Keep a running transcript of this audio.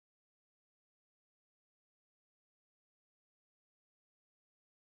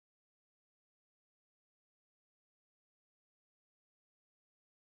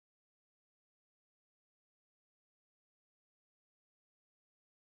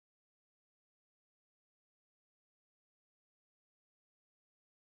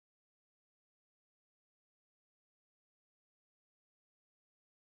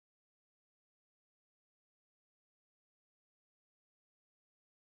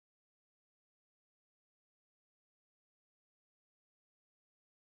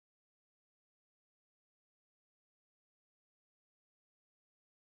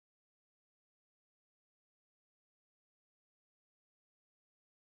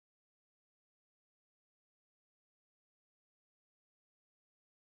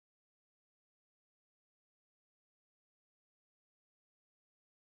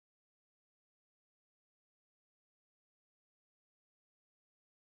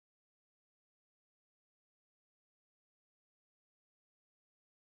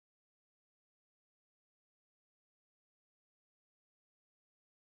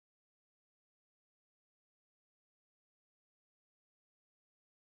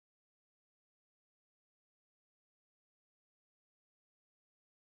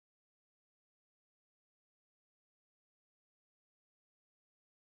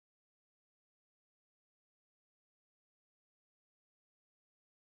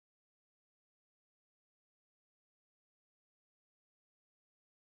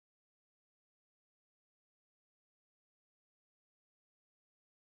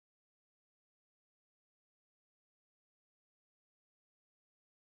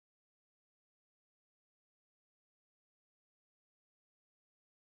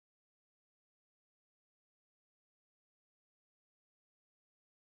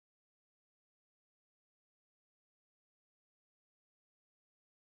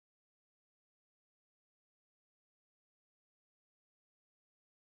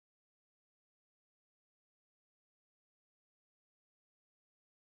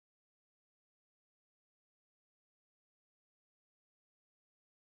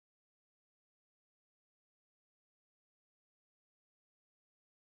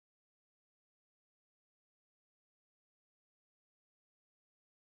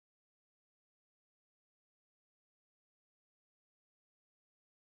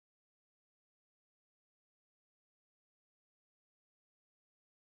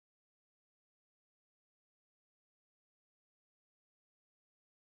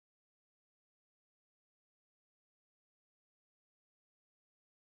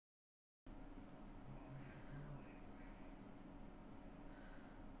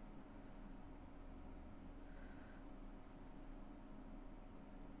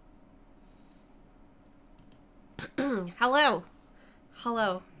Hello.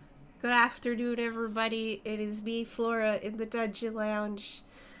 Hello. Good afternoon, everybody. It is me, Flora, in the Dungeon Lounge.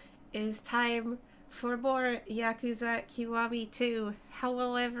 It is time for more Yakuza Kiwami 2.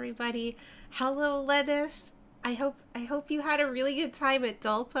 Hello, everybody. Hello, Lenith. I hope you had a really good time at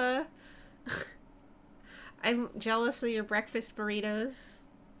Dulpa. I'm jealous of your breakfast burritos.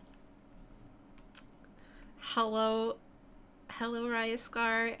 Hello. Hello,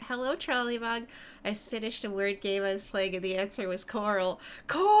 Ryaskar. Hello, Trollybug. I just finished a word game I was playing and the answer was coral.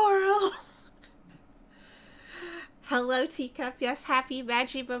 Coral! Hello, Teacup. Yes, happy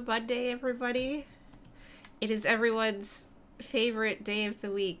Majima Monday, everybody. It is everyone's favorite day of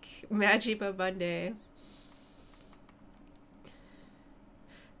the week, Majima Monday.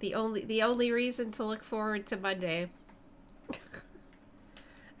 The only reason to look forward to Monday.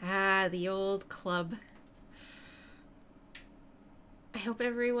 Ah, the old club. I hope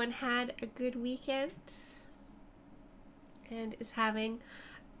everyone had a good weekend and is having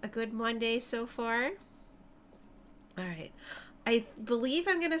a good Monday so far. All right. I believe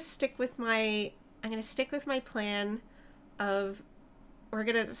I'm going to stick with my plan of we're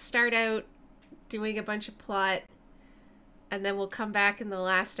going to start out doing a bunch of plot and then we'll come back in the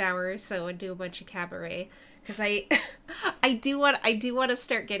last hour or so and do a bunch of cabaret, cuz I do want to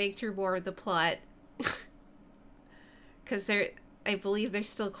start getting through more of the plot. Cuz I believe there's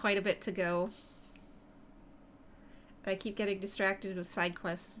still quite a bit to go. I keep getting distracted with side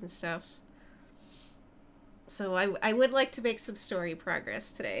quests and stuff. So I would like to make some story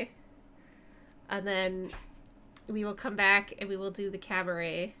progress today. And then we will come back and we will do the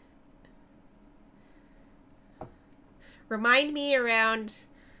cabaret. Remind me around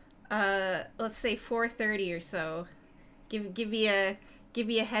let's say 4:30 or so. Give me a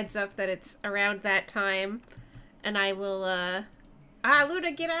heads up that it's around that time, and I will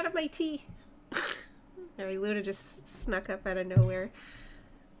Luna, get out of my tea! Alright, Luna just snuck up out of nowhere.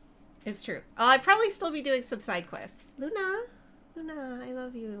 It's true. I'd probably still be doing some side quests. Luna! Luna, I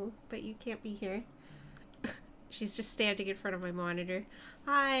love you, but you can't be here. She's just standing in front of my monitor.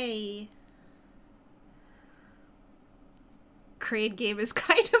 Hi! Crane game is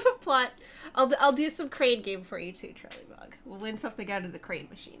kind of a plot. I'll do some crane game for you too, Charlie Bog. We'll win something out of the crane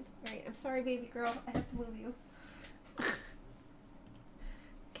machine. Alright, I'm sorry, baby girl. I have to move you.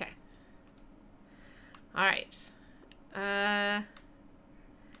 Alright.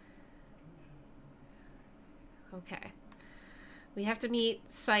 Okay. We have to meet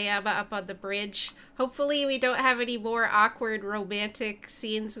Sayaba up on the bridge. Hopefully we don't have any more awkward romantic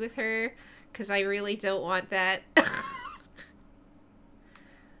scenes with her, because I really don't want that.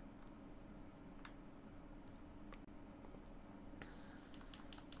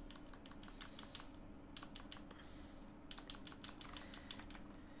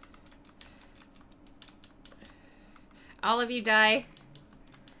 All of you die.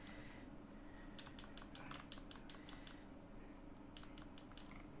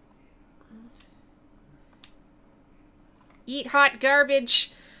 Eat hot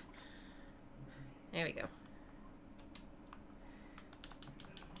garbage. There we go.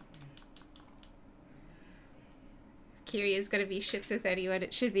 Kiryu is going to be shipped with anyone.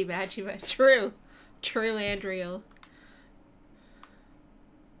 It should be Majima. True. True and real.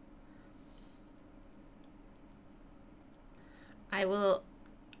 I will...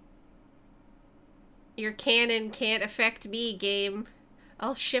 Your canon can't affect me, game.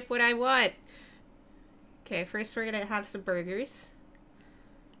 I'll ship what I want. Okay, first we're gonna have some burgers.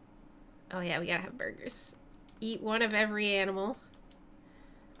 Oh yeah, we gotta have burgers. Eat one of every animal.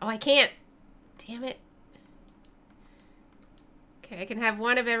 Oh, I can't! Damn it. Okay, I can have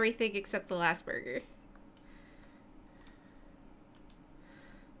one of everything except the last burger.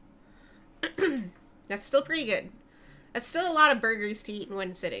 That's still pretty good. That's still a lot of burgers to eat in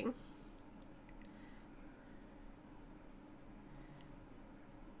one sitting.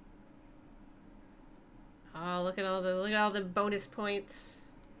 Oh, look at all the bonus points.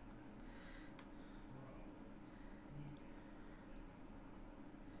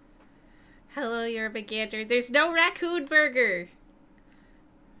 Hello, you're a gander. There's no raccoon burger.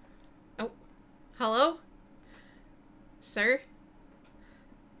 Oh, hello? Sir?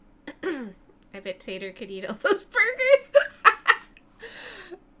 I bet Tater could eat all those burgers.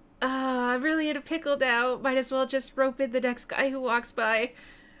 I'm really in a pickle now. Might as well just rope in the next guy who walks by.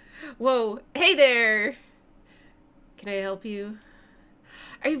 Whoa. Hey there. Can I help you?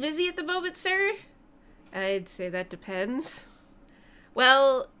 Are you busy at the moment, sir? I'd say that depends.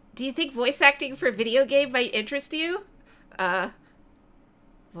 Well, do you think voice acting for a video game might interest you?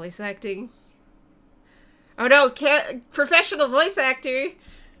 Voice acting? Oh no, professional voice actor.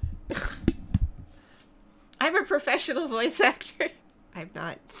 I'm a professional voice actor. I'm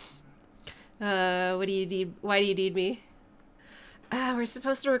not. What do you need? Why do you need me? We're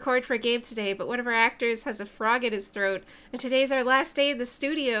supposed to record for a game today, but one of our actors has a frog in his throat, and today's our last day in the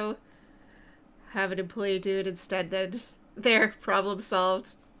studio. Have an employee do it instead, then. There, problem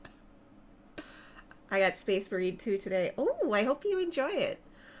solved. I got Space Marine 2 today. Oh, I hope you enjoy it.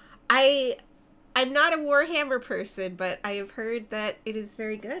 I'm not a Warhammer person, but I have heard that it is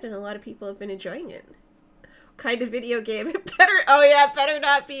very good, and a lot of people have been enjoying it. What kind of video game? It better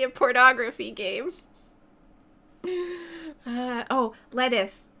not be a pornography game. Oh,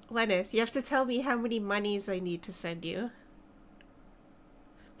 Lenneth, you have to tell me how many monies I need to send you.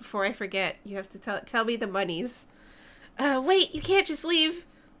 Before I forget, you have to tell me the monies. Wait, you can't just leave.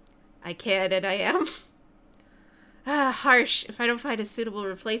 I can, and I am. Harsh. If I don't find a suitable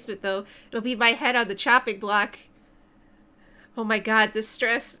replacement, though, it'll be my head on the chopping block. Oh my god, this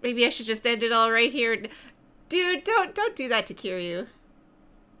stress. Maybe I should just end it all right here. Dude, don't do that to Kiryu.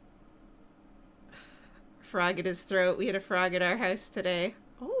 Frog in his throat. We had a frog in our house today.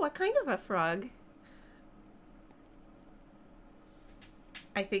 Oh, what kind of a frog?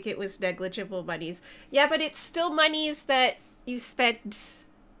 I think it was negligible monies. Yeah, but it's still monies that you spent.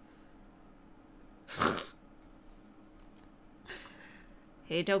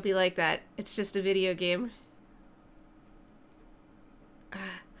 Hey, don't be like that. It's just a video game.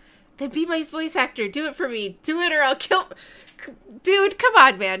 Then be my voice actor. Do it for me. Do it or I'll kill. Dude, come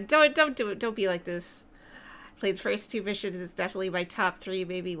on, man. Don't do it. Don't be like this. Played the first 2 missions. It's definitely my top 3,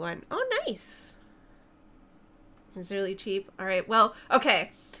 maybe 1. Oh, nice. It was really cheap. All right. Well,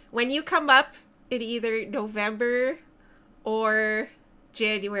 okay. When you come up in either November or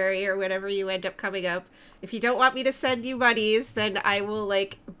January or whenever you end up coming up, if you don't want me to send you monies, then I will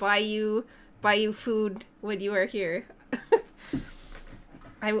like buy you food when you are here.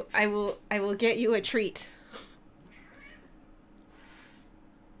 I will get you a treat.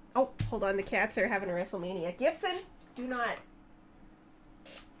 Oh, hold on, the cats are having a WrestleMania. Gibson, do not.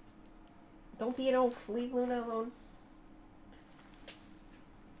 Don't be an old leave Luna alone.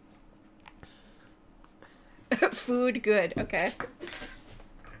 Food, good, okay.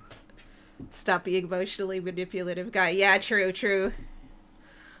 Stop being emotionally manipulative guy. Yeah, true.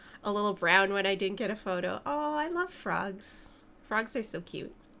 A little brown when I didn't get a photo. Oh, I love frogs. Frogs are so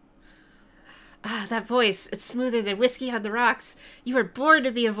cute. Ah, that voice. It's smoother than whiskey on the rocks. You were born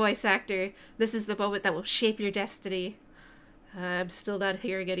to be a voice actor. This is the moment that will shape your destiny. I'm still not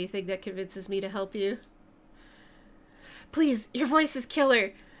hearing anything that convinces me to help you. Please, your voice is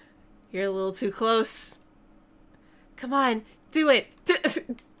killer. You're a little too close. Come on, do it.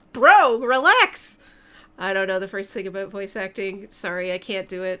 Bro, relax. I don't know the first thing about voice acting. Sorry, I can't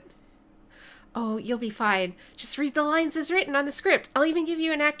do it. Oh, you'll be fine. Just read the lines as written on the script. I'll even give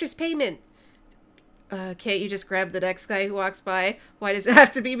you an actor's payment. Can't you just grab the next guy who walks by? Why does it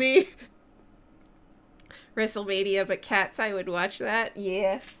have to be me? WrestleMania, but cats, I would watch that.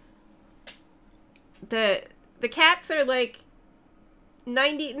 Yeah. The cats are like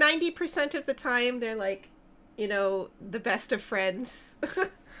 90% of the time they're like, you know, the best of friends.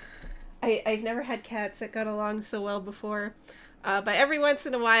 I've never had cats that got along so well before. But every once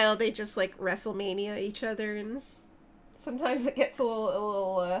in a while they just like WrestleMania each other, and sometimes it gets a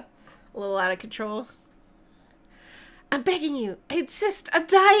little out of control. I'm begging you. I insist. I'm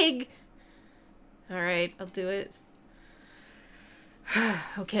dying. All right, I'll do it.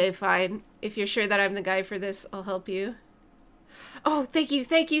 Okay, fine. If you're sure that I'm the guy for this, I'll help you. Oh, thank you.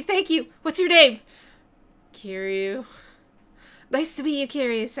 What's your name? Kiryu. Nice to meet you,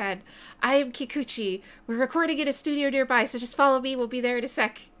 Kiryu-san. I am Kikuchi. We're recording in a studio nearby, so just follow me. We'll be there in a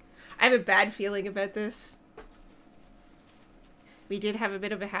sec. I have a bad feeling about this. We did have a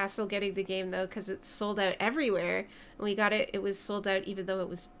bit of a hassle getting the game, though, because it's sold out everywhere. And we got it. It was sold out even though it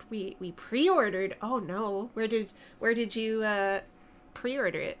was we pre-ordered. Oh, no. Where did you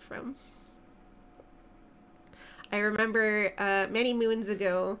pre-order it from? I remember many moons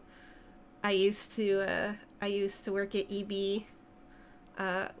ago, I used to work at EB,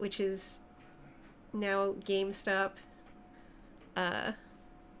 which is now GameStop,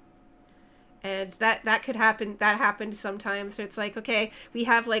 and that could happen. That happened sometimes. So it's like, okay, we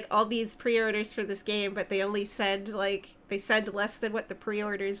have like all these pre-orders for this game, but they only send less than what the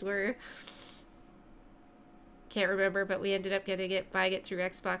pre-orders were. Can't remember, but we ended up buying it through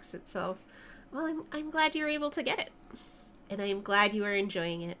Xbox itself. Well, I'm glad you were able to get it, and I am glad you are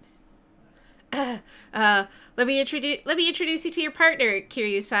enjoying it. Let me introduce you to your partner,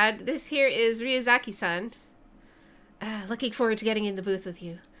 Kiryu-san. This here is Ryuzaki-san. Looking forward to getting in the booth with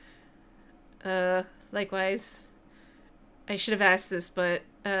you. Likewise. I should have asked this, but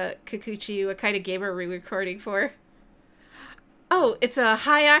Kikuchi, what kind of game are we recording for? Oh, it's a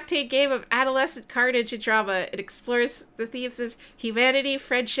high-octane game of adolescent carnage and drama. It explores the themes of humanity,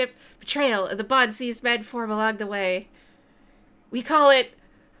 friendship, betrayal, and the bonds these men form along the way. We call it,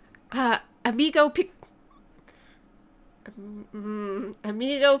 Amigo Picante.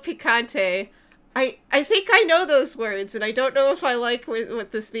 I think I know those words, and I don't know if I like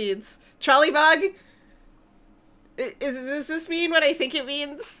what this means. Trollybog? Does this mean what I think it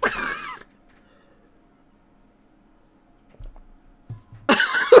means?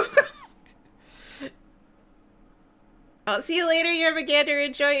 I'll see you later, Yermagander.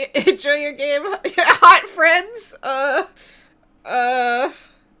 Enjoy your game. Hot friends?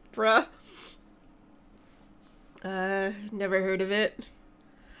 Bruh. Never heard of it.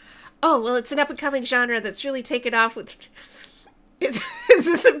 Oh, well, it's an up-and-coming genre that's really taken off with... Is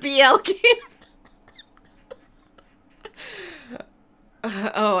this a BL game?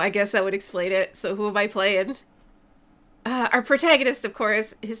 Oh, I guess that would explain it. So who am I playing? Our protagonist, of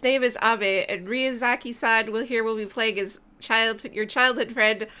course. His name is Abe, and Ryuzaki-san will be playing his your childhood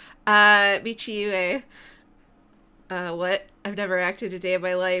friend, Michiue. What? I've never acted a day in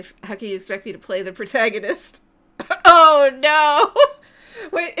my life. How can you expect me to play the protagonist? Oh no!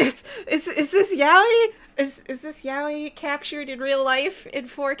 Wait, is this Yaoi? Is this Yaoi captured in real life in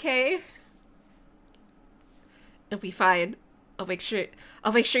 4K? It'll be fine. I'll make sure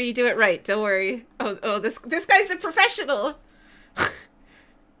you do it right. Don't worry. Oh, this guy's a professional.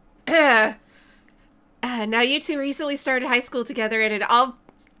 Now you two recently started high school together at an all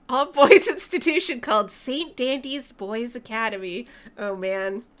boys institution called St. Dandy's Boys Academy. Oh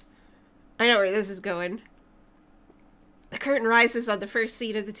man, I know where this is going. The curtain rises on the first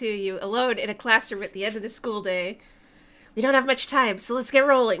scene of the two of you, alone in a classroom at the end of the school day. We don't have much time, so let's get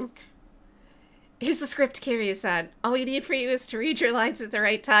rolling. Here's the script, Kiryu-san. All we need for you is to read your lines at the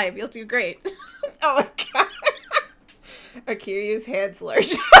right time. You'll do great. Oh my god. Are Kiryu's hands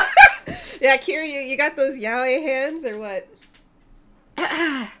large? Yeah, Kiryu, you got those yaoi hands or what?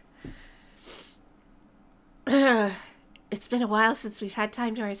 It's been a while since we've had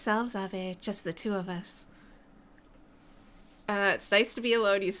time to ourselves, Abe. Just the two of us. It's nice to be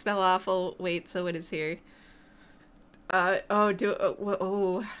alone. You smell awful. Wait, someone is here.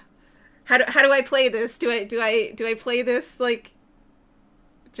 Oh. How do I play this? Do I play this like?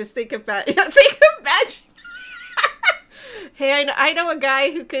 Just think of magic. Think of magic. Hey, I know a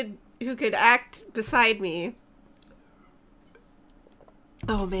guy who could act beside me.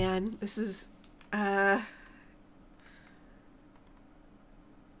 Oh man, this is I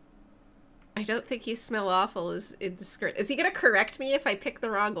don't think you smell awful is in the script. Is he gonna correct me if I pick the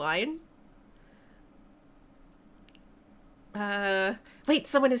wrong line? Wait,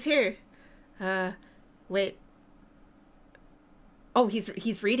 someone is here. Wait. Oh,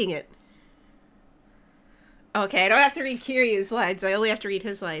 he's reading it. Okay, I don't have to read Kiryu's lines. I only have to read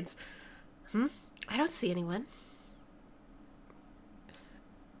his lines. I don't see anyone.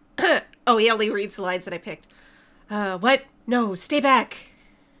 Oh, he only reads the lines that I picked. What? No, stay back.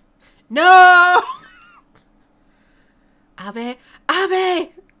 No! Abe! Abe!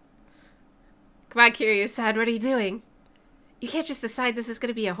 Come on, Kiryu-san, what are you doing? You can't just decide this is going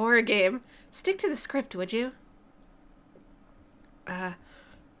to be a horror game. Stick to the script, would you?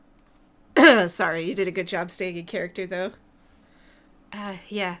 Sorry, you did a good job staying in character, though.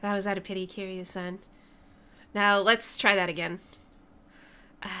 Yeah, that was out of pity, Kiryu-san. Now, let's try that again.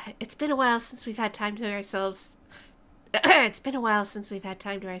 It's been a while since we've had time to ourselves. It's been a while since we've had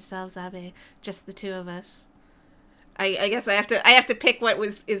time to ourselves, Abe. Just the two of us. I guess I have to pick what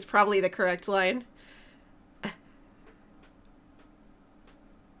is probably the correct line.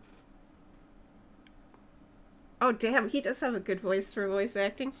 Oh damn, he does have a good voice for voice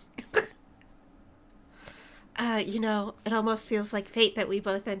acting. You know, it almost feels like fate that we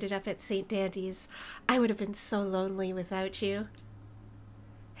both ended up at St. Dandy's. I would have been so lonely without you.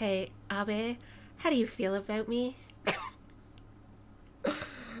 Hey, Abe, how do you feel about me?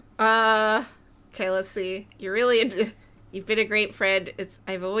 Okay, let's see. You're really into... You've been a great friend.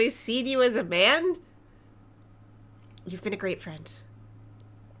 I've always seen you as a man. You've been a great friend.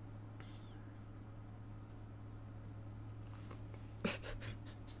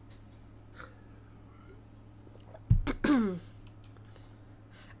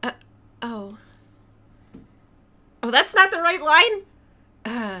 Oh. Oh, that's not the right line?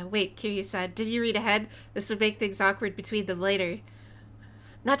 Wait, Kiryu-san, did you read ahead? This would make things awkward between them later.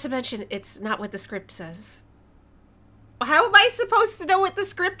 Not to mention, it's not what the script says. How am I supposed to know what the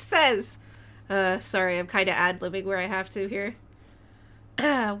script says? Sorry, I'm kind of ad-libbing where I have to here.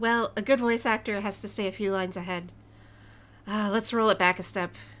 Well, a good voice actor has to stay a few lines ahead. Let's roll it back a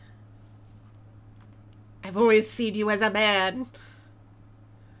step. I've always seen you as a man.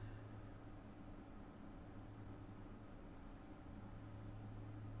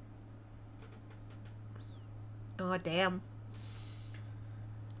 Oh, damn.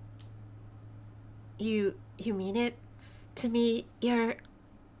 You mean it? To me, you're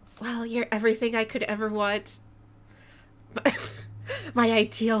everything I could ever want. My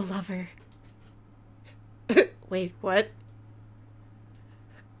ideal lover. Wait, what?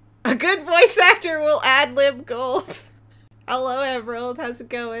 A good voice actor will ad-lib gold. Hello, Emerald. How's it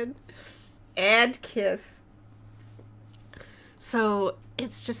going? And kiss. So,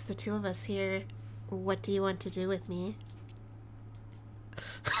 it's just the two of us here. What do you want to do with me?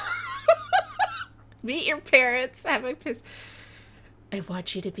 Meet your parents. Have a piss. I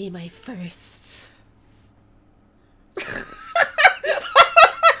want you to be my first.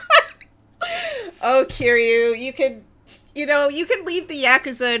 Oh, Kiryu, you can leave the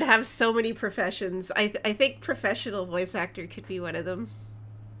Yakuza and have so many professions. I think professional voice actor could be one of them.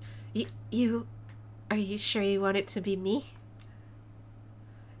 Are you sure you want it to be me?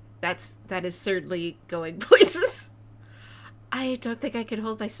 That is certainly going places. I don't think I could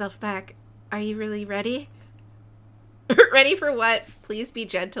hold myself back. Are you really ready? Ready for what? Please be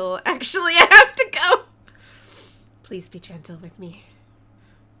gentle. Actually, I have to go. Please be gentle with me.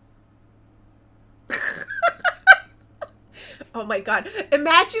 Oh my god.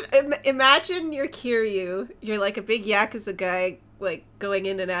 Imagine you're Kiryu. You're like a big Yakuza guy, like going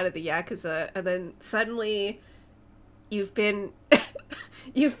in and out of the Yakuza, and then suddenly you've been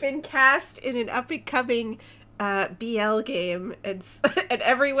cast in an up-and-coming BL game, and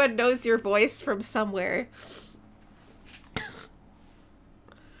everyone knows your voice from somewhere.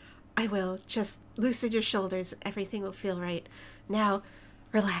 I will. Just loosen your shoulders. Everything will feel right. Now,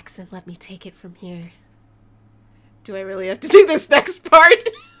 relax and let me take it from here. Do I really have to do this next part?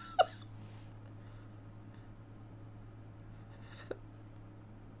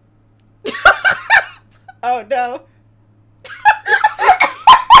 Oh no.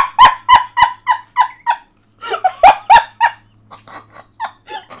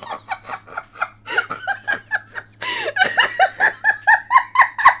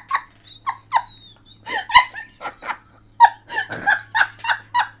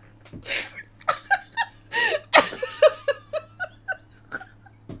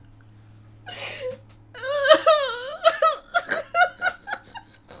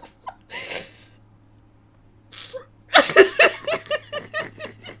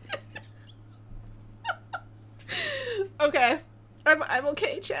 Okay. I'm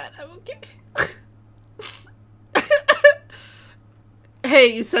okay, chat. I'm okay. Hey,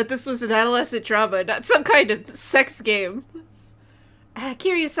 you said this was an adolescent drama, not some kind of sex game.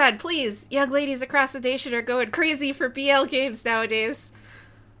 Kiryu-san, please. Young ladies across the nation are going crazy for BL games nowadays.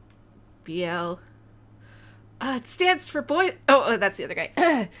 BL. It stands for boy... Oh, that's the other guy.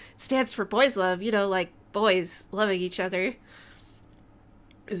 It stands for boys love. You know, like boys loving each other.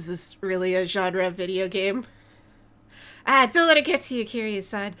 Is this really a genre video game? Don't let it get to you,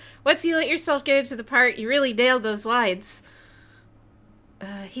 Kiryu-san. Once you let yourself get into the part, you really nailed those lines.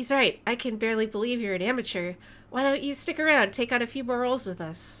 He's right. I can barely believe you're an amateur. Why don't you stick around, take on a few more roles with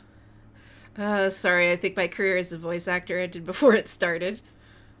us? Sorry, I think my career as a voice actor ended before it started.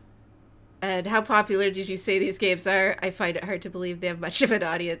 And how popular did you say these games are? I find it hard to believe they have much of an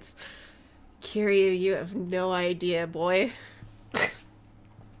audience. Kiryu, you have no idea, boy.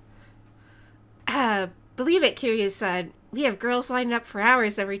 Believe it, Kiryu-san. We have girls lined up for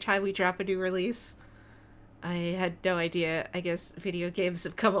hours every time we drop a new release. I had no idea. I guess video games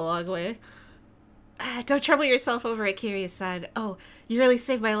have come a long way. Don't trouble yourself over it, Kiryu-san. Oh, you really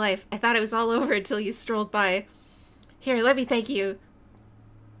saved my life. I thought it was all over until you strolled by. Here, let me thank you.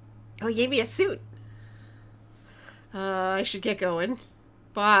 Oh, you gave me a suit. I should get going.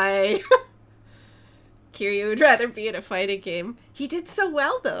 Bye. Kiryu would rather be in a fighting game. He did so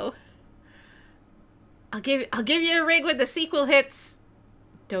well, though. I'll give you a ring when the sequel hits.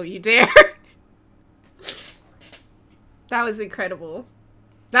 Don't you dare. That was incredible.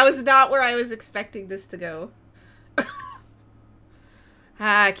 That was not where I was expecting this to go.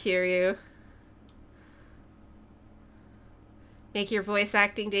 Kiryu. Make your voice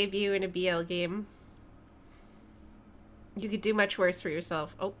acting debut in a BL game. You could do much worse for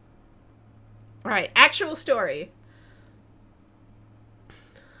yourself. Oh. Alright, actual story.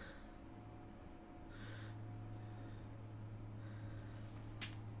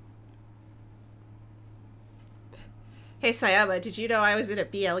 Hey Sayama, did you know I was in a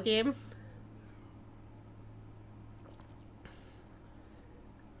BL game?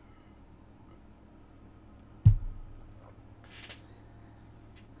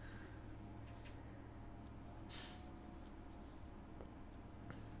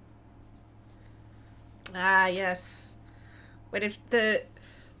 Ah, yes. What if the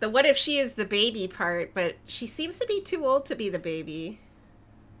what if she is the baby part, but she seems to be too old to be the baby.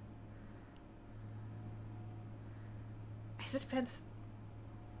 I just depends.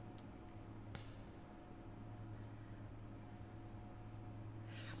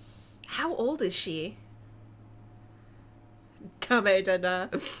 How old is she? Tame dana.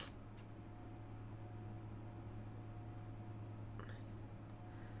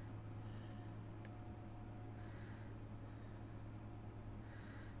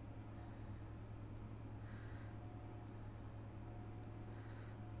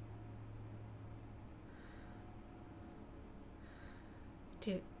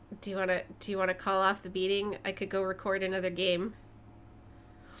 Do do you wanna call off the meeting? I could go record another game.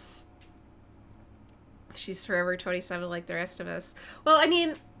 She's forever 27 like the rest of us. Well, I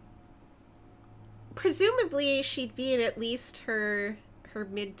mean, presumably she'd be in at least her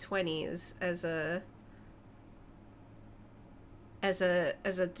mid-20s as a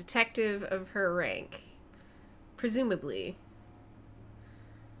detective of her rank. Presumably.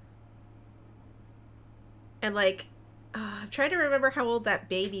 And like, I'm trying to remember how old that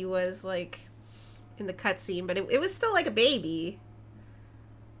baby was, like, in the cutscene, but it was still like a baby.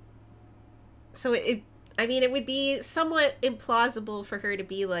 So I mean, it would be somewhat implausible for her to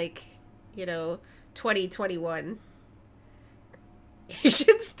be like, you know, 2021.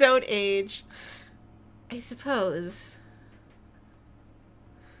 Asians don't age. I suppose.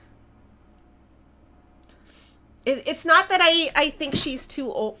 It's not that I think she's too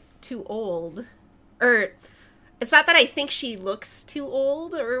old. Or it's not that I think she looks too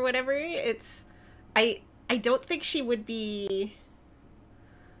old or whatever. It's I don't think she would be.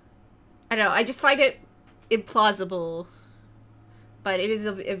 I don't know. I just find it implausible. But it is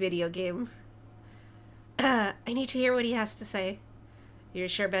a video game. I need to hear what he has to say. You're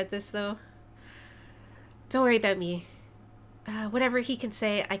sure about this, though? Don't worry about me. Whatever he can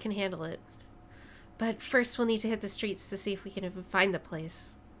say, I can handle it. But first we'll need to hit the streets to see if we can even find the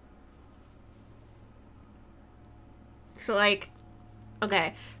place. So, like,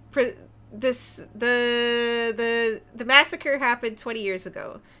 okay. The massacre happened 20 years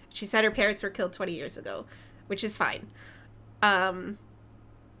ago. She said her parents were killed 20 years ago, which is fine. But,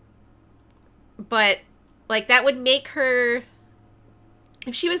 like, that would make her...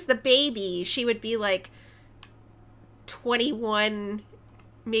 If she was the baby, she would be, like, 21,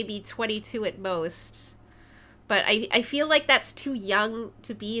 maybe 22 at most. But I feel like that's too young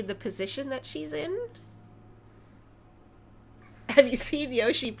to be in the position that she's in. Have you seen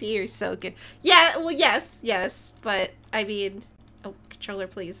Yoshi P? You're so good. Yeah, well, yes. But, I mean... Oh, controller,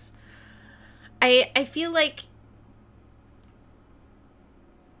 please. I feel like...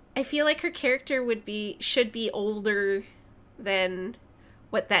 I feel like her character should be older than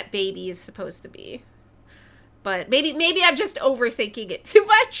what that baby is supposed to be. But maybe I'm just overthinking it too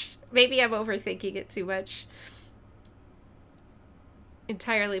much. Maybe I'm overthinking it too much.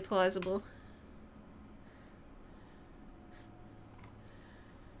 Entirely plausible.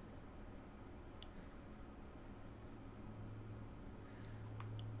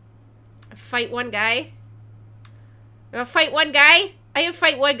 Fight one guy? I'll fight one guy? I can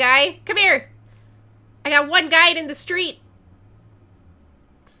fight one guy. Come here. I got one guy in the street.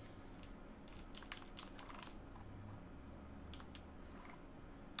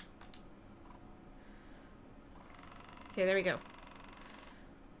 Okay, there we go.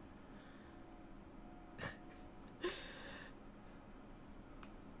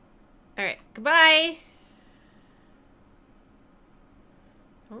 Alright, goodbye.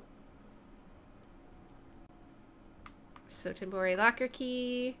 Oh. Sotenbori locker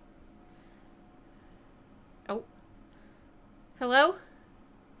key. Oh. Hello?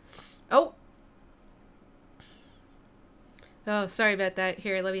 Oh. Oh, sorry about that.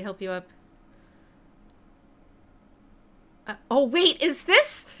 Here, let me help you up. Oh, wait, is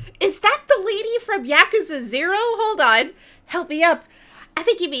that the lady from Yakuza 0? Hold on. Help me up. I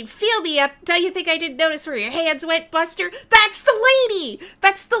think you mean feel me up. Don't you think I didn't notice where your hands went, Buster? That's the lady!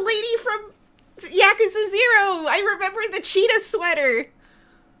 That's the lady from Yakuza 0! I remember the cheetah sweater.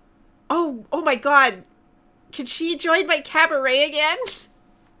 Oh my god. Can she join my cabaret again?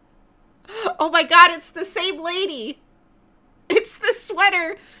 Oh my god, it's the same lady. It's the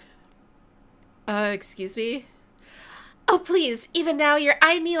sweater. Excuse me? Oh, please, even now you're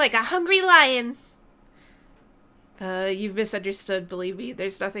eyeing me like a hungry lion. You've misunderstood, believe me.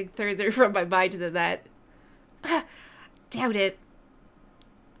 There's nothing further from my mind than that. Doubt it.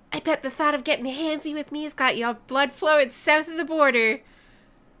 I bet the thought of getting handsy with me has got y'all blood flowing south of the border.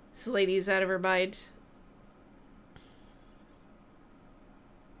 This lady's out of her mind.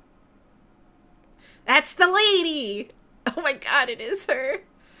 That's the lady! Oh my god, it is her.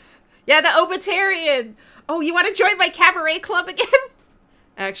 Yeah, the Obitarian! Oh, you want to join my Cabaret Club again?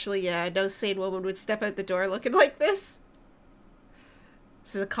 Actually, yeah, no sane woman would step out the door looking like this.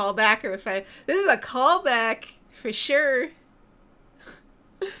 This is a callback, or if I... This is a callback, for sure.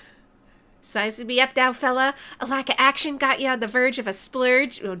 Sizing me up now, fella. A lack of action got you on the verge of a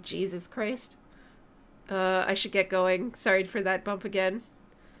splurge. Oh, Jesus Christ. I should get going. Sorry for that bump again.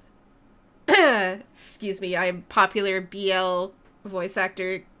 Excuse me, I'm popular BL voice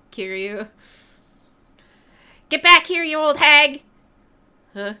actor Kiryu. Get back here, you old hag!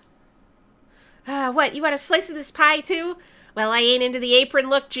 Huh? What, you want a slice of this pie, too? Well, I ain't into the apron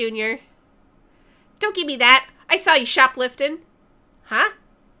look, Junior. Don't give me that. I saw you shoplifting. Huh?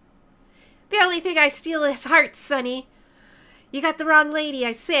 The only thing I steal is hearts, Sonny. You got the wrong lady,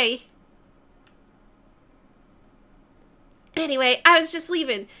 I say. Anyway, I was just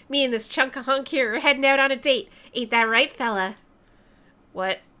leaving. Me and this chunk of hunk here are heading out on a date. Ain't that right, fella?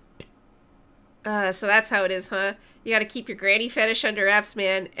 What? So that's how it is, huh? You gotta keep your granny fetish under wraps,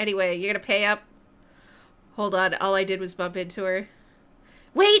 man. Anyway, you gonna pay up? Hold on, all I did was bump into her.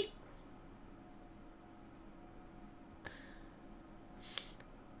 Wait!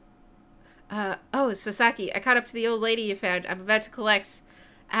 Oh, Sasaki, I caught up to the old lady you found. I'm about to collect.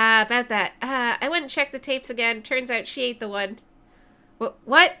 About that. I went and checked the tapes again. Turns out she ain't the one.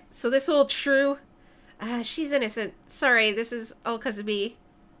 What? So this all true? She's innocent. Sorry, this is all 'cause of me.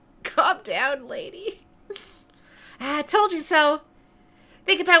 Calm down, lady. I told you so.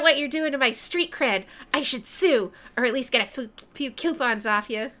 Think about what you're doing to my street cred. I should sue, or at least get a few coupons off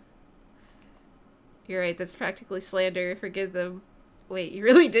you. You're right, that's practically slander. Forgive them. Wait, you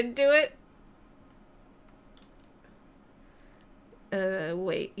really didn't do it?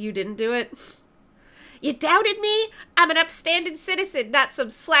 Wait, you didn't do it? You doubted me? I'm an upstanding citizen, not some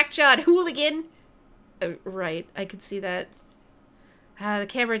slack-jawed hooligan. Right, I could see that. The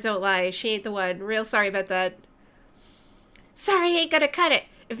camera don't lie. She ain't the one. Real sorry about that. Sorry ain't gonna cut it.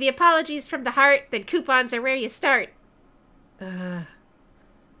 If the apology's from the heart, then coupons are where you start. You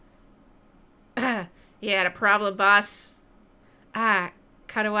had a problem, boss.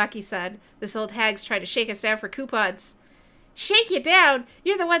 Kadawaki-san. This old hag's trying to shake us down for coupons. Shake you down?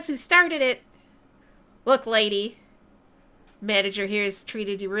 You're the ones who started it. Look, lady. Manager here's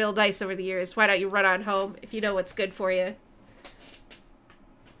treated you real nice over the years. Why don't you run on home if you know what's good for you?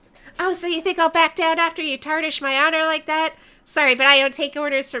 Oh, so you think I'll back down after you tarnish my honor like that? Sorry, but I don't take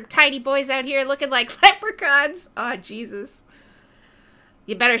orders from tiny boys out here looking like leprechauns. Oh, Jesus.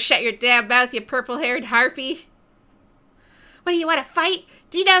 You better shut your damn mouth, you purple-haired harpy. What, do you want to fight?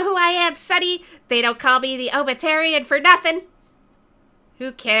 Do you know who I am, Sonny? They don't call me the Obitarian for nothing.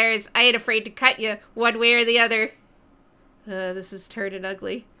 Who cares? I ain't afraid to cut you one way or the other. This is turning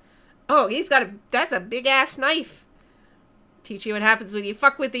ugly. Oh, he's got a... That's a big-ass knife. Teach you what happens when you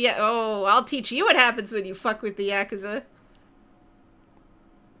fuck with the... Oh, I'll teach you what happens when you fuck with the Yakuza.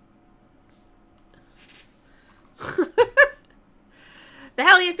 The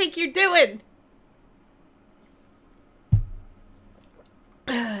hell you think you're doing?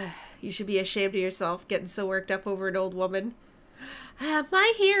 You should be ashamed of yourself, getting so worked up over an old woman.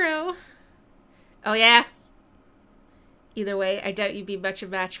 My hero. Oh, yeah? Either way, I doubt you'd be much of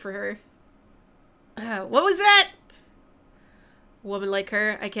a match for her. What was that? Woman like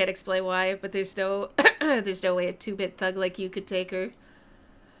her, I can't explain why, but there's no there's no way a 2-bit thug like you could take her.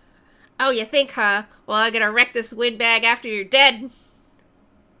 Oh, you think, huh? Well, I'm gonna wreck this windbag after you're dead.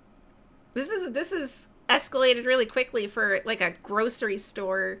 This is escalated really quickly for like a grocery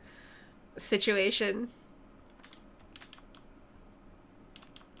store situation.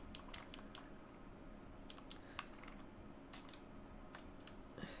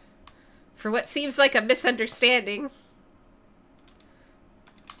 For what seems like a misunderstanding.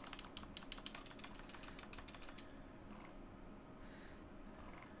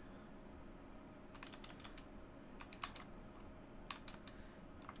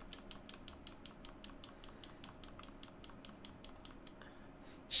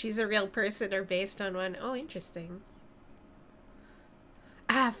 She's a real person or based on one. Oh, interesting.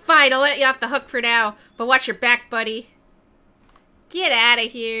 Fine, I'll let you off the hook for now. But watch your back, buddy. Get out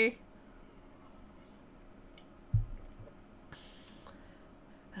of here.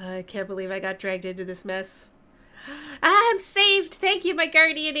 I can't believe I got dragged into this mess. I'm saved! Thank you, my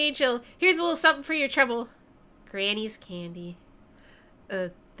guardian angel. Here's a little something for your trouble. Granny's candy.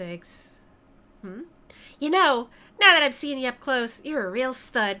 Thanks. You know, now that I'm seeing you up close, you're a real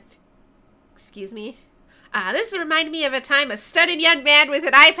stud. Excuse me? This reminded me of a time a stunning young man with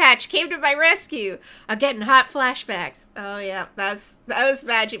an eye patch came to my rescue. I'm getting hot flashbacks. Oh, yeah, that was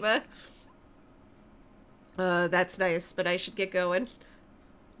Majima. That's nice, but I should get going.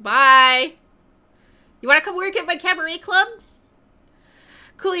 Bye! You wanna come work at my Cabaret Club?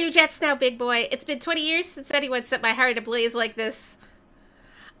 Cool your jets now, big boy. It's been 20 years since anyone set my heart ablaze like this.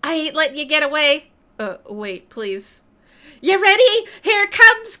 I ain't letting you get away. Wait, please. You ready? Here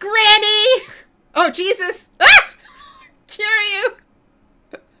comes Granny! Oh, Jesus! Ah! Cure you!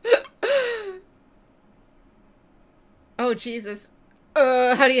 Oh, Jesus.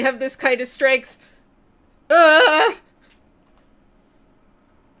 How do you have this kind of strength? I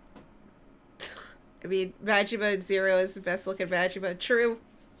mean, Majima and Zero is the best looking Majima. True.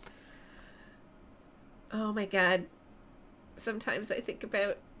 Oh my god. Sometimes I think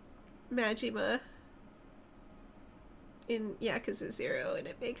about Majima in Yakuza 0 and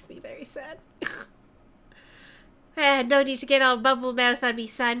it makes me very sad. No need to get all bubble mouth on me,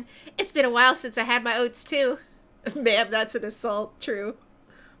 son. It's been a while since I had my oats too. Ma'am, that's an assault. True.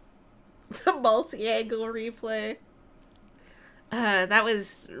 The multi-angle replay. That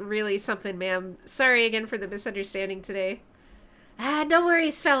was really something, ma'am. Sorry again for the misunderstanding today. No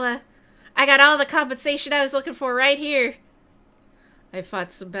worries, fella. I got all the compensation I was looking for right here. I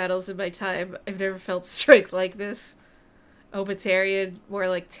fought some battles in my time. I've never felt strength like this. Obitarian, more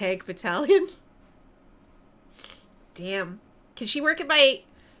like tank battalion. Damn. Can she work at my...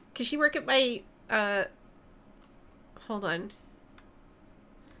 Hold on.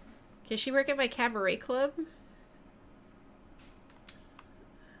 Can she work at my Cabaret Club?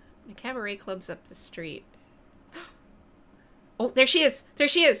 My Cabaret Club's up the street. Oh, there she is! There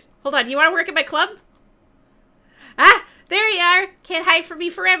she is! Hold on, you want to work at my club? Ah! There you are! Can't hide from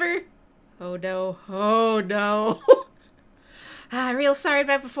me forever! Oh no. Oh no. Real sorry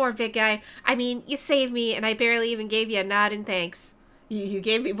about before, big guy. I mean, you saved me, and I barely even gave you a nod and thanks. You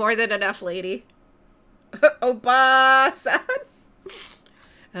gave me more than enough, lady. Oba-san!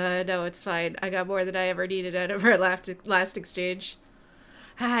 No, it's fine. I got more than I ever needed out of our last exchange.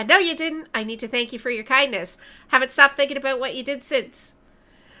 No, you didn't. I need to thank you for your kindness. Haven't stopped thinking about what you did since.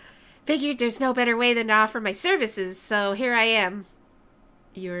 Figured there's no better way than to offer my services, so here I am.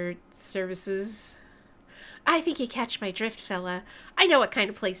 Your services? I think you catch my drift, fella. I know what kind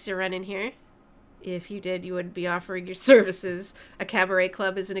of place you're running here. If you did, you wouldn't be offering your services. A cabaret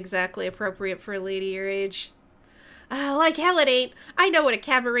club isn't exactly appropriate for a lady your age. Like hell it ain't. I know what a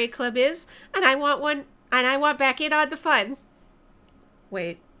cabaret club is, and I want one, and I want back in on the fun.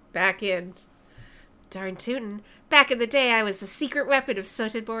 Wait, back in. Darn tootin'. Back in the day, I was the secret weapon of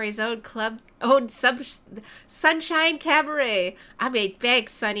Sotenbori's own club, Sunshine Cabaret. I made bank,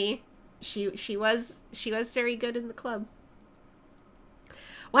 Sonny. She was very good in the club.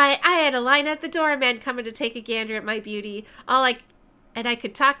 Why, I had a line at the door, men coming to take a gander at my beauty. And I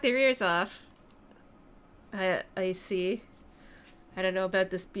could talk their ears off. I see. I don't know about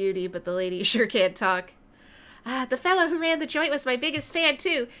this beauty, but the lady sure can't talk. The fellow who ran the joint was my biggest fan,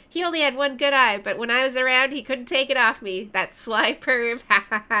 too. He only had one good eye, but when I was around, he couldn't take it off me. That sly perv. Ha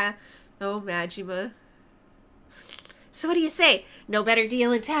ha ha. Oh, Majima. So what do you say? No better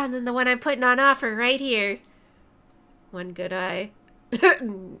deal in town than the one I'm putting on offer right here. One good eye.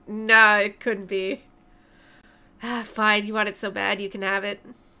 Nah, it couldn't be. Fine, you want it so bad, you can have it.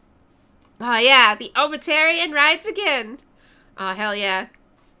 Oh yeah, the Obitarian rides again. Oh, hell yeah.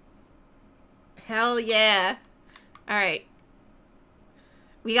 Hell yeah. Alright.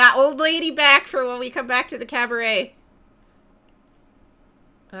 We got old lady back for when we come back to the cabaret.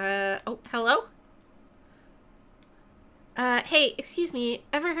 Oh, hello? Hey, excuse me,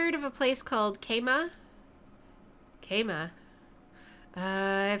 ever heard of a place called Kema? Kema?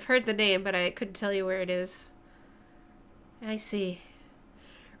 I've heard the name, but I couldn't tell you where it is. I see.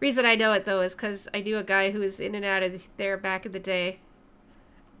 Reason I know it, though, is because I knew a guy who was in and out of there back in the day.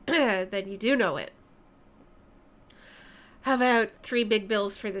 Then you do know it. How about 3 big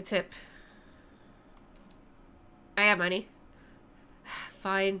bills for the tip? I got money.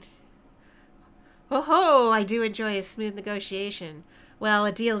 Fine. Oh ho! I do enjoy a smooth negotiation. Well,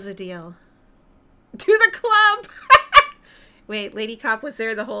 a deal's a deal. To the club! Wait, Lady Cop was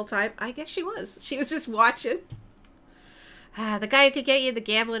there the whole time? I guess she was. She was just watching. The guy who could get you the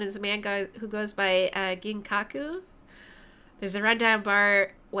gambling is a man who goes by Ginkaku. There's a rundown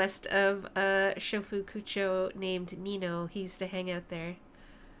bar west of Shofukucho named Mino. He used to hang out there.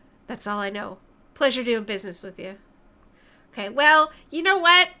 That's all I know. Pleasure doing business with you. Okay, well, you know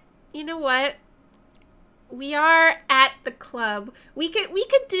what? You know what? We are at the club. We could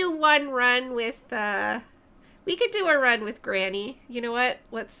do one run with we could do a run with Granny. You know what?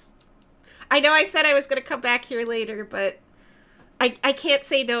 I know I said I was gonna come back here later, but I can't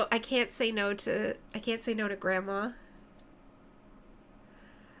say no. I can't say no to Grandma.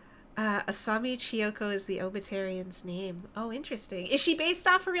 Asami Chiyoko is the Obitarian's name. Oh, interesting. Is she based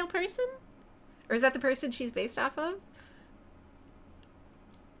off a real person? Or is that the person she's based off of?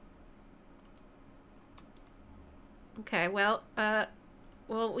 Okay, well,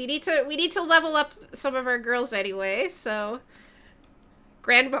 we need to level up some of our girls anyway, so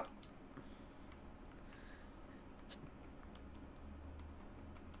Grandma.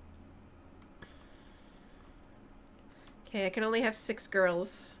 Okay, I can only have 6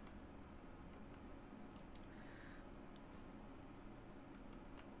 girls.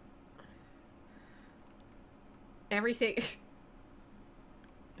 Everything.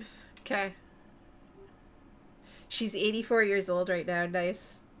 Okay. She's 84 years old right now.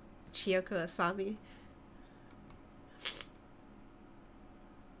 Nice. Chiyoko Asami.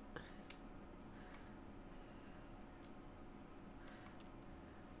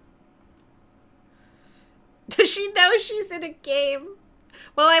 Does she know she's in a game?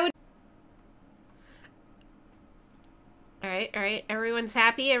 Well, I would... Alright, alright. Everyone's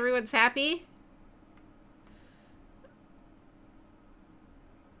happy? Everyone's happy?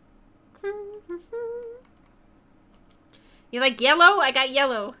 You like yellow? I got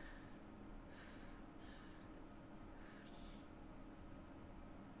yellow.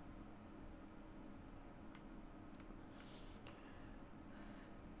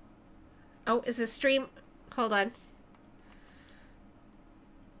 Oh, is the stream... Hold on.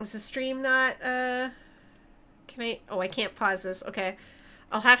 Is the stream not, Can I... Oh, I can't pause this. Okay.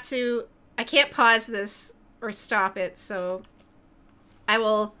 I'll have to... I can't pause this or stop it, so... I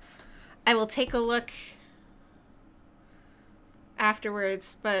will take a look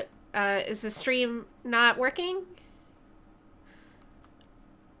afterwards, but, is the stream not working?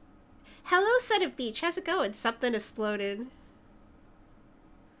 Hello, Son of Beach. How's it going? Something exploded.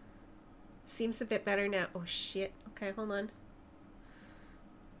 Seems a bit better now. Oh, shit. Okay, hold on.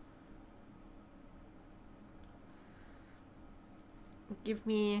 Give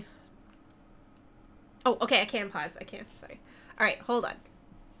me... Oh, okay, I can pause. I can. Sorry. Alright, hold on.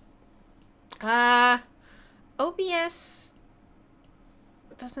 OBS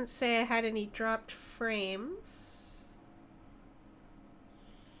doesn't say I had any dropped frames.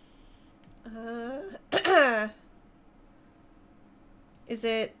 Is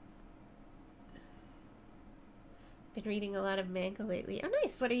it... Been reading a lot of manga lately. Oh,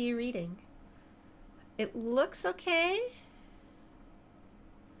 nice. What are you reading? It looks okay.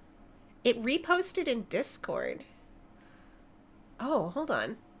 It reposted in Discord. Oh, hold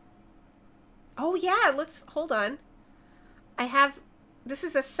on. Oh, yeah, it looks... Hold on. I have... This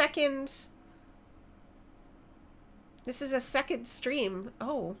is a second... This is a second stream.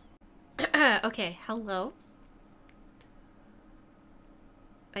 Oh. Okay, hello.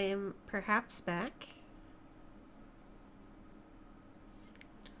 I am perhaps back.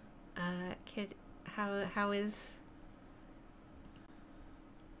 Kid, how is...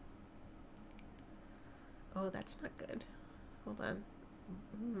 Oh, that's not good. Hold on.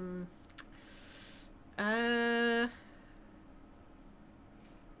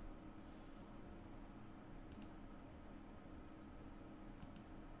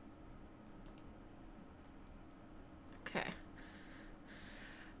 Okay.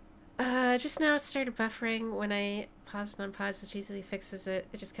 Just now it started buffering when I paused and unpaused, which easily fixes it.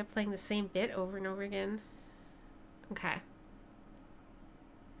 It just kept playing the same bit over and over again. Okay.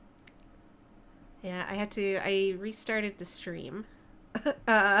 Yeah, I restarted the stream.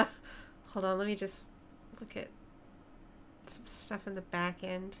 Hold on, let me just look at some stuff in the back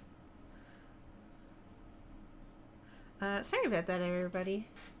end. Sorry about that, everybody.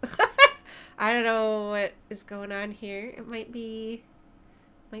 I don't know what is going on here. It might be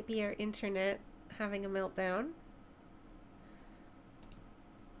our internet having a meltdown.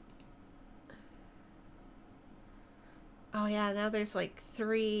 Oh yeah, now there's like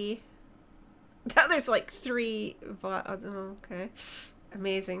 3... Now there's like 3 vods. Oh, okay.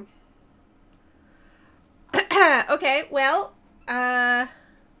 Amazing. Okay, well,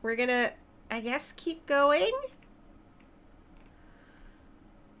 we're gonna, I guess, keep going.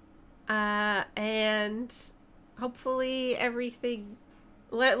 And hopefully everything...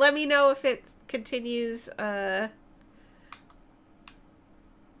 Let me know if it continues,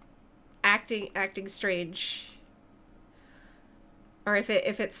 acting strange. Or if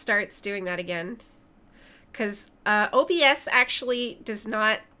it starts doing that again. Because OBS actually is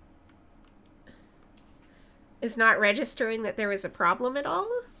not registering that there was a problem at all.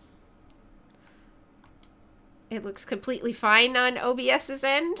 It looks completely fine on OBS's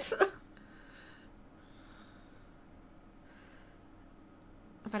end.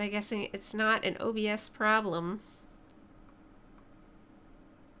 But I'm guessing it's not an OBS problem.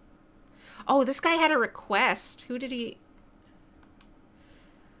 Oh, this guy had a request. Who did he...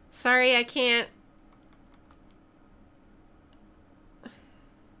 Sorry, I can't...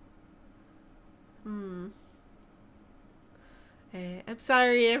 I'm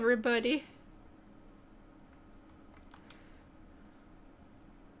sorry, everybody.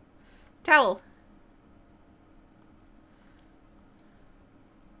 Towel.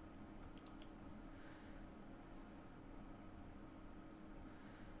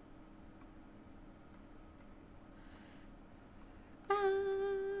 I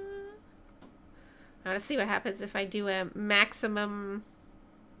want to see what happens if I do a maximum...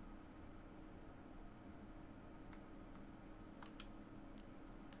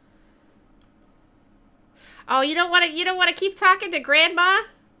 Oh, you don't want to keep talking to Grandma?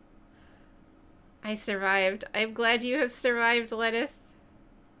 I survived. I'm glad you have survived, Lenith.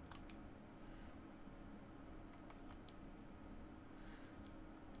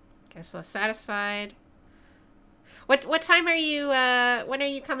 Guess I'm satisfied. What time are you when are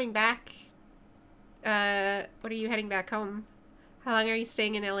you coming back? When are you heading back home? How long are you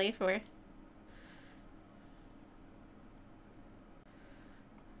staying in LA for?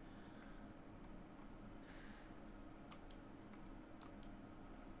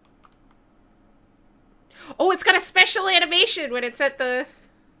 Oh, it's got a special animation when it's at the...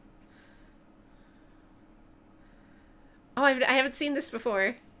 Oh, I haven't seen this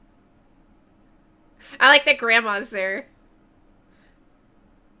before. I like that Grandma's there.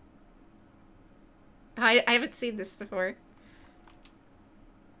 I haven't seen this before.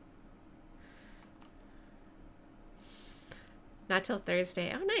 Not till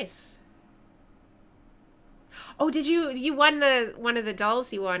Thursday. Oh, nice. Oh, did you won one of the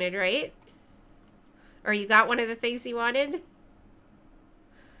dolls you wanted, right? Or you got one of the things you wanted?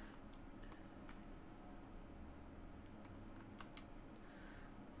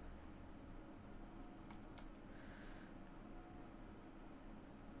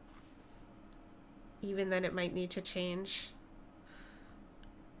 Even then it might need to change.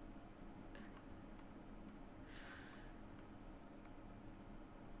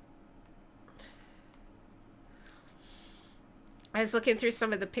 I was looking through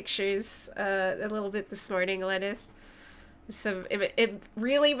some of the pictures a little bit this morning, Lenith. It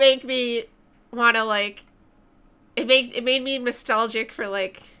really made me want to, like... It made me nostalgic for,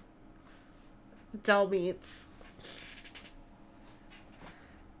 like, doll meets.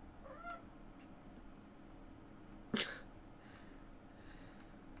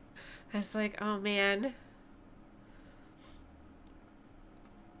 I was like, oh man.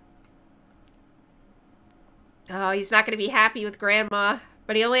 Oh, he's not going to be happy with Grandma.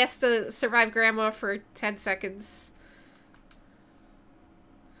 But he only has to survive Grandma for 10 seconds.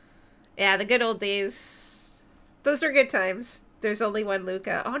 Yeah, the good old days. Those are good times. There's only one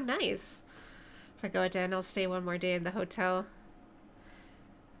Luca. Oh, nice. If I go down, I'll stay one more day in the hotel.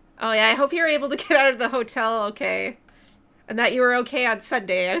 Oh, yeah, I hope you're able to get out of the hotel okay. And that you were okay on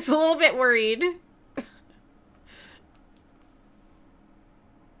Sunday. I was a little bit worried.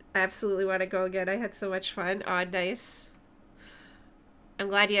 I absolutely want to go again. I had so much fun. Oh, nice. I'm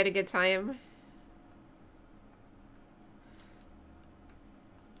glad you had a good time.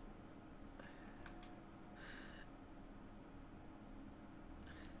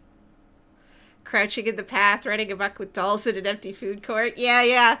 Crouching in the path, riding amok with dolls in an empty food court. Yeah,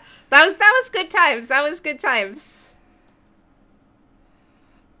 yeah. That was good times. That was good times.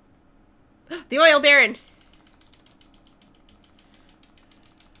 The Oil Baron.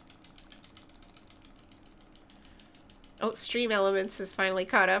 Oh, Stream Elements is finally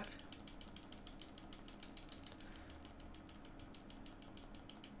caught up.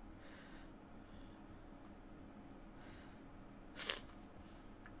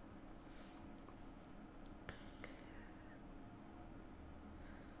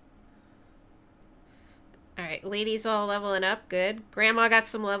 Alright, ladies all leveling up. Good. Grandma got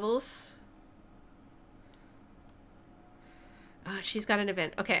some levels. Oh, she's got an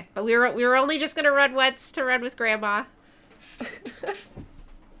event. Okay, but we were only just gonna run once to run with Grandma.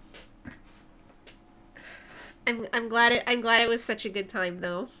 I'm glad it was such a good time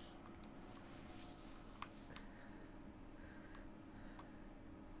though.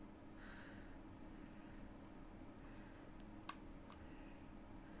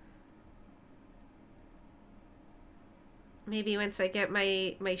 Maybe once I get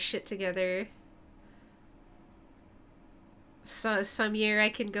my shit together, so some year I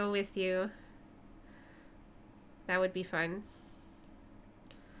can go with you. That would be fun.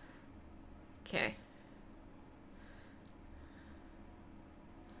 Okay.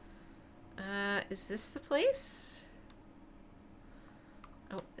 Is this the place?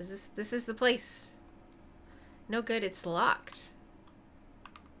 Oh, this is the place? No good, it's locked.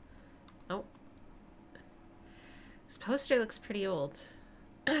 Oh. This poster looks pretty old.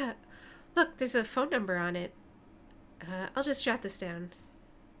 Look, there's a phone number on it. I'll just jot this down.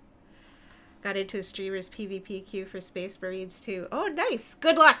 Got into a streamer's PvP queue for Space Marines too. Oh, nice!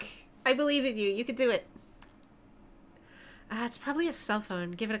 Good luck! I believe in you. You can do it. It's probably a cell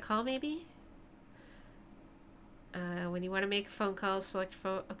phone. Give it a call, maybe? When you want to make a phone call, select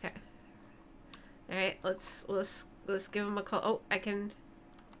phone. Okay. Alright, let's give him a call. Oh, I can...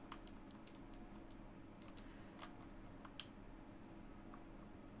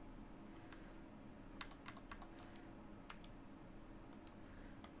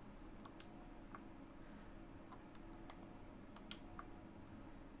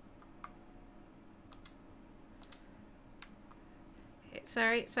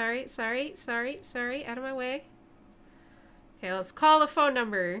 Sorry, out of my way. Okay, let's call the phone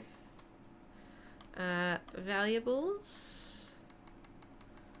number. Valuables.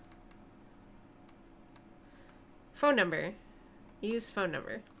 Phone number. Use phone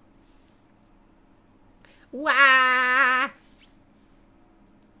number. Wah!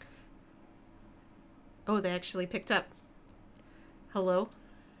 Oh, they actually picked up. Hello?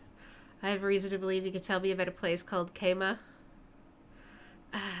 I have reason to believe you could tell me about a place called Kema.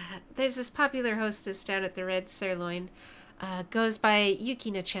 There's this popular hostess down at the Red Sirloin. Goes by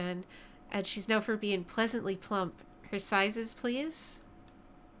Yukina-chan, and she's known for being pleasantly plump. Her sizes, please?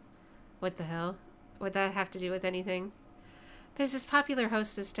 What the hell? Would that have to do with anything? There's this popular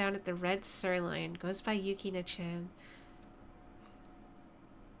hostess down at the Red Sirloin. Goes by Yukina-chan.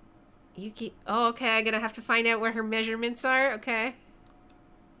 Oh, okay, I'm gonna have to find out where her measurements are. Okay.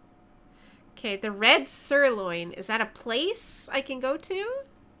 Okay, the Red Sirloin. Is that a place I can go to?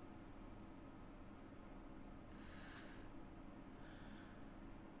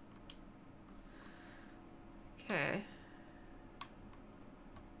 Okay.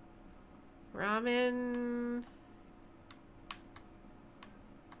 Ramen.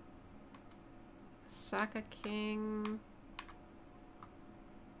 Saka King.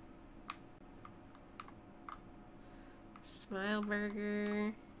 Smile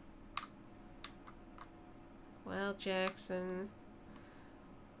Burger. Wild Jackson.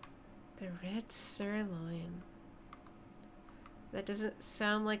 The Red Sirloin. That doesn't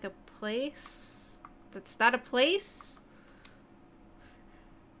sound like a place. That's not a place?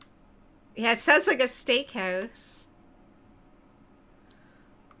 Yeah, it sounds like a steakhouse.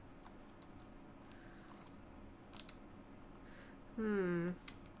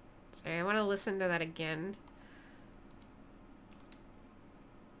 Sorry, I want to listen to that again.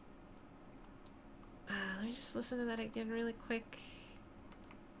 Let me just listen to that again really quick.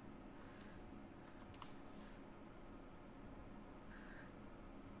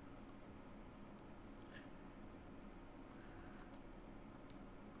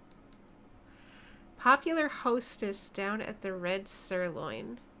 Popular hostess down at the Red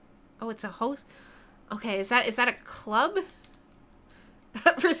Sirloin. Oh, it's a host. Okay, is that a club?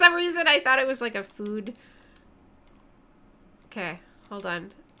 For some reason, I thought it was like a food. Okay, hold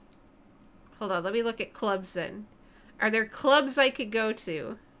on. Hold on, let me look at clubs then. Are there clubs I could go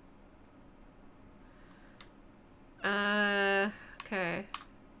to? Okay.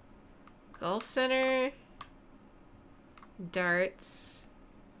 Golf Center. Darts.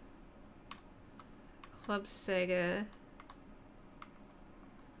 Club Sega.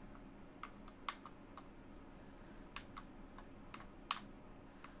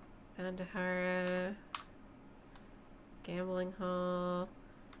 Kandahara. Gambling Hall.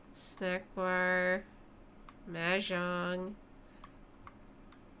 Snack Bar. Mahjong.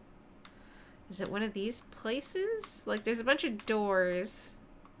 Is it one of these places? Like, there's a bunch of doors.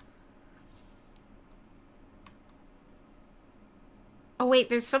 Oh, wait,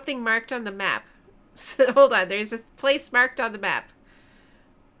 there's something marked on the map. So, hold on, there's a place marked on the map.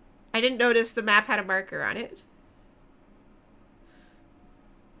 I didn't notice the map had a marker on it.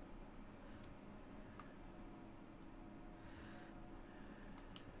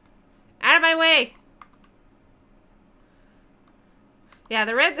 Out of my way! Yeah,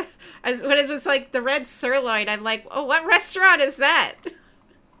 the red... When it was like the Red Sirloin, I'm like, oh, what restaurant is that?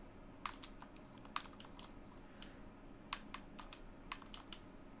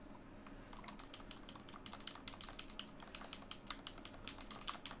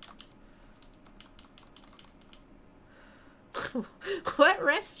 What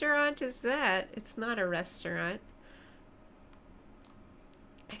restaurant is that? It's not a restaurant.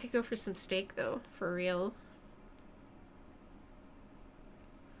 I could go for some steak, though, for real.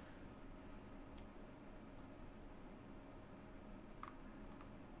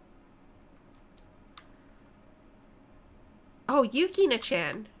 Oh,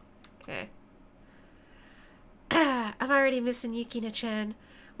 Yukina-chan. Okay. I'm already missing Yukina-chan.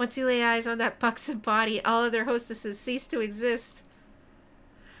 Once you lay eyes on that buxom body, all other hostesses cease to exist.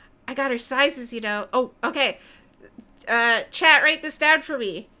 I got her sizes, you know. Oh, okay. Chat, write this down for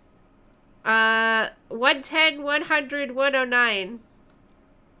me. 110, 100, 109.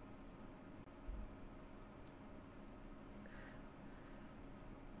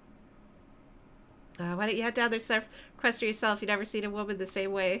 Why don't you head down there, sequester yourself? You've never seen a woman the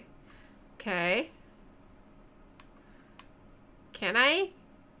same way. Okay. Can I?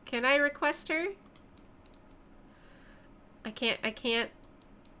 Can I request her? I can't.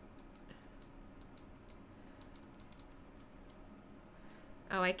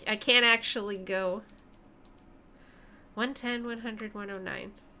 Oh, I can't actually go. 110, 100,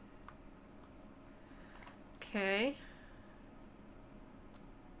 109. Okay.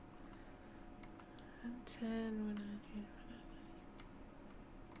 110, 100.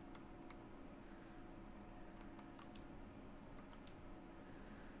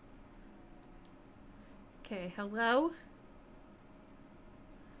 Okay, hello?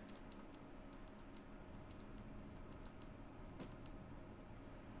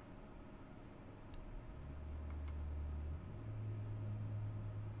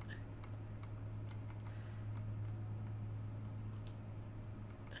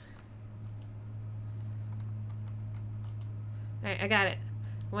 Alright, I got it.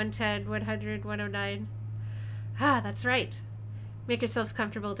 110, 100, 109. Ah, that's right. Make yourselves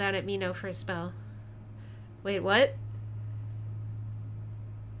comfortable down at Mino for a spell. Wait, what?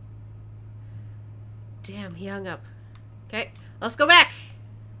 Damn, he hung up. Okay, let's go back!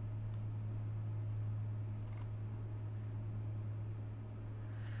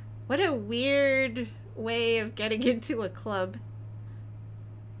 What a weird way of getting into a club.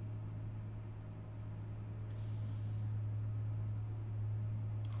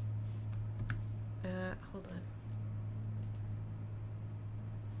 Hold on.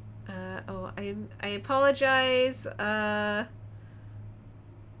 Oh, I apologize.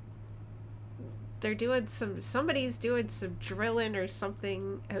 They're doing somebody's doing some drilling or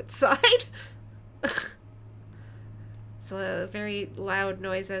something outside. It's a very loud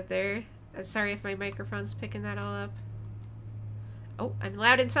noise out there. Sorry if my microphone's picking that all up. Oh, I'm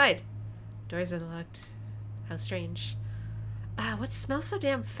loud inside. Door's unlocked. How strange. What smells so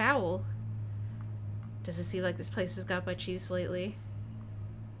damn foul? Does it seem like this place has got much use lately?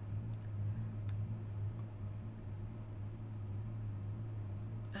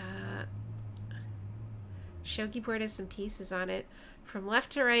 Shogi board has some pieces on it. From left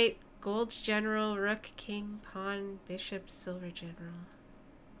to right, gold general, rook, king, pawn, bishop, silver general.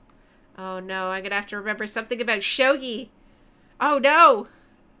 Oh no, I'm gonna have to remember something about shogi. Oh no!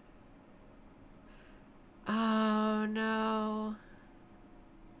 Oh no.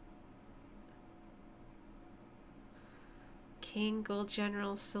 King, gold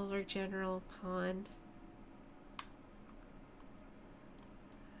general, silver general, pawn.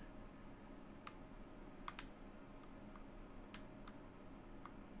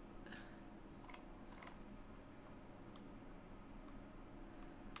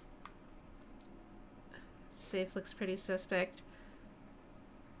 Safe looks pretty suspect.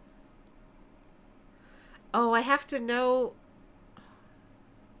 Oh, I have to know.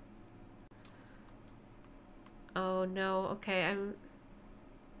 Oh no, okay,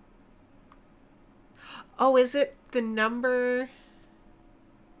 Oh, is it the number?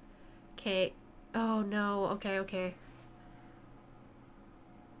 Okay. Oh no, okay, okay.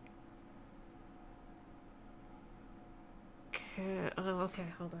 Oh, okay,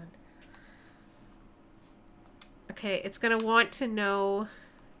 hold on. Okay, it's gonna want to know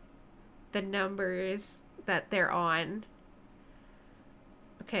the numbers that they're on.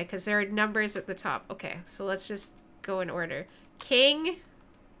 Okay, because there are numbers at the top. Okay, so let's just go in order. King.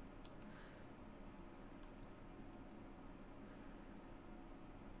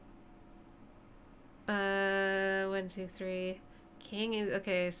 One, two, three. King is,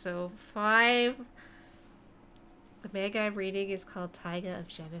 okay, so 5. The manga I'm reading is called Taiga of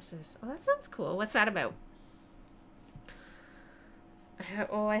Genesis. Oh, that sounds cool. What's that about?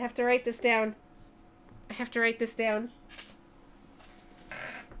 Oh, I have to write this down. I have to write this down.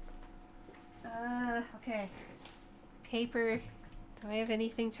 Okay. Paper. Do I have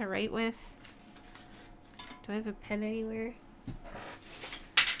anything to write with? Do I have a pen anywhere?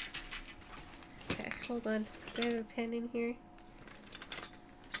 Okay, hold on. Do I have a pen in here?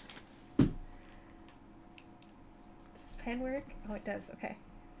 Does this pen work? Oh, it does. Okay.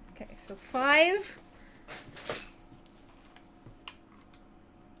 Okay, so 5.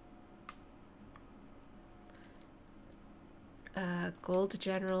 Gold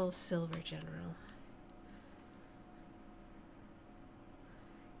general, silver general.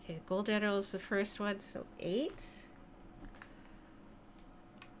 Okay, gold general is the first one, so 8.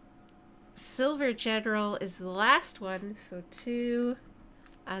 Silver general is the last one, so 2.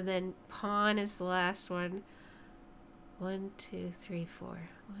 And then pawn is the last one. 1, 2, 3, 4.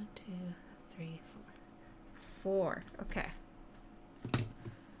 1, 2, 3, 4. 4. Okay.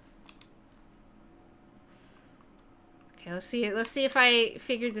 Okay, let's see. Let's see if I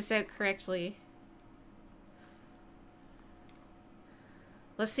figured this out correctly.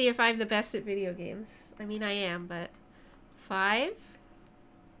 Let's see if I'm the best at video games. I mean, I am, but 5.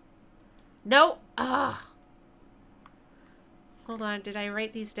 No. Ah. Hold on. Did I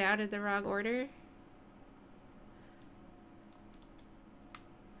write these down in the wrong order?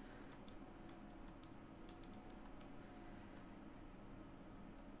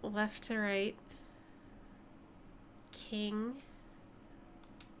 Left to right. King.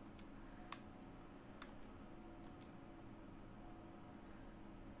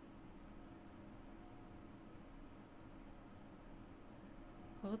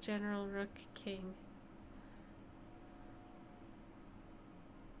 Gold general, rook, king.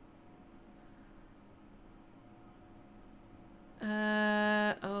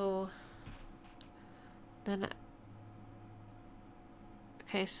 Oh. Then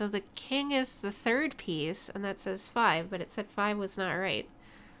okay, so the king is the third piece, and that says 5, but it said 5 was not right.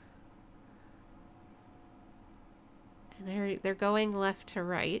 And they're going left to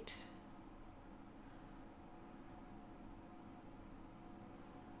right.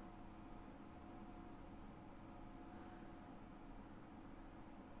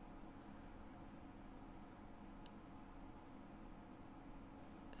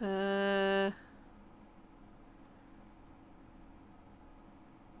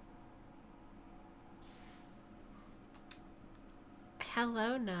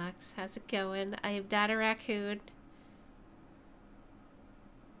 Hello, Nox. How's it going? I am not a raccoon.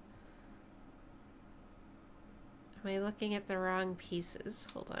 Am I looking at the wrong pieces?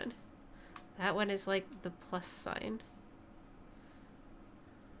 Hold on. That one is like the plus sign.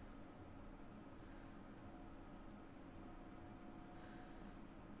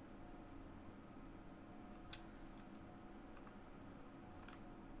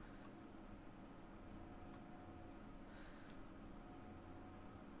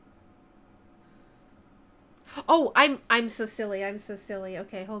 Oh, I'm so silly. I'm so silly.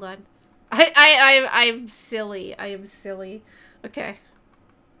 Okay, hold on. I'm silly. I am silly. Okay.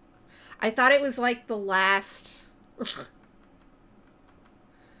 I thought it was like the last.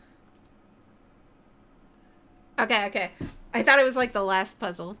 Okay. I thought it was like the last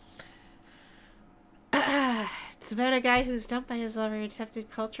puzzle. It's about a guy who's dumped by his lover, accepted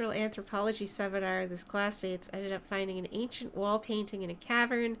cultural anthropology seminar with his classmates, ended up finding an ancient wall painting in a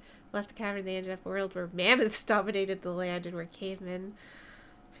cavern, left the cavern, they ended up in a world where mammoths dominated the land and where cavemen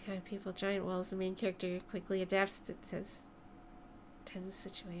behind people, giant walls. The main character quickly adapts to his tense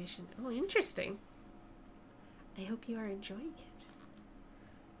situation. Oh, interesting. I hope you are enjoying it.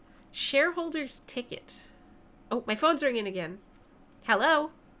 Shareholder's ticket. Oh, my phone's ringing again.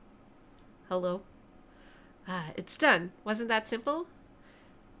 Hello? Hello? It's done. Wasn't that simple?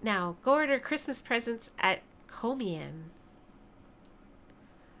 Now, go order Christmas presents at Komian.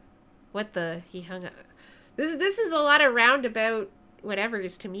 What the? He hung up. This is a lot of roundabout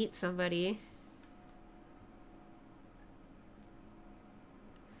whatevers to meet somebody.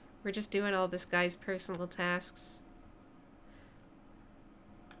 We're just doing all this guy's personal tasks.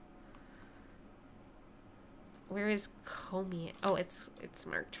 Where is Komian? Oh, it's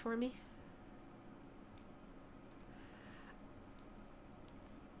marked for me.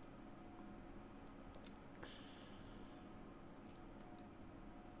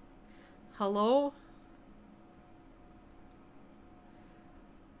 Hello?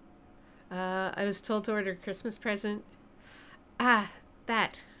 I was told to order a Christmas present. Ah,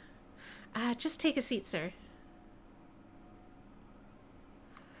 that. Just take a seat, sir.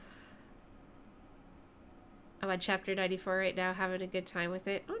 I'm on chapter 94 right now, having a good time with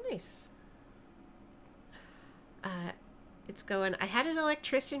it. Oh, nice. It's going. I had an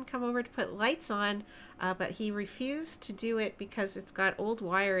electrician come over to put lights on, but he refused to do it because it's got old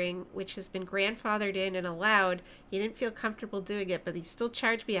wiring, which has been grandfathered in and allowed. He didn't feel comfortable doing it, but he still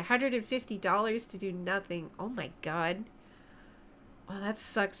charged me $150 to do nothing. Oh my god. Oh, that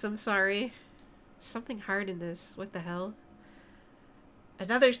sucks. I'm sorry. Something hard in this. What the hell?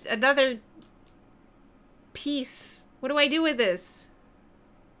 Another piece. What do I do with this?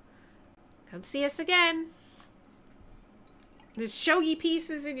 Come see us again. There's shogi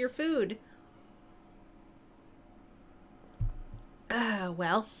pieces in your food.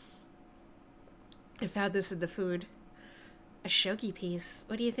 Well, I found this in the food. A shogi piece.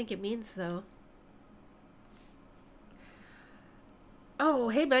 What do you think it means, though? Oh,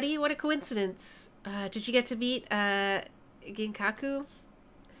 hey, buddy. What a coincidence. Did you get to meet, Ginkaku?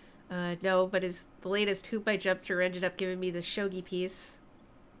 No, but the latest hoop I jumped through ended up giving me the shogi piece.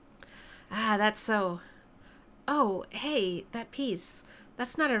 Ah, that's so. Oh, hey, that piece.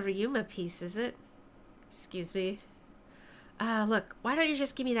 That's not a Ryuma piece, is it? Excuse me. Look, why don't you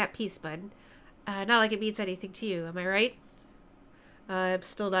just give me that piece, bud? Not like it means anything to you, am I right? I'm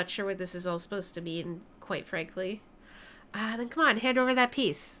still not sure what this is all supposed to mean, quite frankly. Then come on, hand over that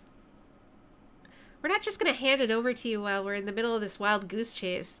piece. We're not just gonna hand it over to you while we're in the middle of this wild goose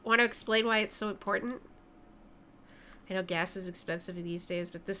chase. Want to explain why it's so important? I know gas is expensive these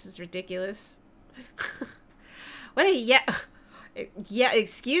days, but this is ridiculous. What a yeah,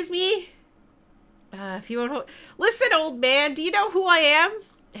 excuse me? If you won't listen, old man, do you know who I am?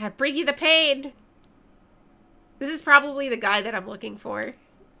 I bring you the pain. This is probably the guy that I'm looking for.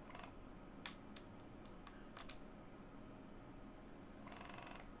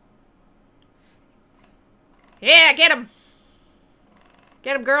 Yeah, get him.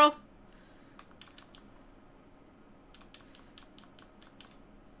 Get him, girl.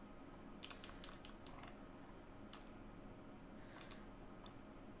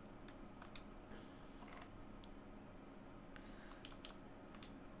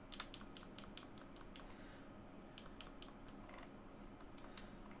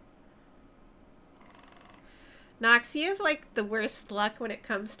 Nox, you have, like, the worst luck when it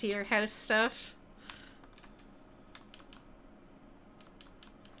comes to your house stuff.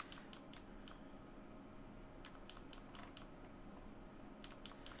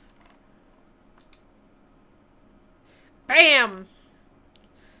 Bam!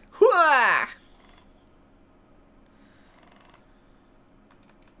 Hooah!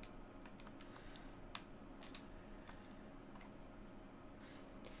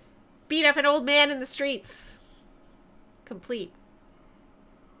 Beat up an old man in the streets. Complete.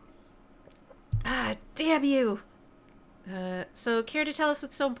 Ah, damn you! So care to tell us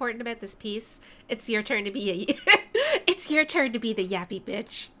what's so important about this piece? It's your turn to be it's your turn to be the yappy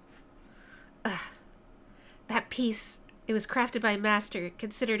bitch. That piece, it was crafted by a master,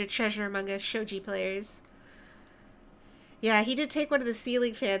 considered a treasure among us shogi players. Yeah, he did take one of the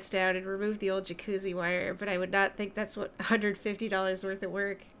ceiling fans down and remove the old jacuzzi wire, but I would not think that's what $150 worth of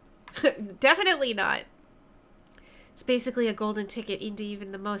work. Definitely not. It's basically a golden ticket into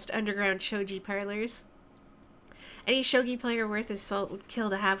even the most underground shogi parlors. Any shogi player worth his salt would kill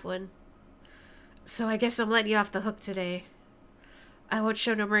to have one. So I guess I'm letting you off the hook today. I won't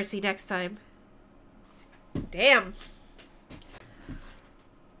show no mercy next time. Damn.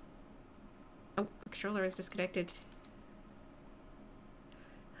 Oh, the controller is disconnected.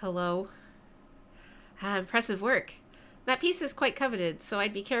 Hello. Impressive work. That piece is quite coveted, so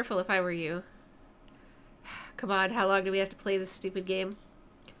I'd be careful if I were you. Come on, how long do we have to play this stupid game?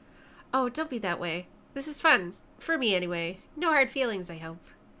 Oh, don't be that way. This is fun. For me, anyway. No hard feelings, I hope.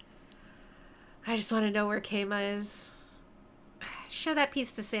 I just want to know where Keima is. Show that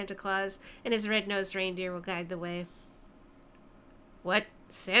piece to Santa Claus, and his red-nosed reindeer will guide the way. What?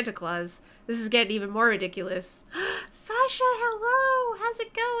 Santa Claus? This is getting even more ridiculous. Sasha, hello! How's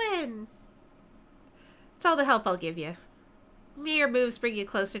it going? It's all the help I'll give you. Mere moves bring you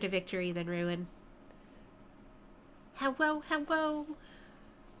closer to victory than ruin. Hello, hello.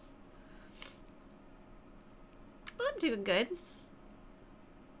 I'm doing good.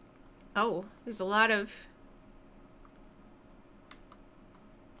 Oh, there's a lot of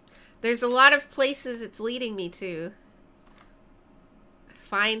places it's leading me to.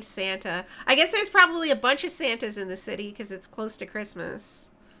 Find Santa. I guess there's probably a bunch of Santas in the city because it's close to Christmas.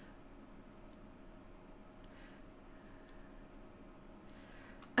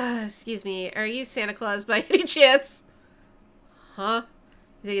 Excuse me, are you Santa Claus by any chance? Huh?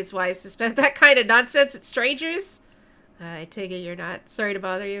 You think it's wise to spend that kind of nonsense at strangers? I take it you're not. Sorry to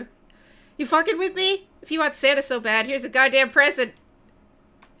bother you. You fucking with me? If you want Santa so bad, here's a goddamn present.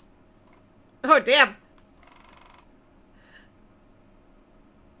 Oh, damn.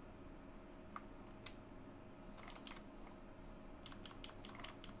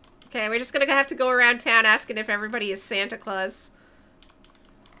 Okay, we're just gonna have to go around town asking if everybody is Santa Claus.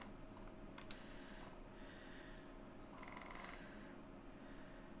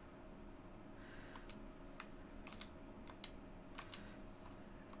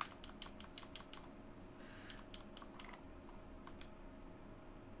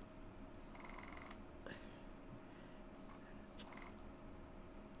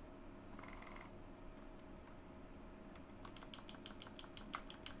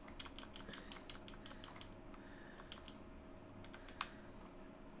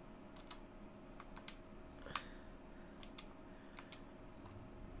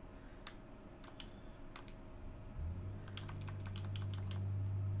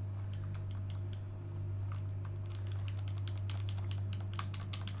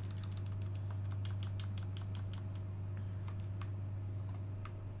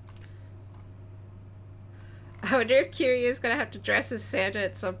 I wonder if Kiryu's gonna have to dress as Santa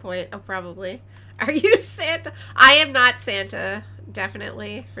at some point. Oh, probably. Are you Santa? I am not Santa.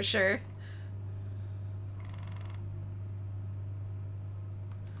 Definitely, for sure.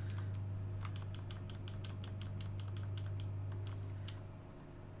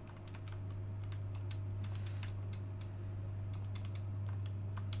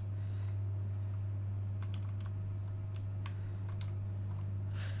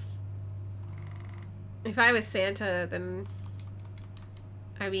 If I was Santa, then...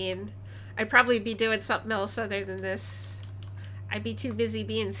 I mean, I'd probably be doing something else other than this. I'd be too busy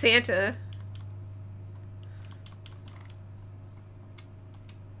being Santa.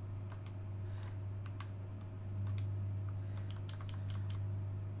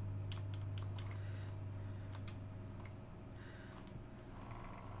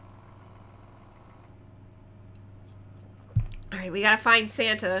 Alright, we gotta find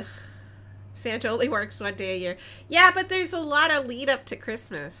Santa. Santa only works one day a year. Yeah, but there's a lot of lead up to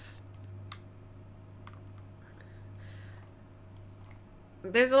Christmas.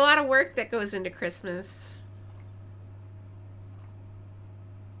 There's a lot of work that goes into Christmas.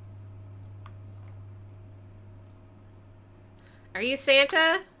 Are you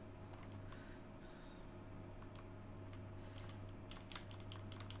Santa?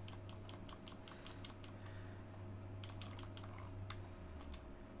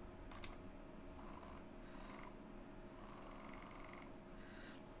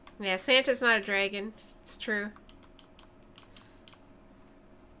 Yeah, Santa's not a dragon. It's true.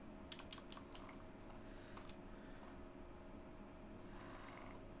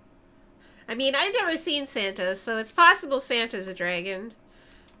 I mean, I've never seen Santa, so it's possible Santa's a dragon.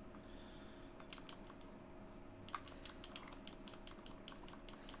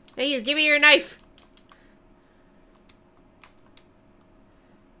 Hey, you, give me your knife.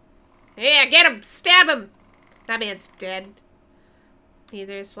 Yeah, get him! Stab him! That man's dead.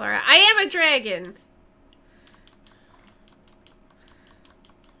 Neither is Flora. I am a dragon!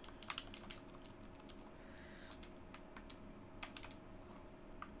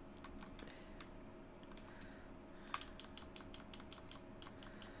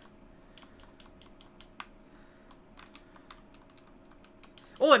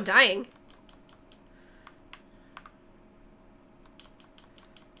 Oh, I'm dying.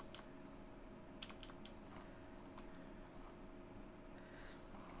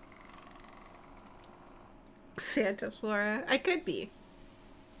 Santa Flora. I could be.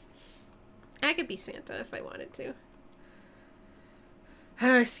 I could be Santa if I wanted to.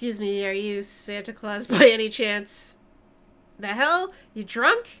 Excuse me, are you Santa Claus by any chance? The hell? You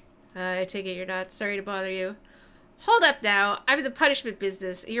drunk? I take it you're not. Sorry to bother you. Hold up now. I'm in the punishment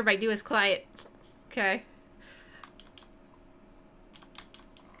business. You're my newest client. Okay.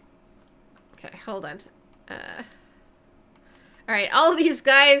 Okay, hold on. Alright, all of these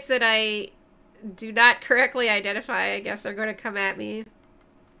guys that I do not correctly identify, I guess, are going to come at me.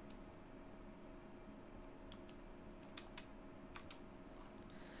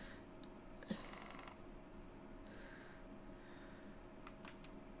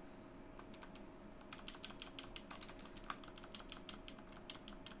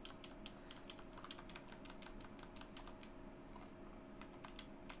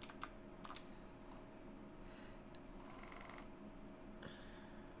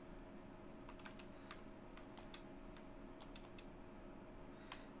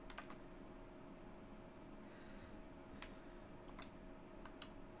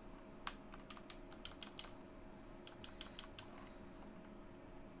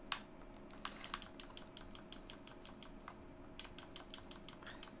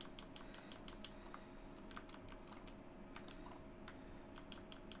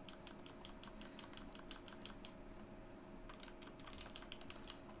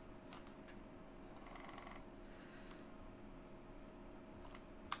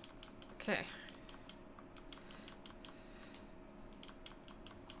 Okay.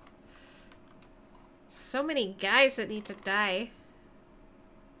 So many guys that need to die.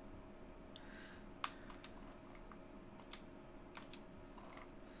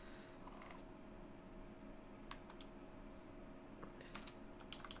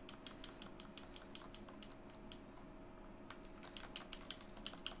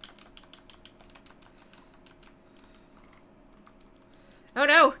 Oh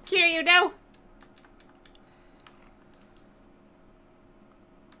no! Kiryu, no!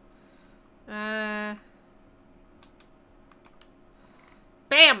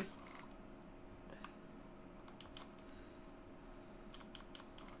 Bam!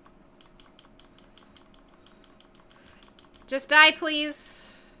 Just die,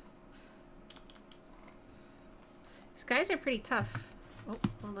 please. guys are pretty tough. Oh,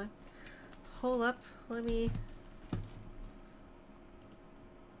 hold on. Hold up. Let me...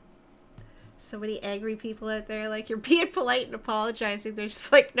 So many angry people out there, like, you're being polite and apologizing. They're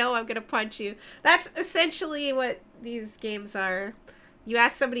just like, no, I'm gonna punch you. That's essentially what these games are. You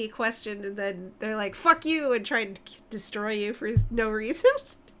ask somebody a question and then they're like, fuck you, and try to destroy you for no reason.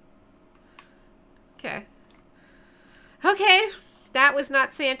 Okay. Okay. That was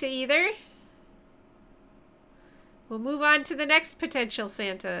not Santa either. We'll move on to the next potential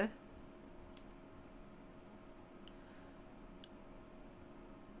Santa.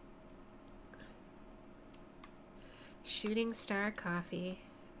 Shooting Star Coffee.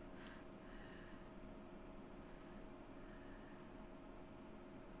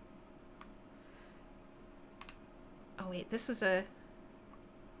 Oh wait, this was a...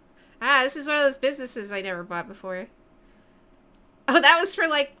 Ah, this is one of those businesses I never bought before. Oh, that was for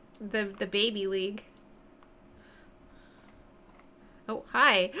like the baby league. Oh,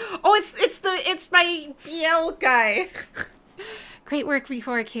 hi. Oh, it's my BL guy. Great work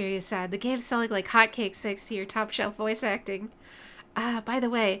before, Kiryu-san. The game's selling like hotcakes thanks to your top shelf voice acting. By the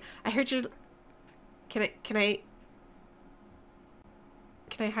way, I heard you're... Can I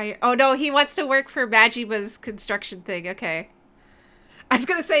hire... Oh no, he wants to work for Majima's construction thing. Okay. I was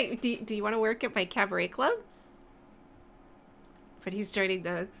gonna say, do you want to work at my Cabaret Club? But he's joining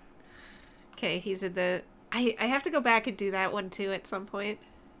the... Okay, he's in the... I have to go back and do that one too at some point.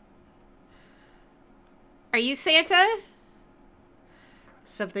 Are you Santa?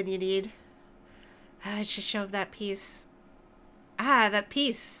 Something you need. I should show him that piece. Ah, that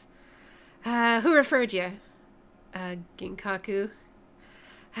piece. Who referred you? Ginkaku.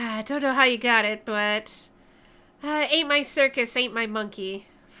 I don't know how you got it, but... ain't my circus, ain't my monkey.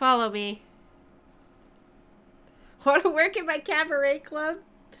 Follow me. Want to work in my Cabaret Club?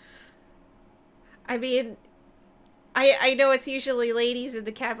 I mean, I know it's usually ladies in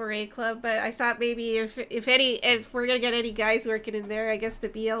the Cabaret Club, but I thought maybe if we're gonna get any guys working in there, I guess the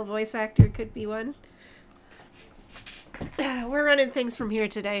BL voice actor could be one. We're running things from here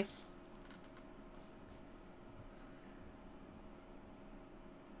today.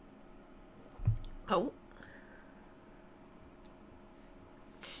 Oh.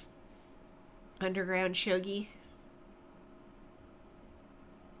 Underground shogi.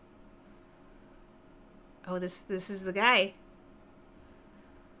 Oh, this is the guy.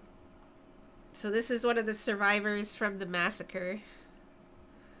 So this is one of the survivors from the massacre.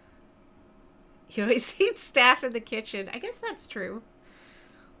 You always see staff in the kitchen. I guess that's true.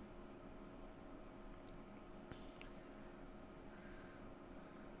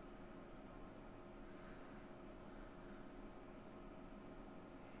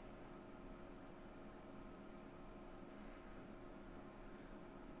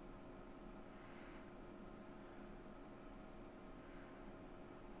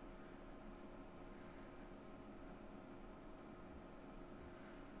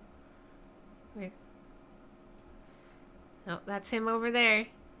 Oh, that's him over there.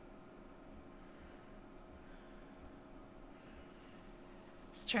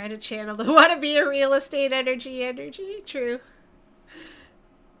 Let's try to channel the want to be a real estate energy. True.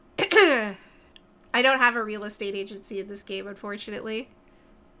 I don't have a real estate agency in this game, unfortunately.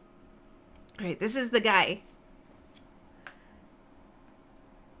 Alright, this is the guy.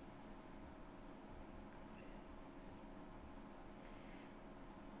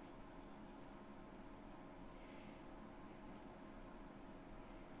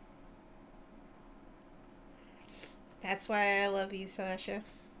 That's why I love you, Sasha.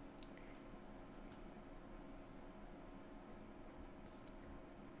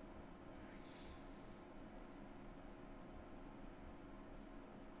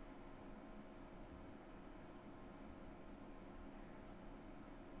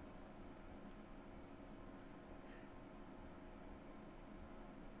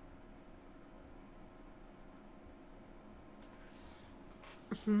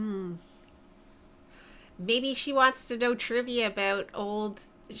 Maybe she wants to know trivia about old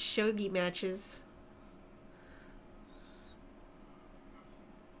shogi matches.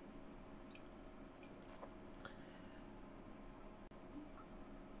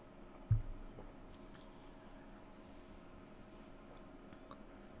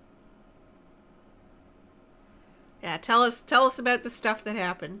 Yeah, tell us about the stuff that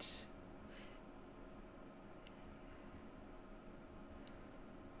happened.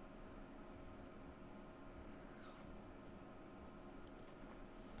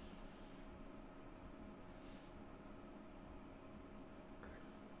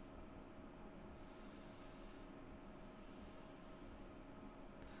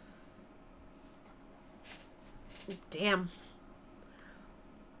 Damn.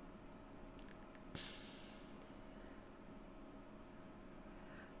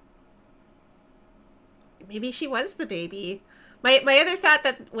 Maybe she was the baby. My other thought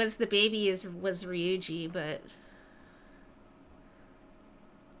that was the baby was Ryuji, but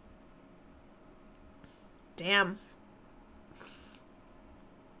damn.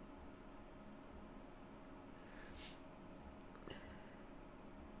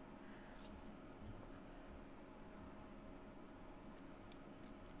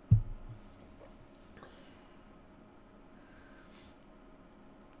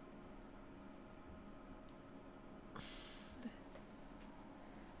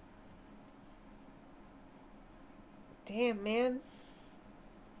 Damn, man.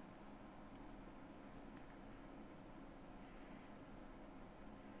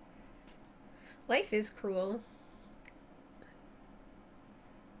 Life is cruel.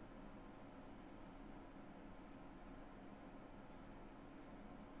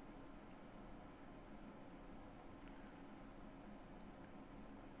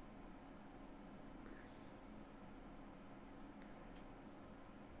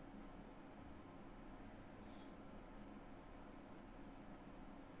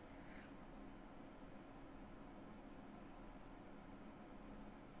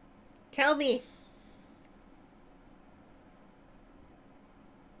 Tell me.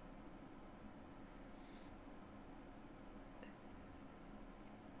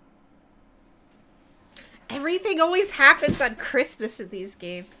 Everything always happens on Christmas in these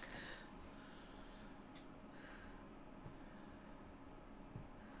games.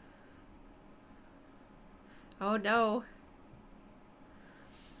 Oh no.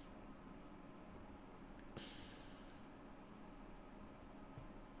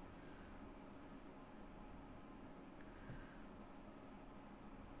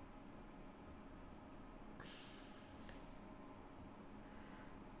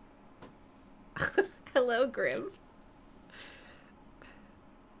 Hello, Grim.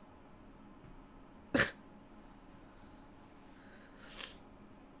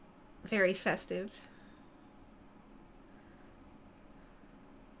 Very festive.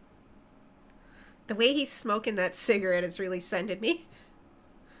 The way he's smoking that cigarette is really sending me.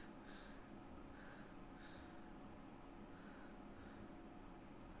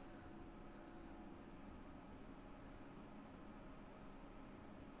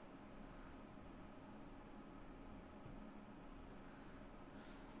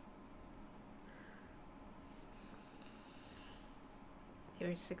 They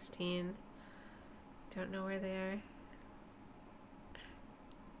were 16. Don't know where they are.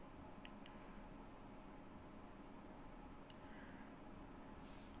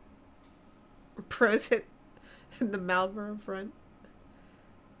 Pros in the Marlboro front.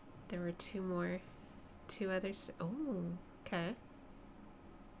 There were two more. Two others. Oh, okay.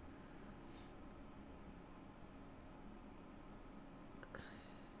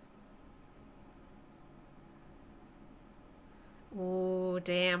 Oh,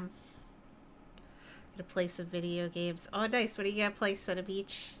 damn. Gonna play some video games. Oh, nice. What are you gonna play, Son of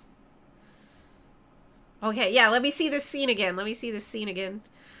Beach? Okay, yeah, let me see this scene again. Let me see this scene again.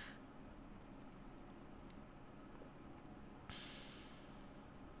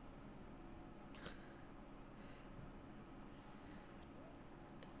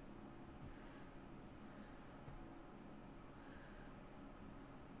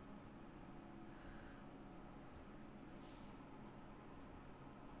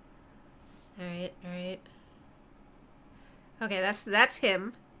 Alright, alright. Okay, that's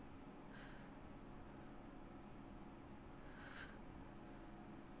him.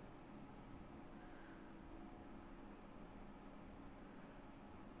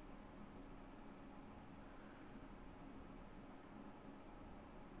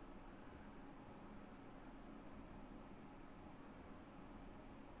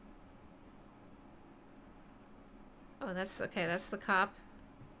 Oh, that's okay, that's the cop.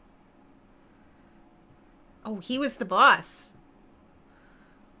 Oh, he was the boss.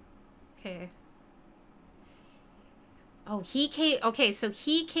 Okay. Oh, he came... Okay, so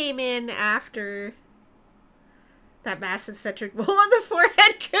he came in after that massive centered mole on the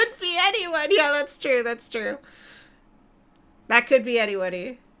forehead. Could be anyone. Yeah, that's true. That's true. That could be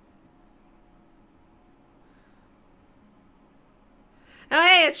anybody. Oh,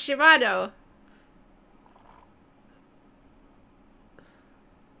 hey, it's Shimano.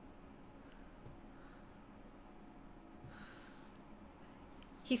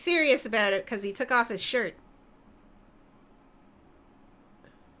 He's serious about it because he took off his shirt.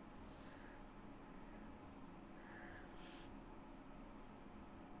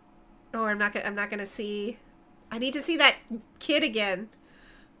 Oh, I'm not gonna see I need to see that kid again.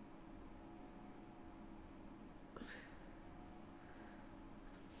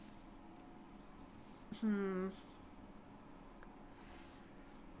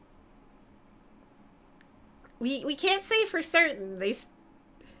 We can't say for certain. I'm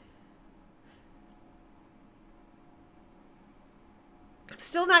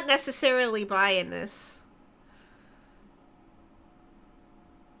still not necessarily buying this.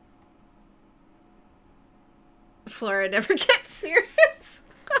 Flora never gets serious.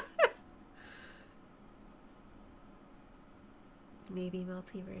 Maybe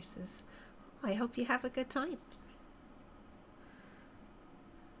multiverses. Oh, I hope you have a good time.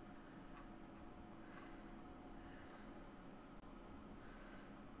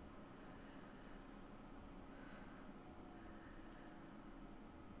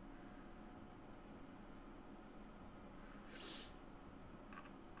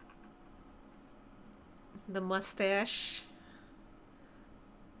 The mustache.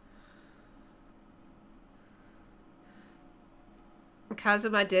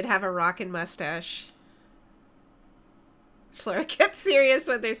 Kazuma did have a rockin' mustache. Flora gets serious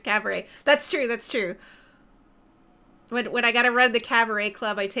when there's cabaret. That's true, that's true. When I gotta run the Cabaret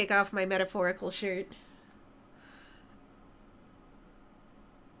Club, I take off my metaphorical shirt.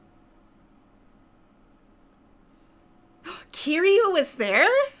 Kiryu was there?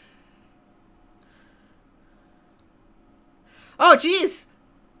 Oh, jeez.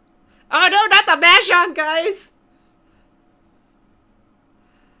 Oh, no, not the Mahjong guys.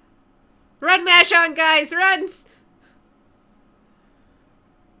 Run, Mahjong guys, run.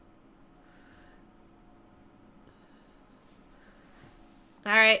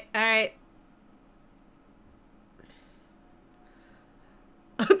 All right, all right.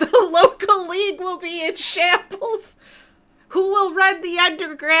 The local league will be in shambles. Who will run the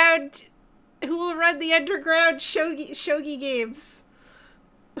underground? Who will run the underground shogi games?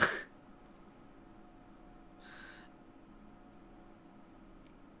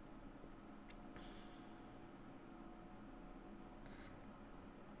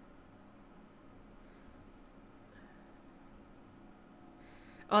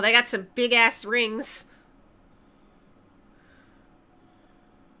 Oh, they got some big ass rings.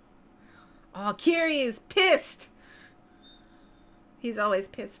 Oh, Kiryu's pissed. He's always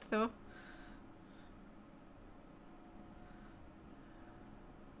pissed, though.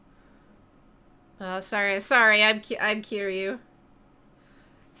 Oh, sorry, I'm Kiryu.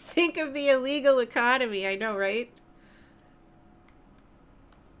 Think of the illegal economy, I know, right?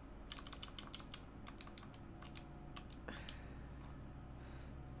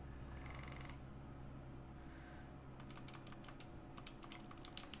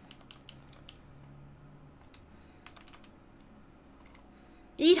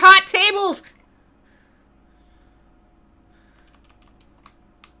 Eat hot tables!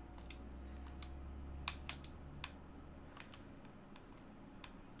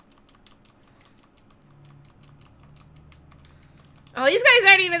 Oh, these guys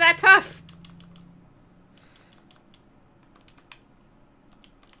aren't even that tough.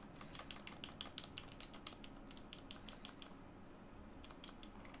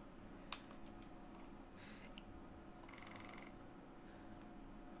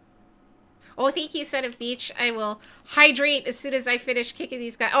 Oh, thank you, Son of Beach. I will hydrate as soon as I finish kicking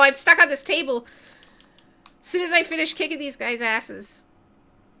these guys. Oh, I'm stuck on this table. As soon as I finish kicking these guys' asses.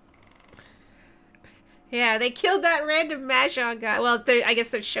 Yeah, they killed that random Mahjong guy. Well, I guess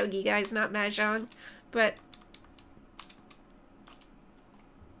they're shogi guys, not Mahjong. But...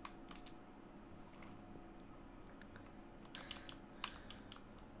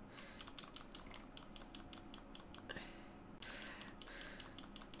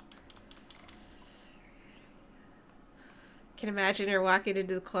 can imagine her walking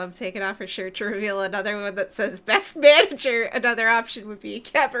into the club, taking off her shirt to reveal another one that says best manager. Another option would be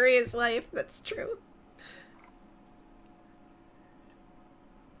Cabaret's life. That's true.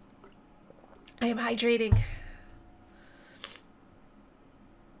 I am hydrating.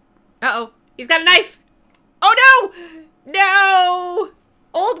 Uh-oh. He's got a knife. Oh, no! No!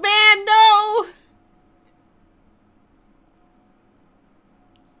 Old man, no!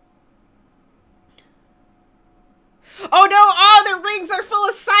 Oh, no! Oh, the rings are full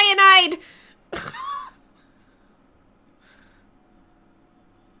of cyanide!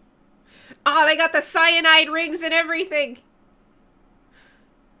 Oh, they got the cyanide rings and everything.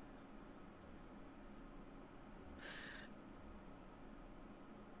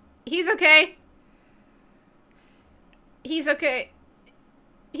 He's okay. He's okay.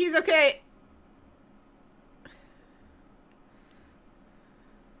 He's okay.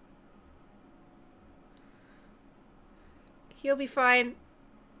 He'll be fine.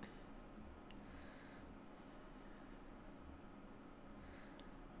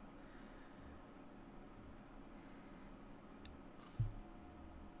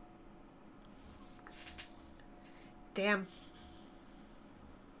 Damn.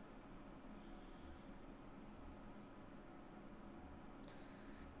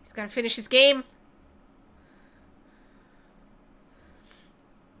 He's gotta finish his game.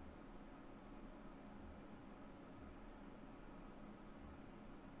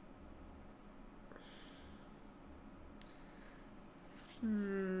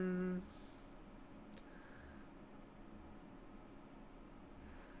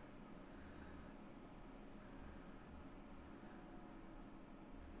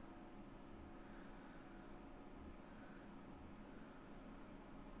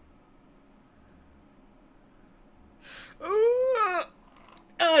 Ooh.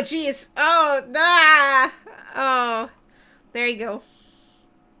 Oh, jeez. Oh, nah. Oh, there you go.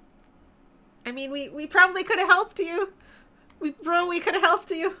 I mean, we probably could have helped you. We could have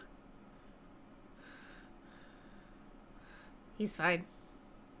helped you. He's fine.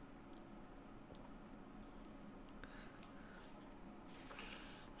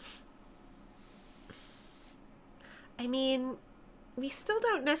 I mean, we still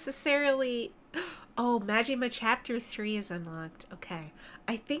don't necessarily... Oh, Majima Chapter 3 is unlocked. Okay.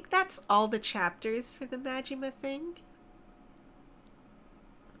 I think that's all the chapters for the Majima thing.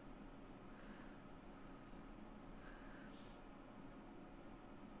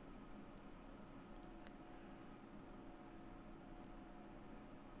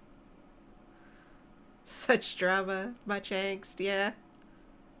 Such drama. Much angst, yeah.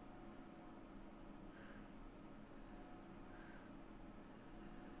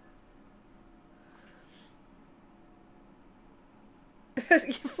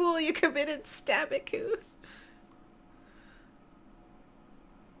 You fool, you committed Stabiku.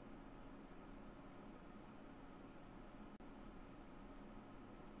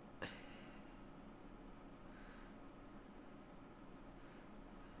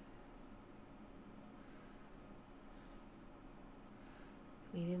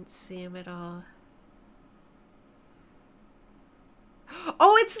 We didn't see him at all.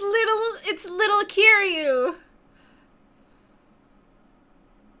 Oh, it's little Kiryu.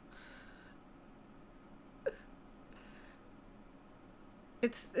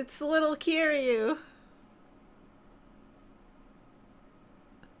 It's little Kiryu.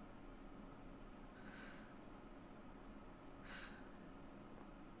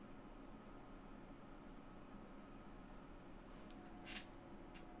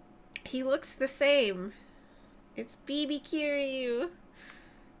 He looks the same. It's BB Kiryu.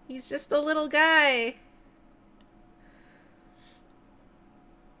 He's just a little guy.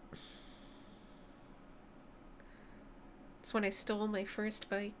 It's when I stole my first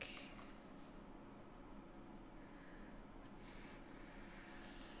bike.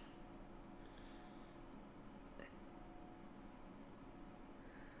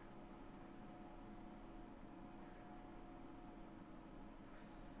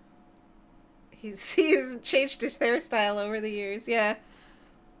 He's changed his hairstyle over the years, yeah.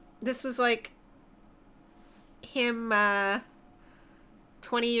 This was like him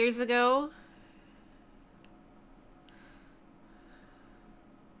 20 years ago.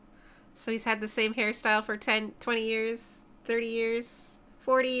 So he's had the same hairstyle for 10, 20 years, 30 years,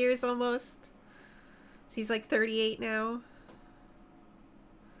 40 years almost. So he's like 38 now.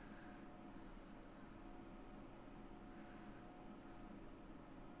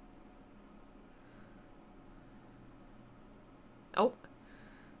 Oh.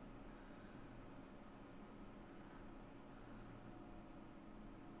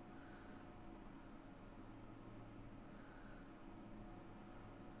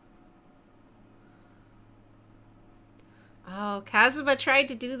 Oh, Kazuma tried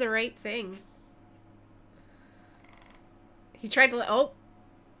to do the right thing. He tried to... Oh!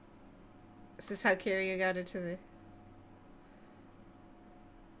 This is how Kiryu got into the...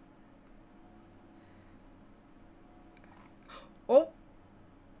 Oh!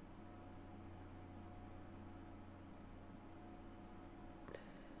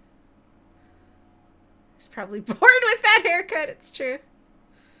 He's probably bored with that haircut, it's true.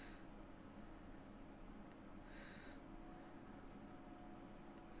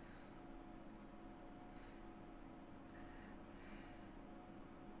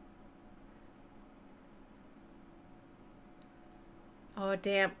 Oh,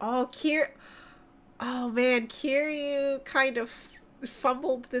 damn. Oh, Oh, man. Kiryu kind of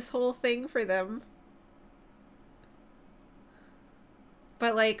fumbled this whole thing for them.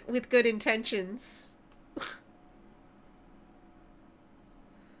 But, like, with good intentions.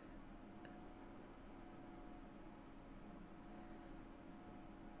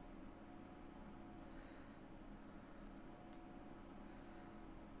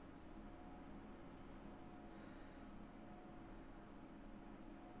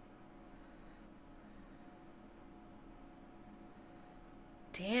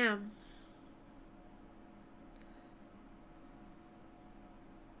 Damn.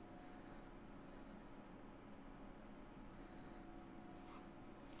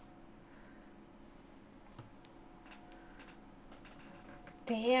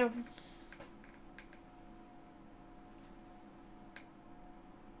 Damn.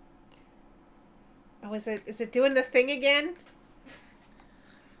 Oh, is it doing the thing again?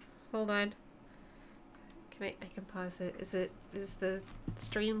 Hold on. I can pause it. Is the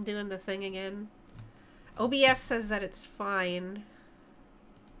stream doing the thing again? OBS says that it's fine.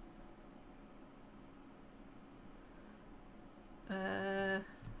 But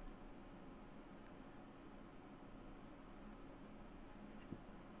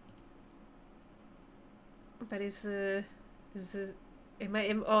it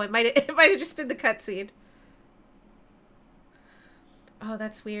might have just been the cutscene. Oh,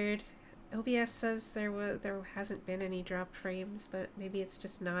 that's weird. OBS says there hasn't been any dropped frames, but maybe it's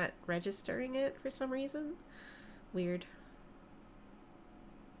just not registering it for some reason. Weird.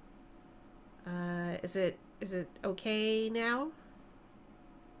 Is it okay now?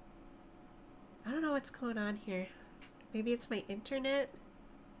 I don't know what's going on here. Maybe it's my internet?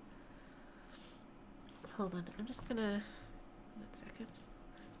 Hold on, I'm just gonna... 1 second.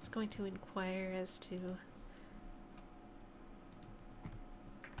 I'm just going to inquire as to...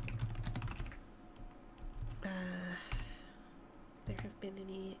 there have been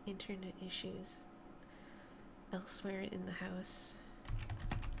any internet issues elsewhere in the house.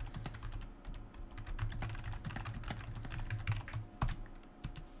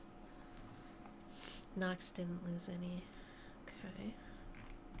 Nox didn't lose any. Okay.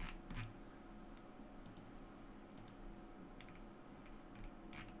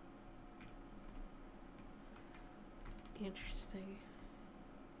 Interesting.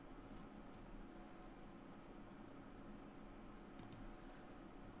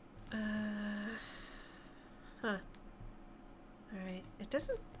 Huh. Alright. It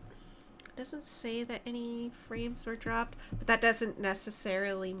doesn't say that any frames were dropped, but that doesn't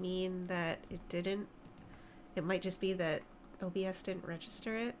necessarily mean that it didn't. It might just be that OBS didn't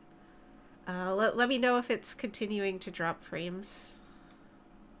register it. Let me know if it's continuing to drop frames.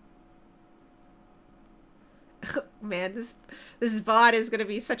 Man, this VOD is gonna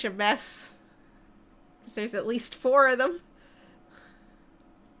be such a mess. 'Cause there's at least 4 of them.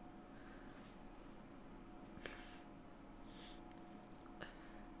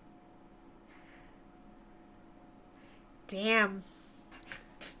 Damn.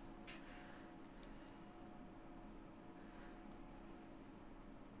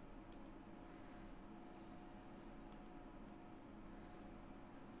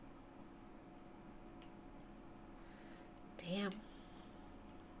 Damn.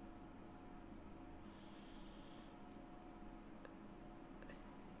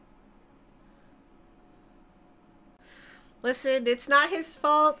 Listen, it's not his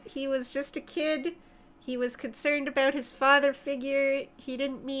fault. He was just a kid. He was concerned about his father figure. He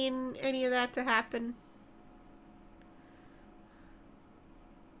didn't mean any of that to happen.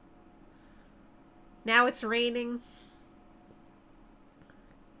 Now it's raining.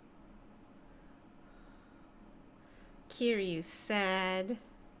 Kiryu's sad.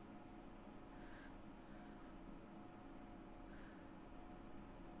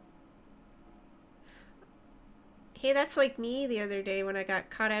 Hey, that's like me the other day when I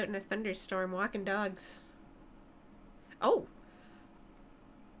got caught out in a thunderstorm walking dogs. Oh.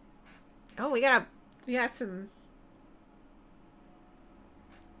 Oh, we got some...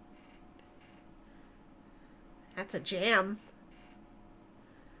 That's a jam.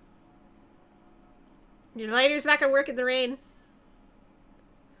 Your lighter's not gonna work in the rain.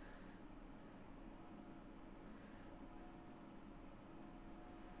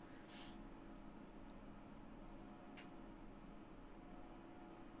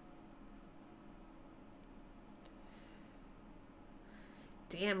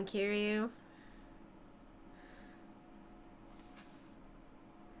 Damn, Kiryu.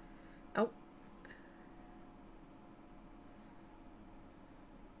 Oh.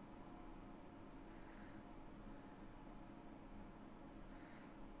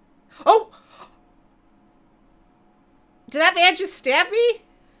 Oh! Did that man just stab me?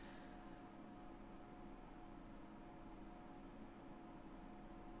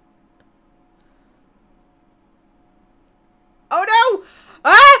 Oh no!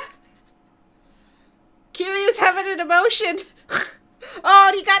 Ah! Kiryu's having an emotion. Oh,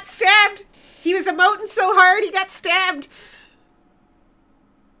 and he got stabbed. He was emoting so hard, he got stabbed.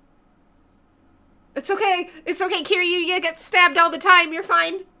 It's okay. It's okay, Kiryu. You get stabbed all the time. You're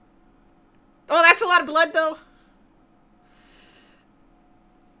fine. Oh, that's a lot of blood, though.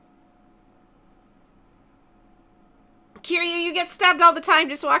 Kiryu, you get stabbed all the time.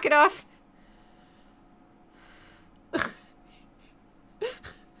 Just walk it off.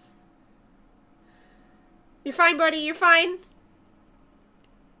 You're fine, buddy. You're fine.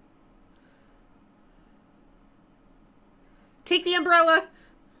 Take the umbrella.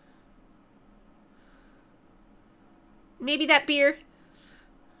 Maybe that beer.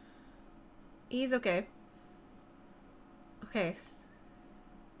 He's okay. Okay.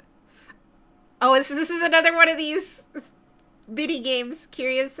 Oh, this is another one of these mini games.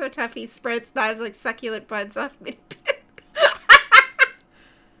 Kiryu's so tough he sprouts knives like succulent buds off mini pit.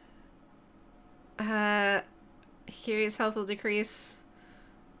 Kiryu's health will decrease.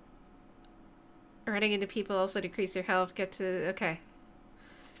 Running into people also decrease your health. Get to... Okay.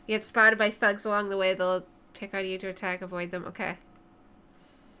 You get spotted by thugs along the way. They'll pick on you to attack. Avoid them. Okay.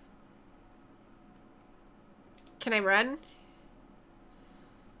 Can I run?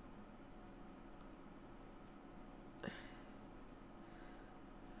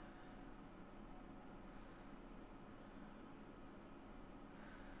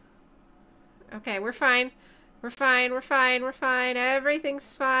 Okay, we're fine. We're fine. We're fine. We're fine.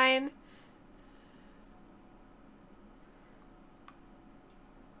 Everything's fine.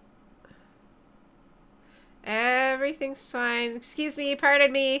 Everything's fine. Excuse me,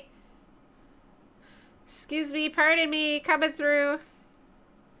 pardon me. Excuse me, pardon me. Coming through.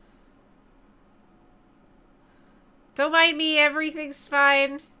 Don't mind me, everything's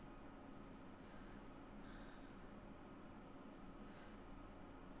fine.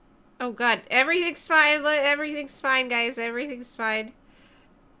 Oh god, everything's fine. Everything's fine, guys. Everything's fine.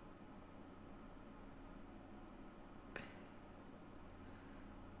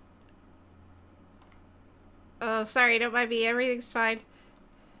 Oh, sorry, don't mind me. Everything's fine.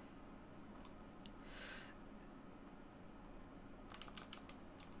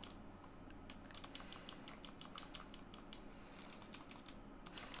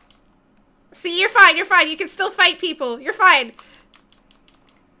 See, you're fine. You're fine. You can still fight people. You're fine.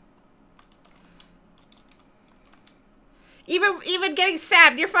 Even getting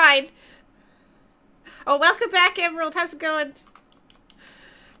stabbed, you're fine. Oh, welcome back, Emerald. How's it going?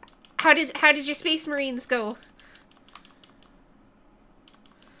 How did your Space Marines go?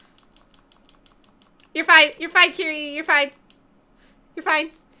 You're fine. You're fine, Kiryu. You're fine. You're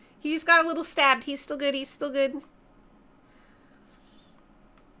fine. He just got a little stabbed. He's still good. He's still good.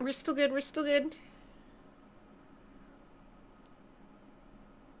 We're still good. We're still good.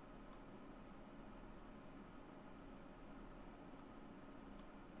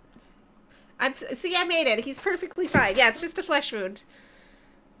 See, I made it. He's perfectly fine. Yeah, it's just a flesh wound.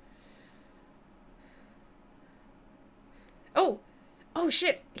 Oh. Oh,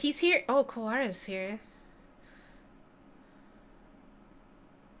 shit. He's here. Oh, Kawara's here.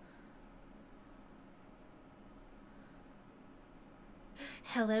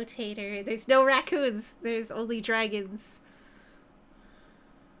 Hello, Tater. There's no raccoons. There's only dragons.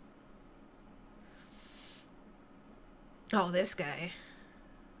 Oh, this guy.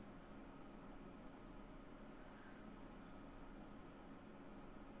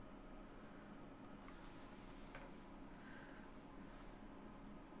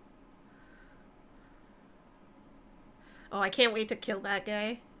 Oh, I can't wait to kill that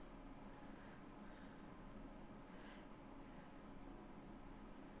guy.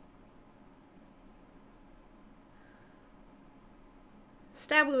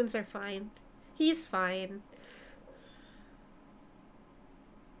 Stab wounds are fine. He's fine.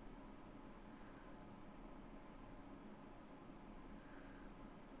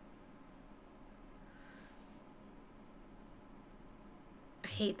 I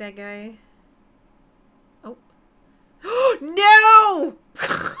hate that guy. Oh. No!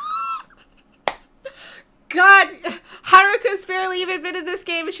 God! Haruka's barely even been in this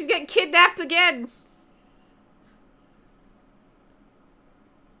game and she's getting kidnapped again!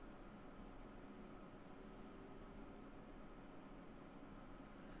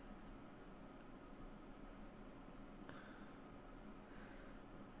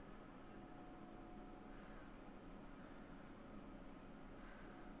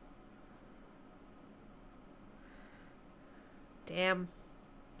 Damn.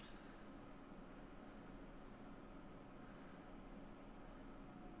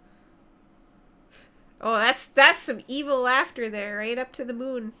 Oh, that's some evil laughter there, right up to the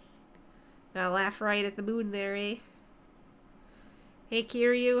moon. Gotta laugh right at the moon there, eh? Hey,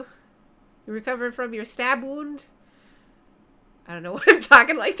 Kiryu. You recovered from your stab wound? I don't know why I'm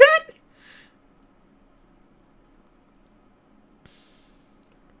talking like that.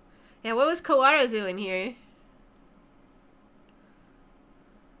 Yeah, what was Kawara doing here?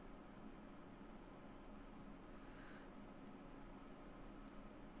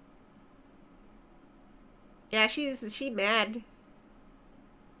 Yeah, she mad.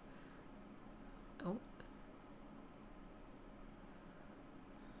 Oh.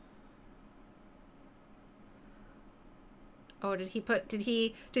 Oh, did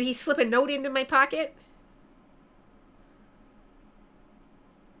he slip a note into my pocket?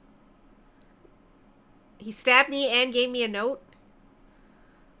 He stabbed me and gave me a note?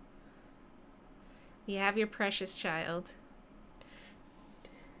 We have your precious child.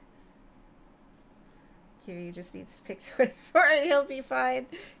 Here, he just needs to pick 24 and he'll be fine.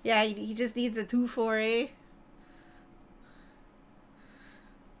 Yeah, he just needs a 2-4, eh?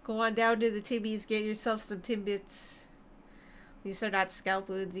 Go on down to the Timmies, get yourself some Timbits. These are not scalp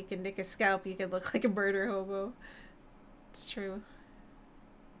wounds. You can nick a scalp, you can look like a murder hobo. It's true.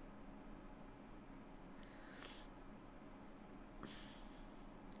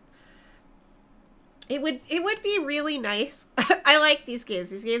 It would be really nice. I like these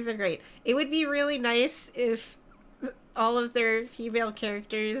games. These games are great. It would be really nice if all of their female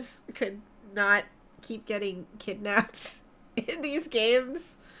characters could not keep getting kidnapped in these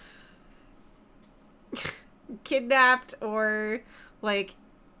games. Kidnapped or like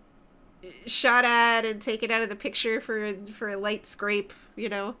shot at and taken out of the picture for a light scrape, you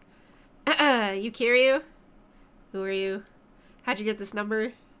know. You Kiryu? Who are you? How'd you get this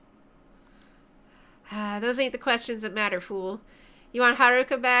number? Those ain't the questions that matter, fool. You want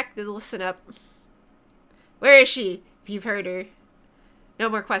Haruka back? Then listen up. Where is she? If you've heard her. No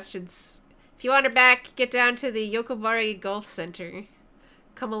more questions. If you want her back, get down to the Yokobari Golf Center.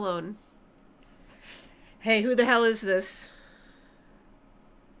 Come alone. Hey, who the hell is this?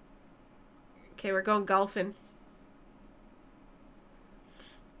 Okay, we're going golfing.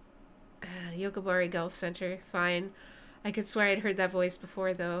 Yokobari Golf Center. Fine. I could swear I'd heard that voice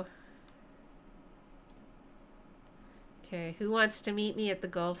before, though. Okay, who wants to meet me at the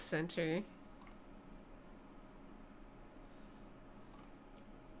golf center?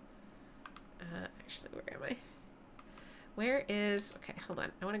 Actually, where am I? Where is... Okay, hold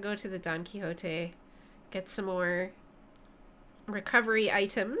on. I want to go to the Don Quixote. Get some more recovery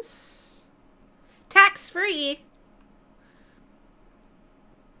items. Tax-free!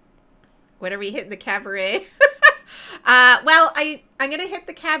 When are we hitting the cabaret? Well, I'm gonna hit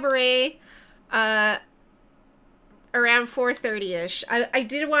the cabaret, around 4:30ish. I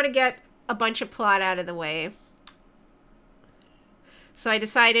did want to get a bunch of plot out of the way. So I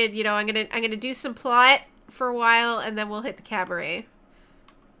decided, you know, I'm gonna do some plot for a while and then we'll hit the cabaret.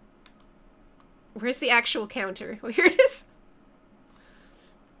 Where's the actual counter? Oh, here it is.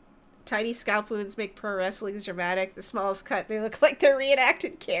 Tiny scalp wounds make pro wrestling dramatic. The smallest cut, they look like they're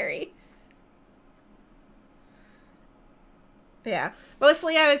reenacted Carrie. Yeah.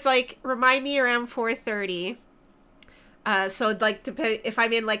 Mostly I was like, remind me around 4:30. So like, if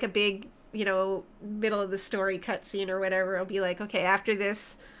I'm in like a big, you know, middle of the story cutscene or whatever, I'll be like, okay, after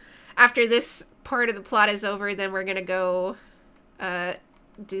this part of the plot is over, then we're gonna go,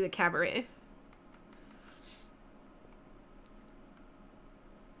 do the cabaret.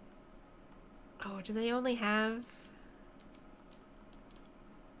 Oh, do they only have...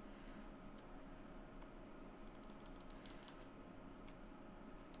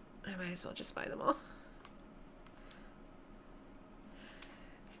 I might as well just buy them all.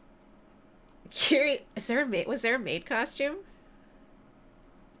 Is there a maid? Was there a maid costume?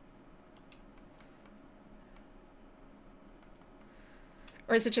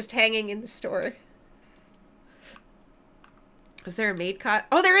 Or is it just hanging in the store? Is there a maid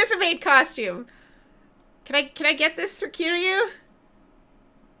Oh, there is a maid costume! Can I get this for Kiryu?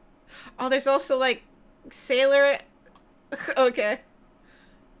 Oh, there's also, like, sailor... Okay.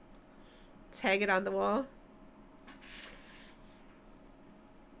 Let's hang it on the wall.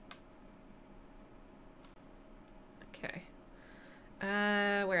 Okay.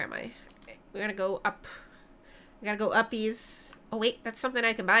 Where am I? We gotta go up. We gotta go uppies. Oh, wait, that's something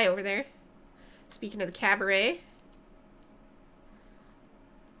I can buy over there. Speaking of the cabaret.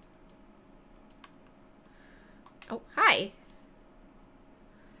 Oh, hi.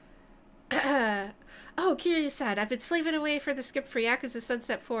 Oh, Kiryu-san, I've been slaving away for the script for Yakuza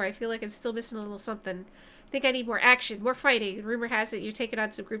Sunset 4. I feel like I'm still missing a little something. Think I need more action, more fighting. Rumor has it you're taking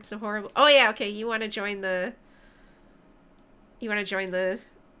on some groups of horrible... Oh, yeah, okay, you want to join the... You want to join the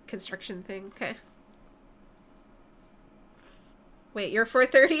construction thing? Okay. Wait, you're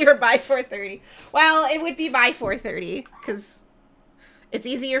 4:30 or by 4:30? Well, it would be by 4:30, because it's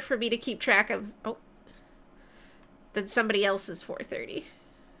easier for me to keep track of... Oh. Than somebody else's 4:30.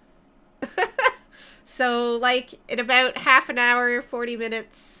 So, like, in about half an hour, 40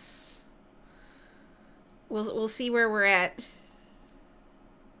 minutes, we'll see where we're at.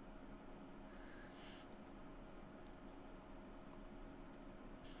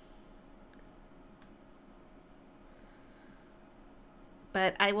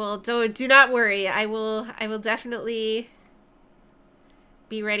 But I will, do not worry. I will definitely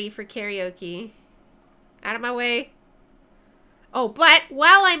be ready for karaoke. Out of my way. Oh, but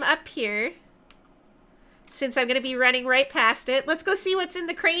while I'm up here, since I'm going to be running right past it, let's go see what's in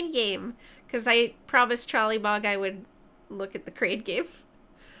the crane game. Because I promised Trollybog I would look at the crane game.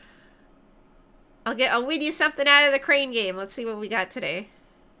 I'll win you something out of the crane game. Let's see what we got today.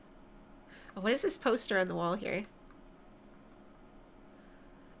 Oh, what is this poster on the wall here?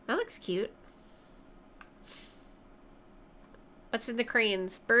 That looks cute. What's in the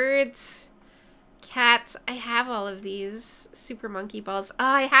cranes? Birds, cats. I have all of these. Super monkey balls. Oh,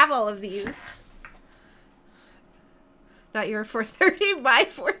 I have all of these. Not your 430, my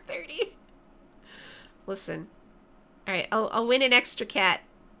 430. Listen. Alright, I'll win an extra cat.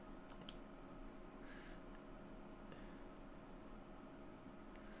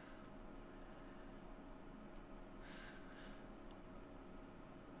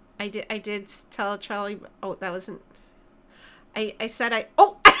 I did tell Charlie. Oh, that wasn't. I said I.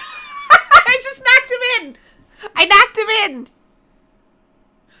 Oh, I just knocked him in. I knocked him in.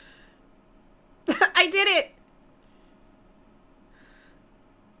 I did it.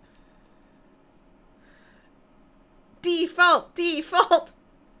 Default.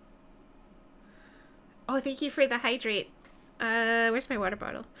 Oh, thank you for the hydrate. Where's my water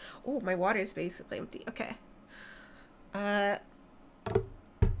bottle? Oh, my water is basically empty. Okay.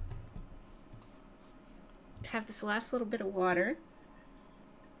 Have this last little bit of water.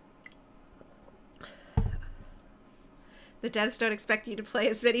 The devs don't expect you to play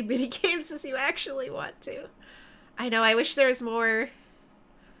as many mini games as you actually want to. I know, I wish there was more.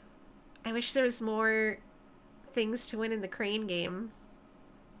 I wish there was more things to win in the crane game.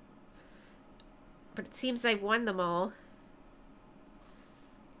 But it seems I've won them all.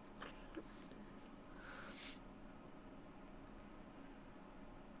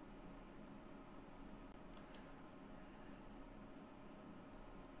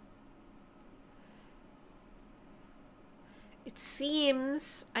 It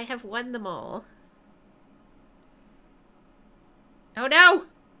seems I have won them all. Oh no!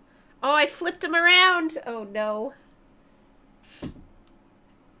 Oh, I flipped him around! Oh no.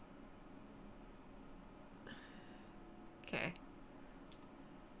 Okay.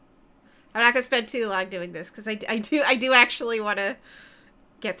 I'm not gonna spend too long doing this because I do actually want to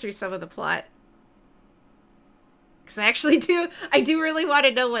get through some of the plot. Because I do really want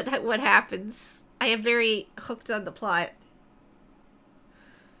to know what happens. I am very hooked on the plot.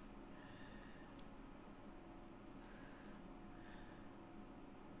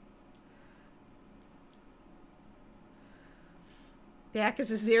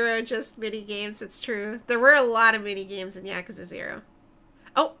 Yakuza 0, just mini games. It's true. There were a lot of mini games in Yakuza 0.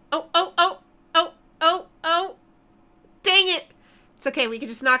 Oh. Dang it! It's okay. We can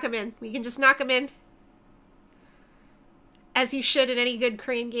just knock him in. We can just knock him in. As you should in any good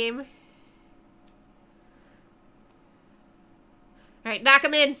crane game. Alright, knock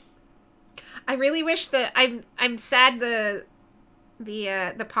him in. I really wish that I'm sad the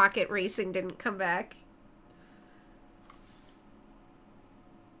pocket racing didn't come back.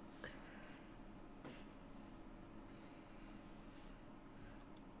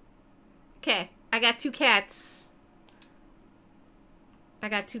 Okay, I got 2 cats. I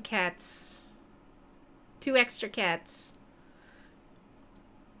got 2 cats. 2 extra cats.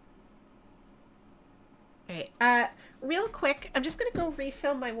 Alright, real quick, I'm just gonna go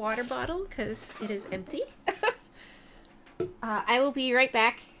refill my water bottle because it is empty. I will be right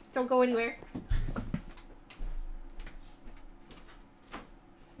back. Don't go anywhere.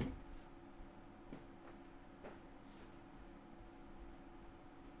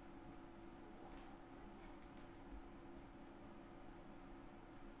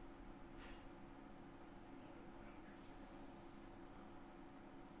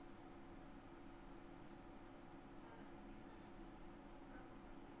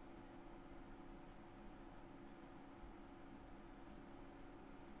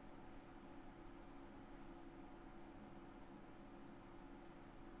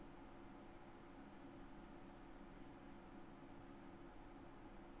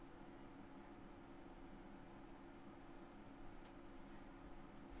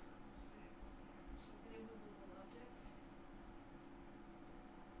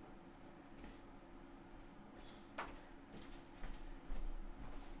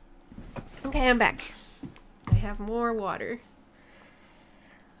 Okay, I'm back. I have more water.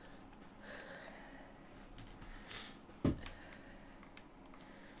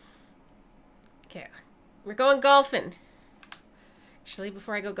 Okay, we're going golfing. Actually,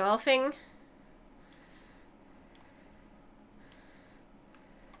 before I go golfing,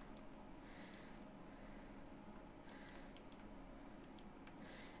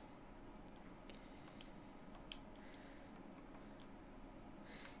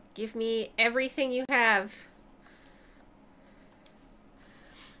 Give me everything you have.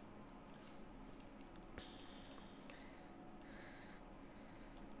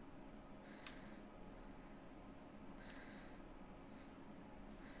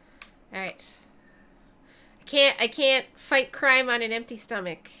 Alright. I can't fight crime on an empty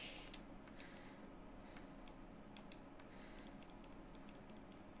stomach.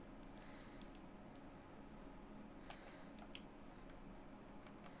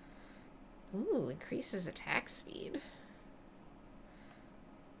 Ooh, increases attack speed.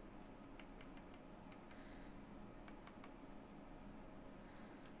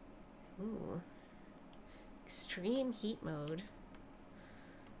 Ooh. Extreme heat mode.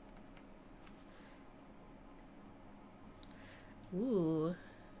 Ooh.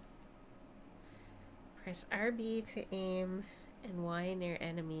 Press RB to aim and Y near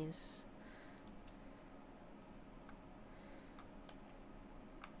enemies.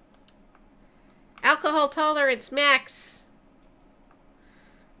 Alcohol tolerance max.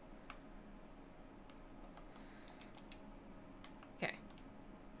 Okay.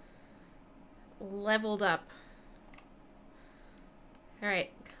 Leveled up.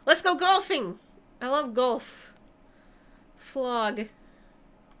 Alright. Let's go golfing! I love golf. Flog.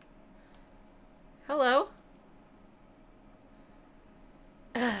 Hello.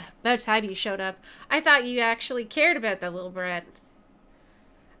 About time you showed up. I thought you actually cared about that little brat.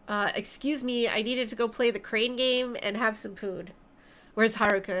 Excuse me, I needed to go play the crane game and have some food. Where's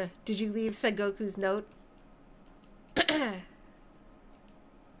Haruka? Did you leave Sengoku's note?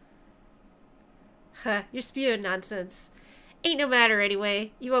 Huh, you're spewing nonsense. Ain't no matter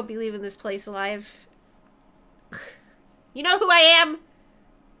anyway. You won't be leaving this place alive. You know who I am?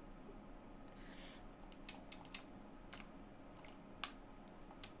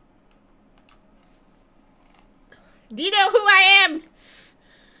 Do you know who I am?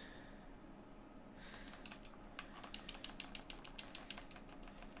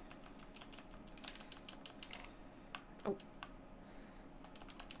 Oh.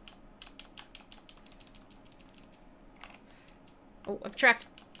 Oh, I'm trapped.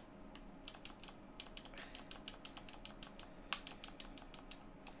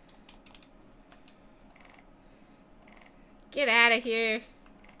 Get out of here.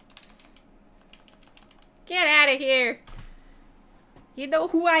 Get out of here. You know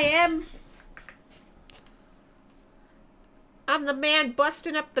who I am? I'm the man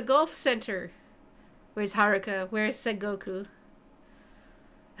busting up the golf center. Where's Haruka? Where's Sengoku?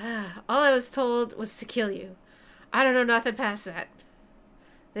 All I was told was to kill you. I don't know nothing past that.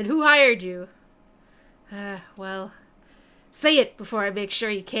 Then who hired you? Well, say it before I make sure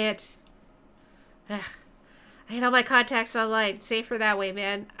you can't. I had all my contacts online. Safer that way,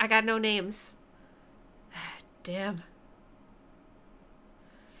 man. I got no names. Damn.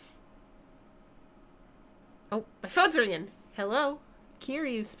 Oh, my phone's ringing. Hello?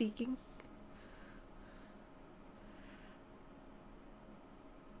 Kiryu speaking.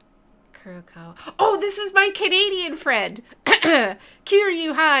 Kurokawa. Oh, this is my Canadian friend.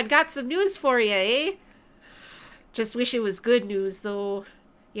 Kiryu-han, got some news for you, eh? Just wish it was good news, though.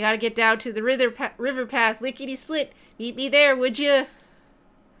 You gotta get down to the river path, lickety-split. Meet me there, would you?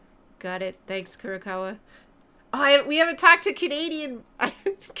 Got it. Thanks, Kurokawa. Oh, we haven't talked to Canadian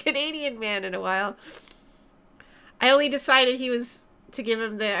man in a while. I only decided he was to give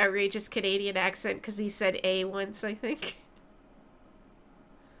him the outrageous Canadian accent because he said A once, I think.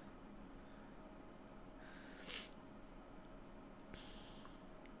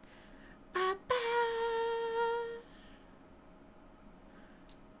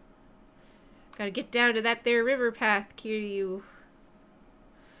 Gotta get down to that there river path, Kiryu.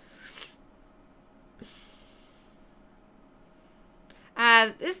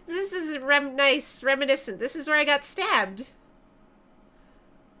 This is nice, reminiscent. This is where I got stabbed.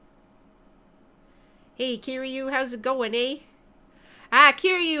 Hey, Kiryu, how's it going, eh? Ah,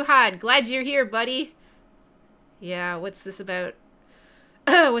 Kiryu-han, glad you're here, buddy. Yeah, what's this about?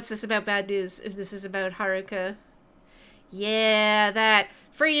 What's this about bad news, if this is about Haruka? Yeah, that.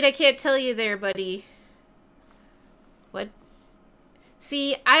 Afraid I can't tell you there, buddy. What?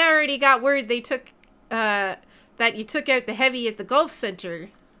 See, I already got word they took, that you took out the heavy at the golf center.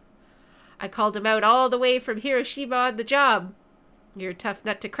 I called him out all the way from Hiroshima on the job. You're a tough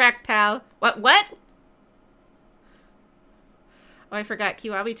nut to crack, pal. What? Oh, I forgot.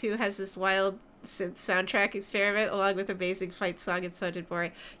 Kiwami 2 has this wild synth soundtrack experiment along with amazing fight song and sounded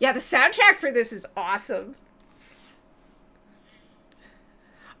boring. Yeah, the soundtrack for this is awesome.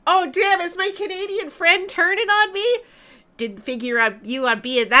 Oh, damn, is my Canadian friend turning on me? Didn't figure you on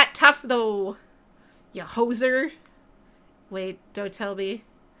being that tough, though. You hoser. Wait, don't tell me.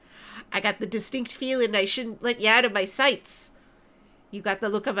 I got the distinct feeling I shouldn't let you out of my sights. You got the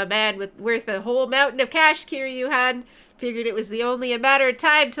look of a man worth a whole mountain of cash, Kiryuhan. Figured it was only a matter of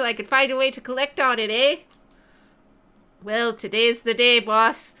time till I could find a way to collect on it, eh? Well, today's the day,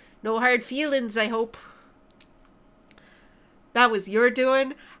 boss. No hard feelings, I hope. That was your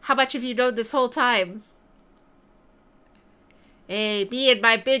doing? How much have you known this whole time? Hey, me and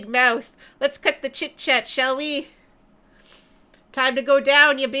my big mouth. Let's cut the chit-chat, shall we? Time to go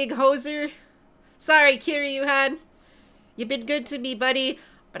down, you big hoser. Sorry, Kiryuhan. You've been good to me, buddy,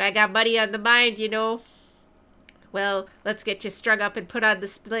 but I got money on the mind, you know. Well, let's get you strung up and put on the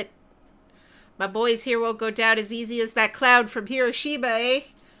split. My boys here won't go down as easy as that cloud from Hiroshima, eh?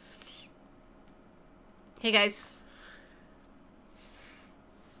 Hey, guys.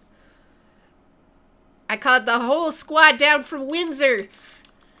 I called the whole squad down from Windsor.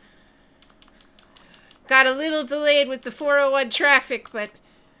 Got a little delayed with the 401 traffic, but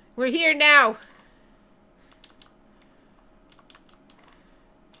we're here now.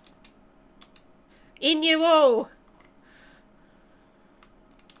 In you go.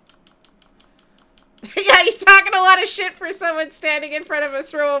 Yeah, you're talking a lot of shit for someone standing in front of a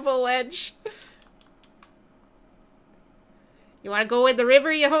throwable ledge. You want to go in the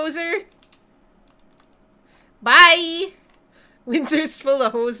river, you hoser? Bye! Windsor's full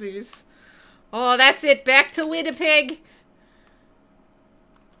of hosers. Oh, that's it. Back to Winnipeg.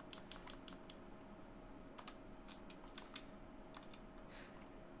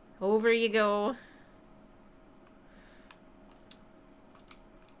 Over you go.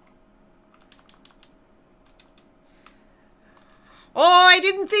 Oh, I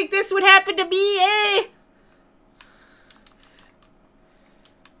didn't think this would happen to me, eh?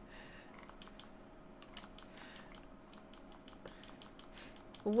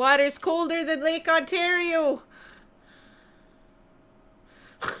 Water's colder than Lake Ontario.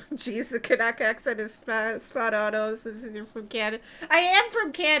 Jeez, the Canuck accent is spot on. Oh, you're from Canada. I am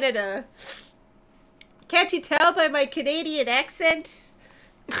from Canada. Can't you tell by my Canadian accent?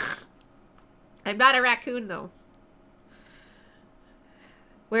 I'm not a raccoon, though.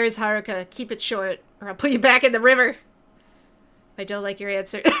 Where is Haruka? Keep it short, or I'll put you back in the river. I don't like your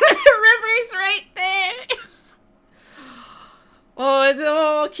answer. The river's right there. Oh,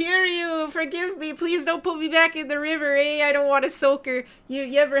 no, Kiryu, forgive me. Please don't put me back in the river, eh? I don't want a soaker.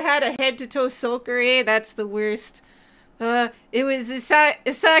 You ever had a head-to-toe soaker, eh? That's the worst. It was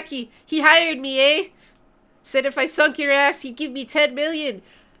Isaki. He hired me, eh? Said if I sunk your ass, he'd give me 10 million.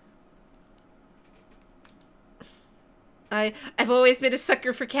 I've always been a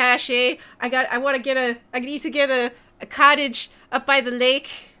sucker for cash, eh? I need to get a cottage up by the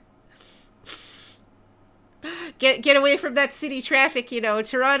lake. Get away from that city traffic, you know.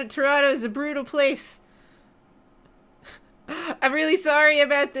 Toronto is a brutal place. I'm really sorry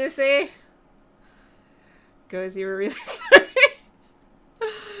about this, eh? Goes, you were really sorry.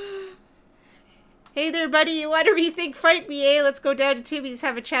 Hey there, buddy. You want to rethink Fight Me, eh? Let's go down to Timmy's,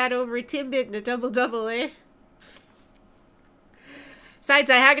 have a chat over a Timbit and a double-double, eh? Besides,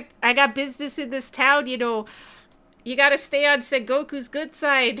 I got business in this town, you know. You gotta stay on Sengoku's good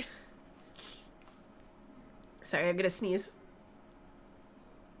side. Sorry, I'm gonna sneeze.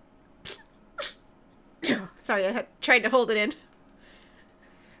 Sorry, I tried to hold it in.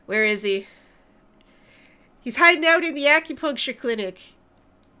 Where is he? He's hiding out in the acupuncture clinic.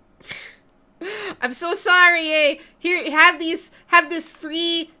 I'm so sorry, eh? Here, have these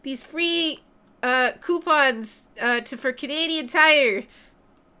free coupons for Canadian Tire.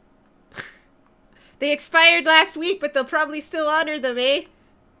 They expired last week, but they'll probably still honor them, eh?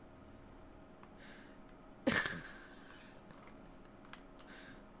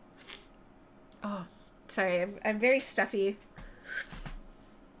 Oh, sorry, I'm very stuffy.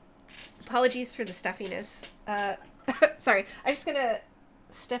 Apologies for the stuffiness. Sorry, I'm just gonna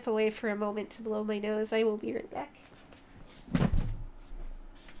step away for a moment to blow my nose. I will be right back.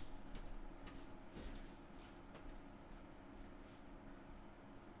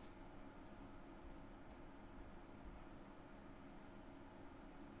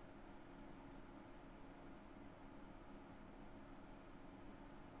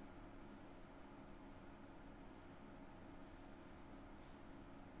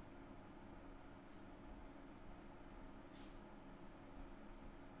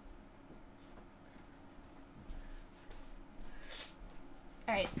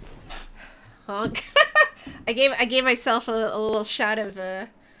 All right. Honk. I gave myself a little shot of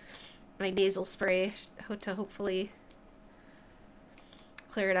my nasal spray to hopefully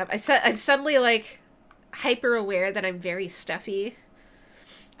clear it up. I'm suddenly like hyper aware that I'm very stuffy.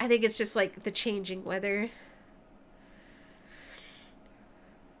 I think it's just like the changing weather.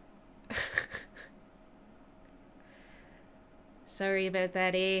 Sorry about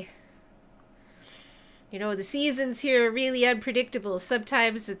that, eh? You know, the seasons here are really unpredictable.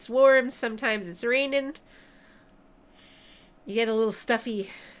 Sometimes it's warm, sometimes it's raining. You get a little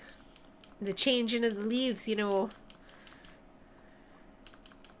stuffy. The changing of the leaves, you know.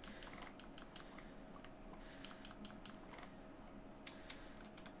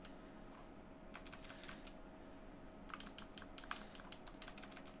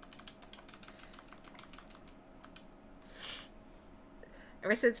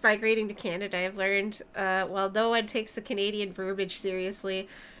 Ever since migrating to Canada, I've learned, while no one takes the Canadian verbiage seriously,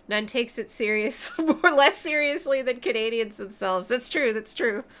 none takes it more less seriously than Canadians themselves. That's true, that's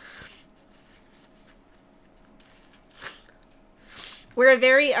true. We're a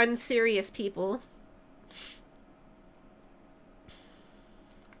very unserious people.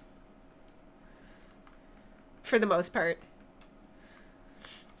 For the most part.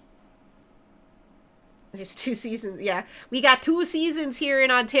 There's 2 seasons. Yeah, we got 2 seasons here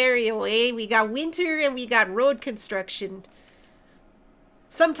in Ontario, eh? We got winter and we got road construction.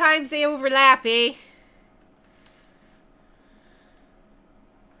 Sometimes they overlap, eh?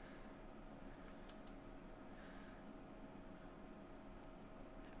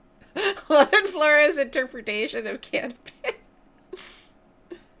 Loving Flora's interpretation of cannabis.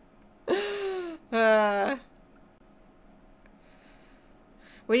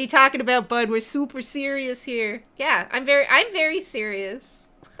 What are you talking about, bud? We're super serious here. Yeah, I'm very serious.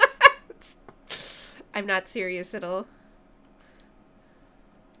 I'm not serious at all.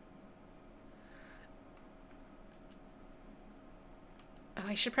 Oh,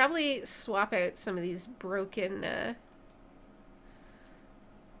 I should probably swap out some of these broken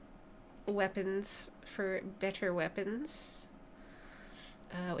weapons for better weapons.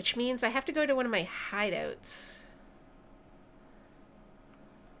 Which means I have to go to one of my hideouts.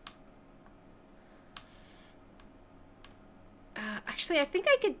 Actually, I think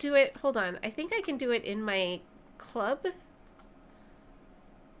I could do it... Hold on. I think I can do it in my club.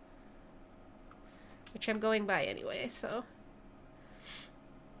 Which I'm going by anyway, so...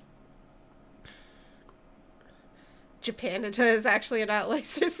 Japanita is actually not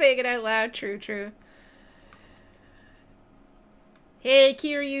nicer saying it out loud. True, true. Hey,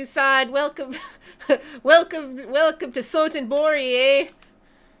 Kiryu-san, welcome, welcome to Sotenbori, eh?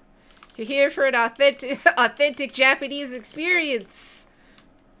 You're here for an authentic Japanese experience.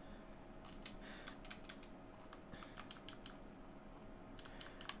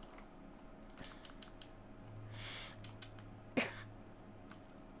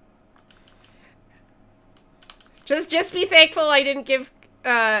 Just be thankful I didn't give,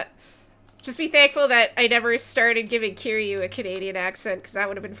 just be thankful that I never started giving Kiryu a Canadian accent, because that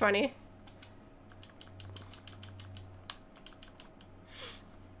would have been funny.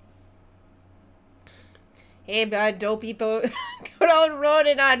 Hey, bud, don't be going on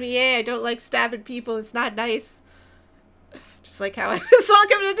running on me, eh? I don't like stabbing people, it's not nice. Just like how I was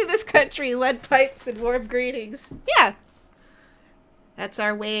welcomed into this country, lead pipes and warm greetings. Yeah. That's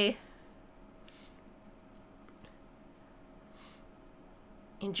our way.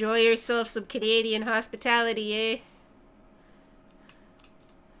 Enjoy yourself some Canadian hospitality, eh?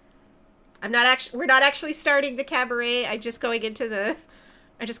 We're not actually starting the cabaret. I'm just going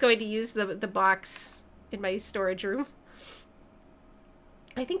to use the box in my storage room.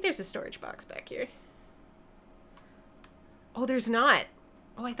 I think there's a storage box back here. Oh, there's not.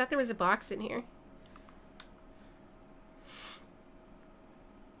 Oh, I thought there was a box in here.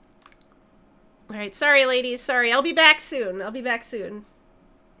 Alright, sorry ladies, sorry. I'll be back soon. I'll be back soon.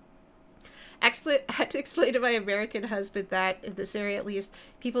 Had to explain to my American husband that, in this area at least,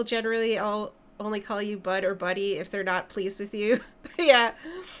 people generally only call you bud or buddy if they're not pleased with you. Yeah.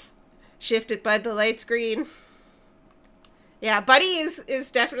 Shift it, bud, the light's green. Yeah, buddy is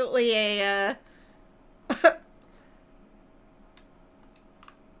definitely a,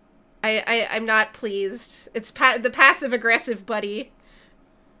 I'm not pleased. It's the passive-aggressive buddy.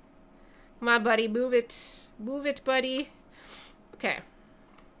 Come on, buddy, move it. Move it, buddy. Okay.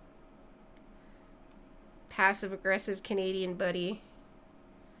 Passive-aggressive Canadian buddy.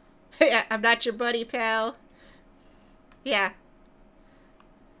 Yeah, I'm not your buddy, pal. Yeah.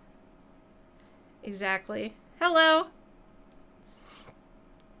 Exactly. Hello.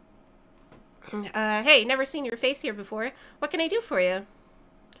 Hey, never seen your face here before. What can I do for you?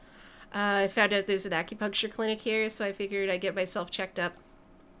 I found out there's an acupuncture clinic here, so I figured I'd get myself checked up.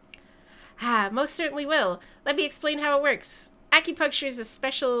 Ah, most certainly will. Let me explain how it works. Acupuncture is a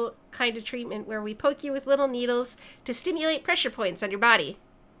special kind of treatment where we poke you with little needles to stimulate pressure points on your body.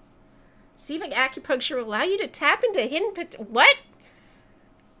 Receiving acupuncture will allow you to tap into hidden what?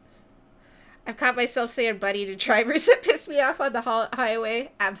 I've caught myself saying buddy to drivers that piss me off on the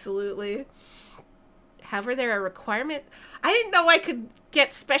highway. Absolutely. However, there are requirements. I didn't know I could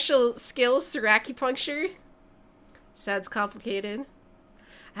get special skills through acupuncture. Sounds complicated.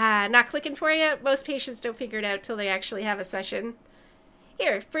 Not clicking for you? Most patients don't figure it out till they actually have a session.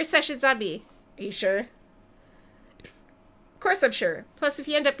 Here, first session's on me. Are you sure? Of course I'm sure. Plus, if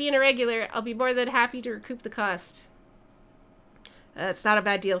you end up being a regular, I'll be more than happy to recoup the cost. It's not a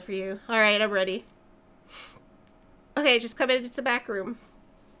bad deal for you. Alright, I'm ready. Okay, just come into the back room.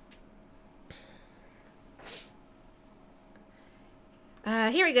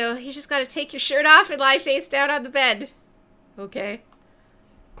 Here we go. You just gotta take your shirt off and lie face down on the bed. Okay.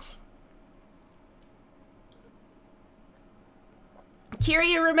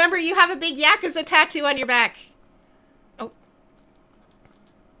 Kiryu, remember you have a big Yakuza tattoo on your back. Oh.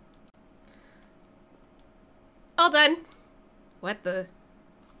 All done. What the?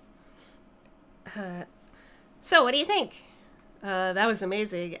 So, what do you think? That was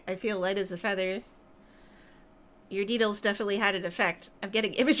amazing. I feel light as a feather. Your needles definitely had an effect. I'm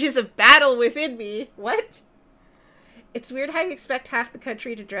getting images of battle within me. What? It's weird how you expect half the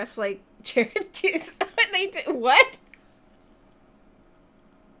country to dress like Cherokees. They do what?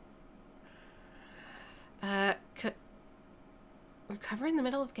 Recover in the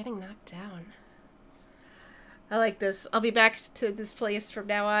middle of getting knocked down. I like this. I'll be back to this place from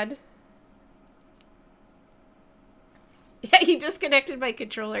now on. Yeah, he disconnected my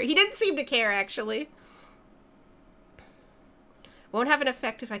controller. He didn't seem to care, actually. Won't have an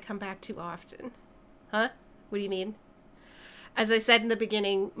effect if I come back too often. Huh? What do you mean? As I said in the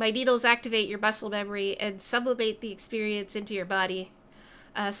beginning, my needles activate your muscle memory and sublimate the experience into your body.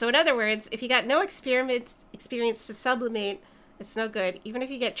 So in other words, if you got no experience to sublimate, it's no good. Even if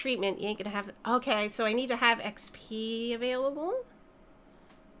you get treatment, you ain't gonna have... Okay, so I need to have XP available?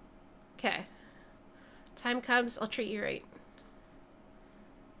 Okay. Time comes, I'll treat you right.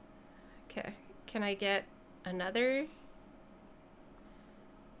 Okay. Can I get another...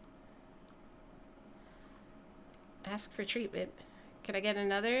 Ask for treatment. Can I get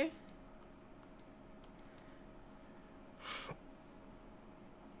another?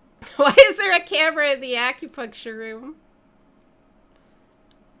 Why is there a camera in the acupuncture room?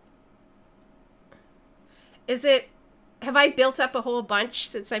 Is it... Have I built up a whole bunch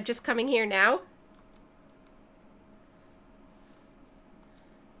since I'm just coming here now?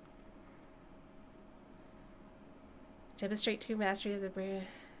 Demonstrate true mastery of the brain.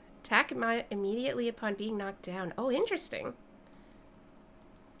 Attack immediately upon being knocked down. Oh, interesting.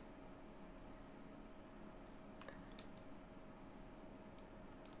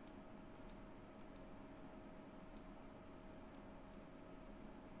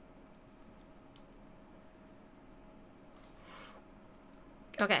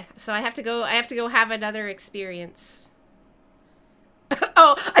 Okay, so I have to go have another experience.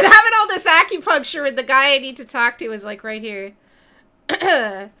 Oh, I'm having all this acupuncture and the guy I need to talk to is like right here.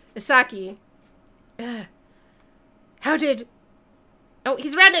 Isaki. How did... Oh,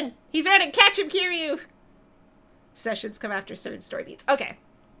 he's running! He's running! Catch him, Kiryu! Sessions come after certain story beats. Okay.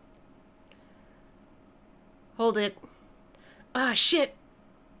 Hold it. Oh, shit!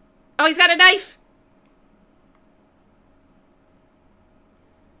 Oh, he's got a knife!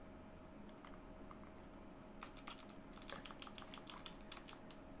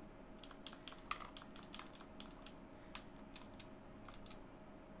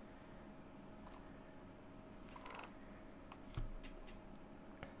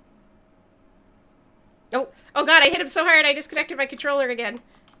 Oh god, I hit him so hard I disconnected my controller again.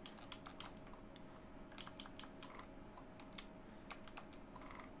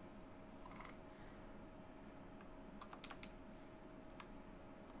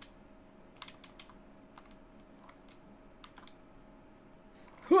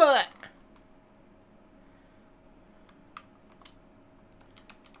 What?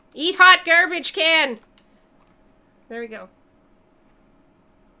 Eat hot garbage can! There we go.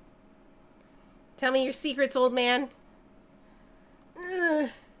 Tell me your secrets, old man. Ugh.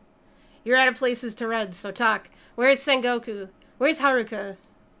 You're out of places to run, so talk. Where's Sengoku? Where's Haruka?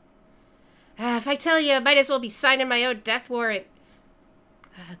 If I tell you, I might as well be signing my own death warrant.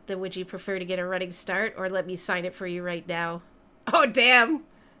 Then would you prefer to get a running start, or let me sign it for you right now? Oh, damn!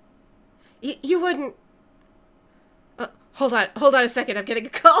 You wouldn't... hold on a second, I'm getting a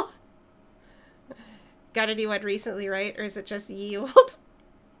call. Got a new one recently, right? Or is it just ye old?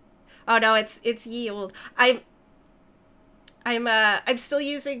 Oh no, it's ye old. I'm still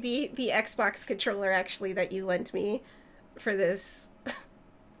using the Xbox controller actually that you lent me for this.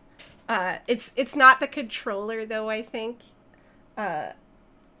 It's not the controller though, I think. I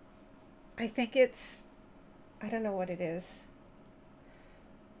I think it's... I don't know what it is.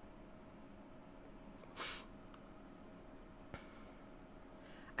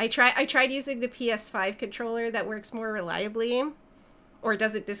 I tried using the PS5 controller that works more reliably, or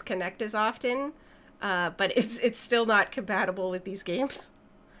doesn't disconnect as often, but it's still not compatible with these games.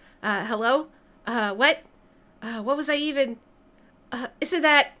 Hello? What? What was I even... isn't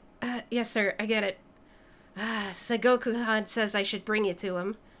that... yes, sir, I get it. Sengoku-han says I should bring you to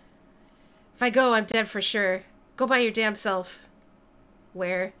him. If I go, I'm dead for sure. Go by your damn self.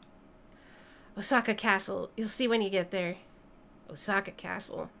 Where? Osaka Castle. You'll see when you get there. Osaka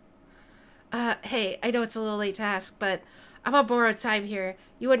Castle. Hey, I know it's a little late to ask, but I'm on borrowed time here.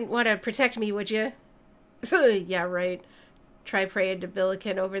 You wouldn't want to protect me, would you? Yeah, right. Try praying to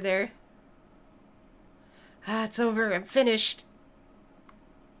Billiken over there. It's over. I'm finished.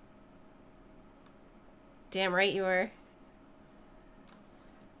 Damn right you are.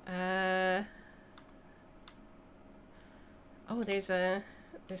 Oh, there's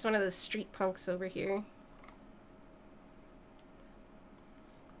one of those street punks over here.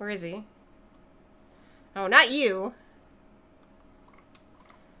 Where is he? Oh, not you.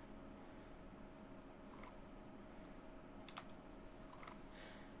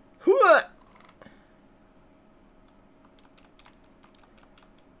 Hooah!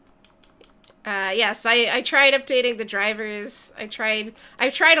 Yes, I tried updating the drivers. I've tried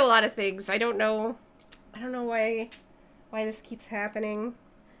a lot of things. I don't know why this keeps happening.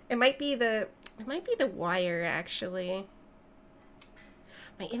 It might be the wire, actually.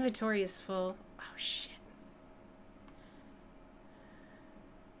 My inventory is full. Oh shit.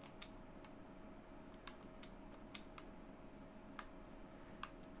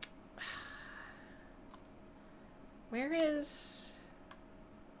 Where is...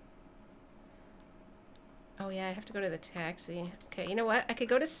 Oh yeah, I have to go to the taxi. Okay, you know what? I could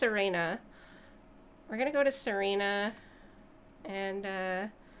go to Serena. We're gonna go to Serena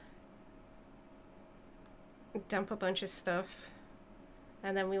and dump a bunch of stuff.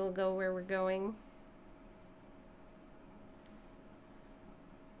 And then we will go where we're going.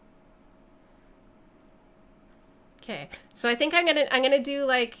 Okay, so I think I'm gonna do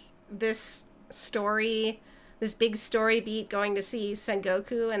like this big story beat going to see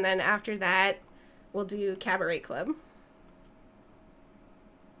Sengoku, and then after that we'll do Cabaret Club.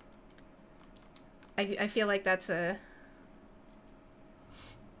 I feel like that's a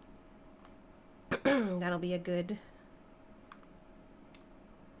that'll be a good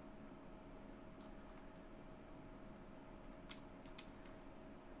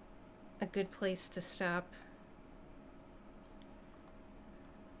place to stop.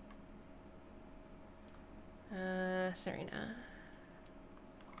 Serena.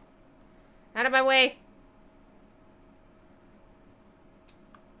 Out of my way!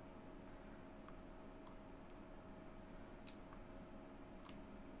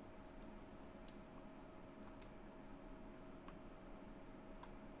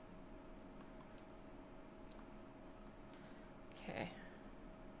 Okay.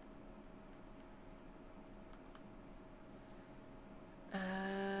 Hold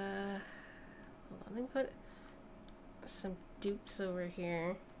on, let me put some dupes over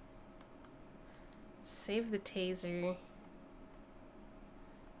here. Save the taser.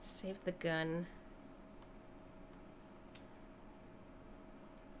 Save the gun.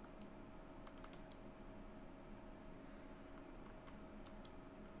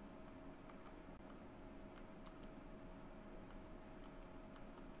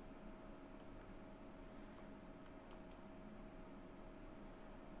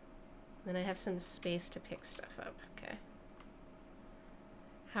 Then I have some space to pick stuff up. Okay.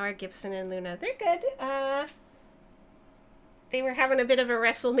 How are Gibson and Luna? They're good. They were having a bit of a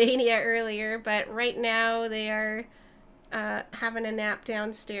WrestleMania earlier, but right now they are having a nap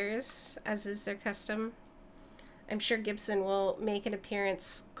downstairs, as is their custom. I'm sure Gibson will make an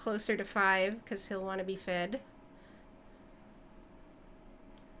appearance closer to 5 because he'll want to be fed.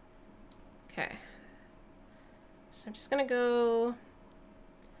 Okay. So I'm just gonna go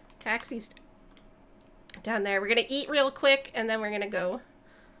taxis down there. We're gonna eat real quick and then we're gonna go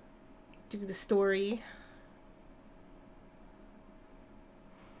do the story.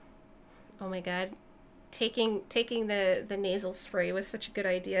 Oh my god. Taking the nasal spray was such a good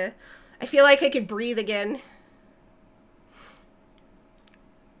idea. I feel like I could breathe again.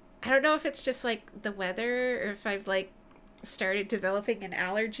 I don't know if it's just like the weather or if I've like started developing an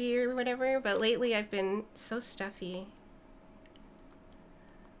allergy or whatever, but lately I've been so stuffy.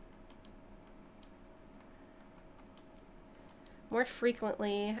 More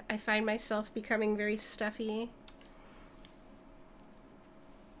frequently, I find myself becoming very stuffy.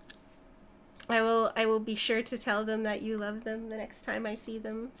 I will be sure to tell them that you love them the next time I see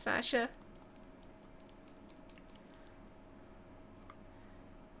them, Sasha.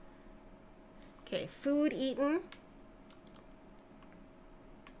 Okay, food eaten.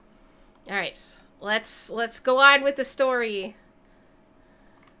 All right, let's go on with the story.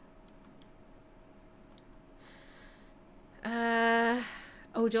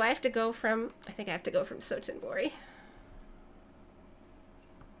 Oh, do I have to go from? I think I have to go from Sotenbori.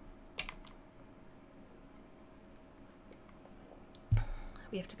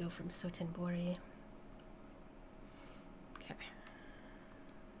 We have to go from Sotenbori. Okay.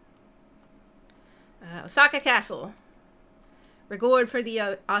 Osaka Castle. Reward for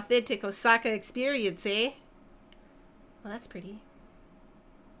the authentic Osaka experience, eh? Well, that's pretty.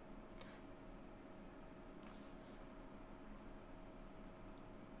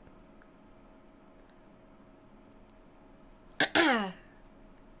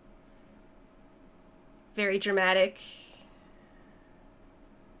 Very dramatic.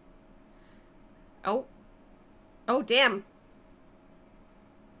 Oh. Oh, damn.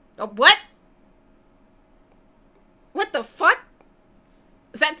 Oh, what? What the fuck?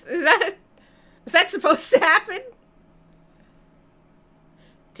 Is that supposed to happen?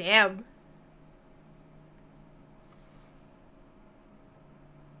 Damn.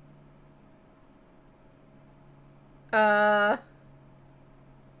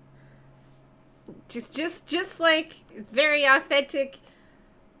 Just like very authentic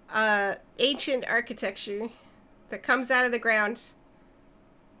ancient architecture that comes out of the ground.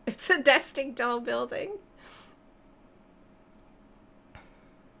 It's a nesting doll building.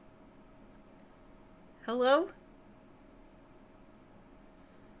 Hello?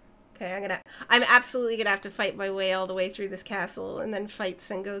 Okay, I'm absolutely gonna have to fight my way all the way through this castle and then fight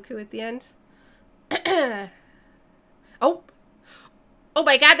Sengoku at the end. Oh! Oh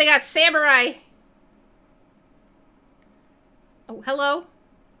my god, they got samurai! Oh, hello?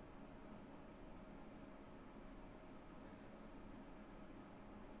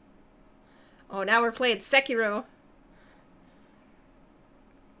 Oh, now we're playing Sekiro.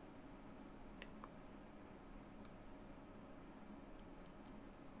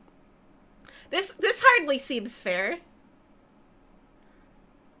 This hardly seems fair.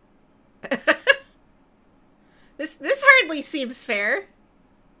 This hardly seems fair.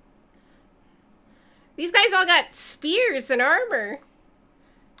 These guys all got spears and armor.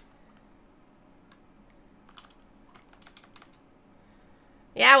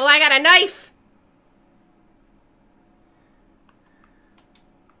 Yeah, well, I got a knife.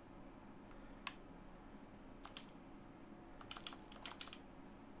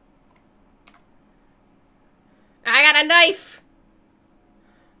 I got a knife.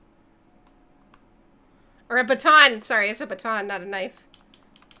 Or a baton. Sorry, it's a baton, not a knife.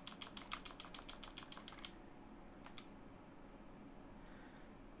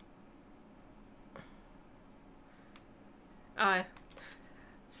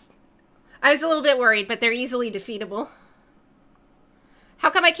 I was a little bit worried, but they're easily defeatable. How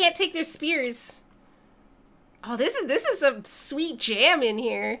come I can't take their spears? Oh, this is some sweet jam in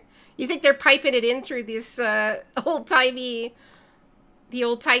here. You think they're piping it in through this old-timey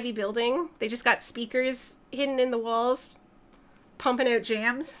building? They just got speakers hidden in the walls, pumping out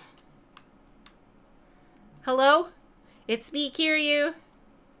jams. Hello? It's me, Kiryu.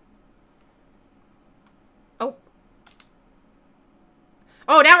 Oh.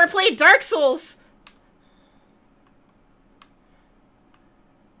 Oh, now we're playing Dark Souls!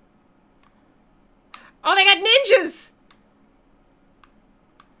 Oh, they got ninjas!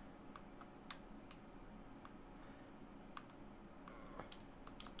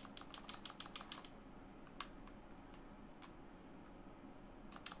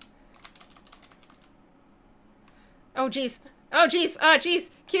 Oh, jeez. Oh, jeez. Oh, jeez.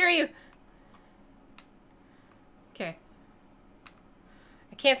 Kiryu. Okay.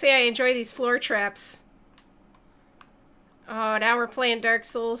 I can't say I enjoy these floor traps. Oh, now we're playing Dark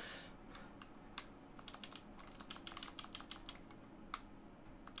Souls.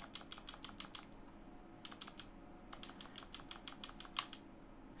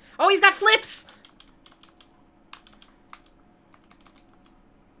 Oh, he's got flips!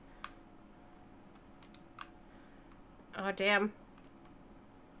 Oh, damn.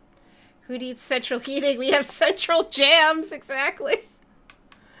 Who needs central heating? We have central jams, exactly.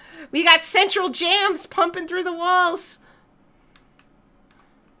 We got central jams pumping through the walls.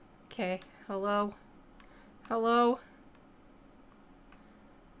 Okay, hello. Hello.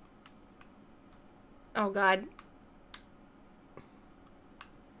 Oh, God.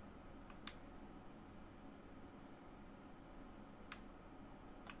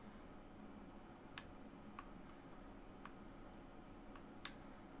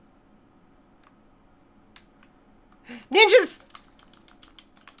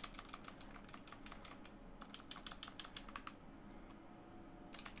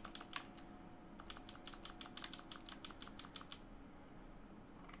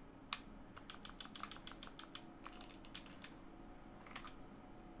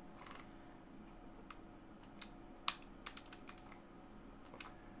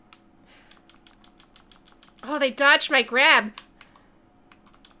 they dodged my grab.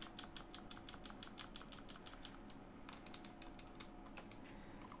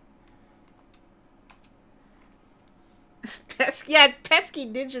 Yeah, pesky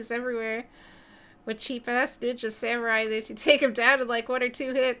ninjas everywhere. With cheap-ass ninja samurai, if you take them down in like 1 or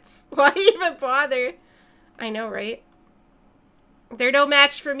 2 hits, why even bother? I know, right? They're no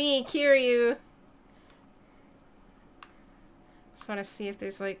match for me, Kiryu. Just want to see if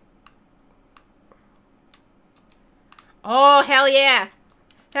there's like... Oh, hell yeah!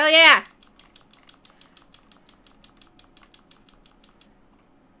 Hell yeah!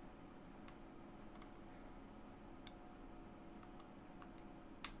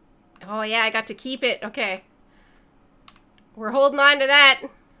 Oh yeah, I got to keep it. Okay. We're holding on to that.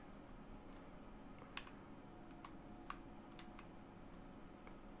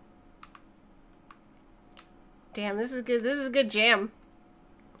 Damn, this is good. This is a good jam.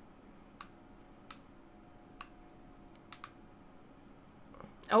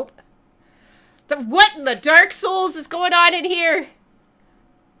 Oh. What in the Dark Souls is going on in here?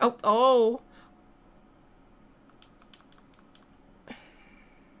 Oh, oh.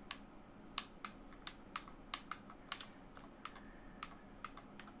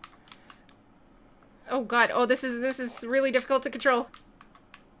 Oh god. Oh, this is really difficult to control.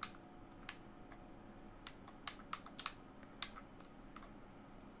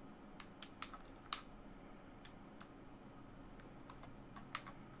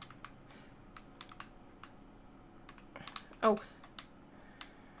 Oh.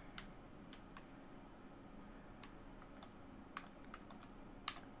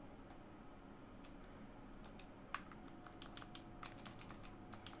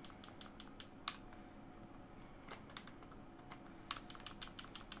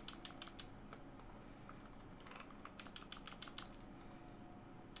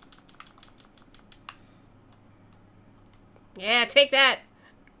 Yeah, take that.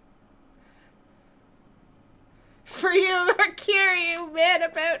 For you, Kiryu, man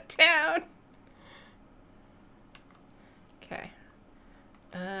about town. Okay.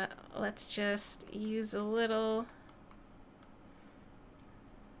 Let's just use a little...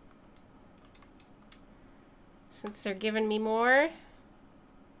 Since they're giving me more.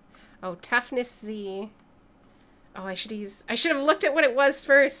 Oh, toughness Z. Oh, I should have looked at what it was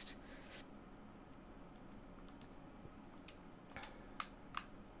first.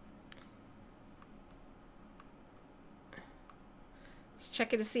 Just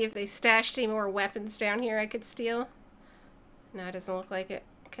checking to see if they stashed any more weapons down here I could steal. No, it doesn't look like it.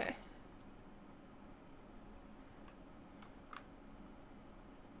 Okay.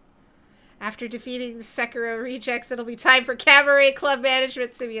 After defeating the Sekiro rejects, it'll be time for Cabaret Club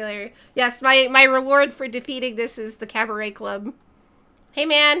Management Simulator. Yes, my reward for defeating this is the Cabaret Club. Hey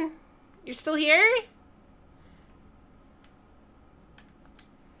man, you're still here?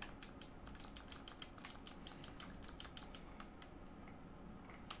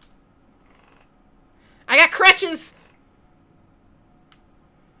 I got crutches!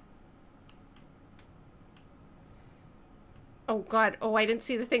 Oh god, oh I didn't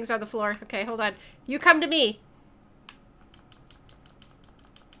see the things on the floor. Okay, hold on. You come to me.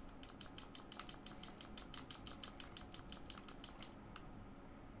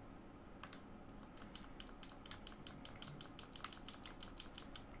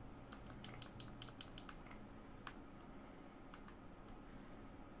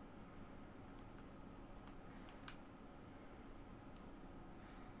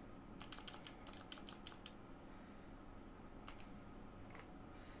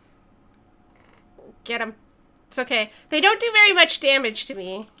 Get him. It's okay. They don't do very much damage to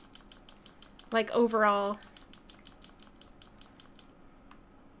me. Like, overall.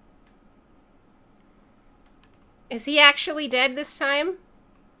 Is he actually dead this time?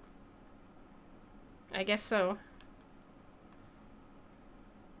 I guess so.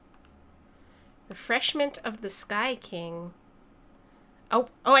 Refreshment of the Sky King. Oh,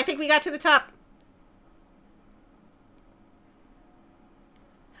 I think we got to the top.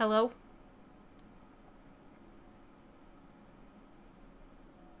 Hello?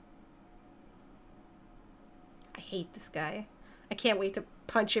 I hate this guy. I can't wait to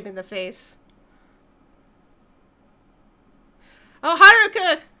punch him in the face. Oh,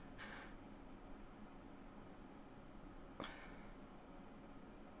 Haruka!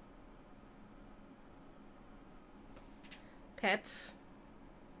 Pets.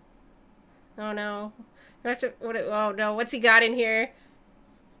 Oh no. Oh no, what's he got in here?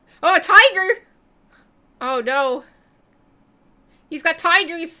 Oh, a tiger! Oh no. He's got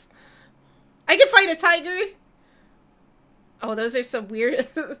tigers! I can fight a tiger! Oh, those are some weird...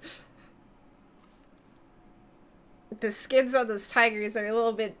 The skins on those tigers are a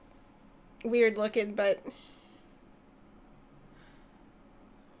little bit weird looking, but...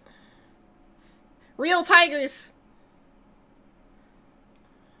 Real tigers!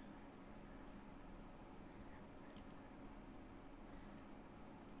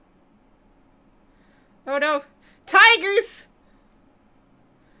 Oh no! Tigers!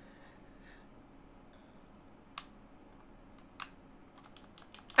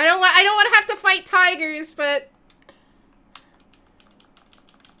 I don't want to have to fight tigers, but...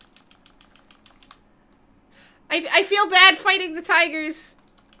 I feel bad fighting the tigers.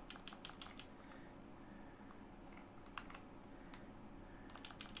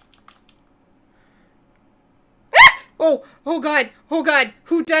 Ah! Oh god,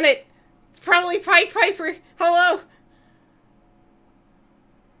 who done it? It's probably Pied Piper. Hello.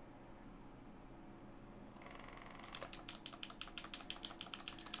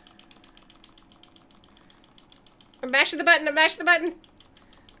 I'm mashing the button.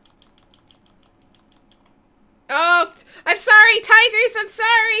 Oh, I'm sorry, tigers, I'm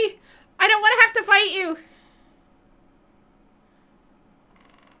sorry. I don't want to have to fight you.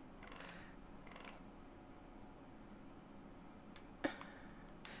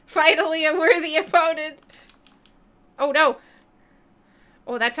 Finally, a worthy opponent. Oh no.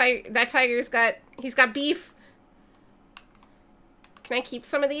 Oh, that tiger's got, he's got beef. Can I keep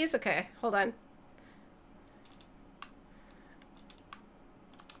some of these? Okay, hold on.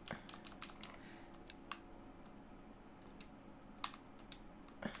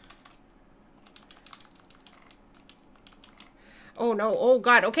 Oh no, oh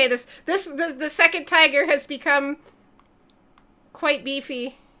god, okay, the second tiger has become quite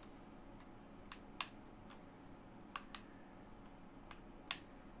beefy.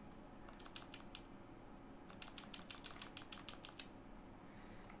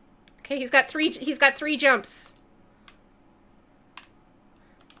 Okay, he's got three jumps.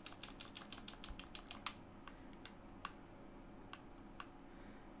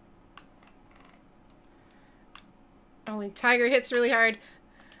 Oh, and tiger hits really hard.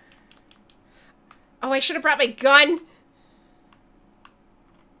 Oh, I should have brought my gun.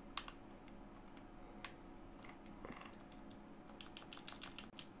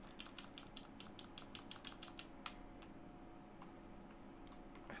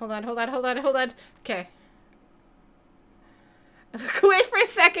 Hold on. Okay. Look away for a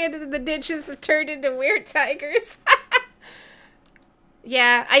second and the ninjas have turned into weird tigers.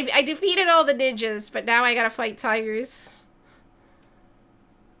 Yeah, I defeated all the ninjas, but now I gotta fight tigers.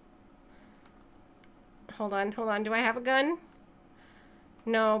 Hold on. Do I have a gun?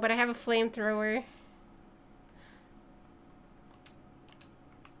 No, but I have a flamethrower.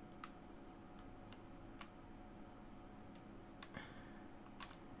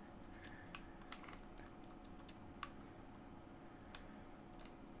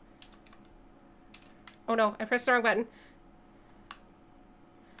 Oh no, I pressed the wrong button.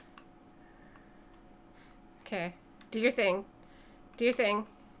 Okay, do your thing. Do your thing.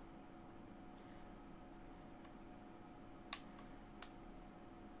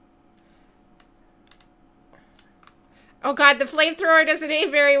 Oh god, the flamethrower doesn't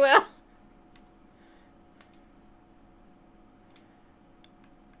aim very well.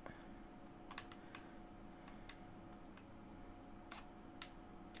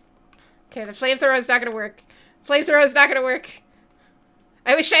 Okay, the flamethrower is not gonna work. Flamethrower is not gonna work.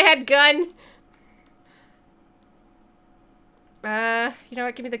 I wish I had gun. You know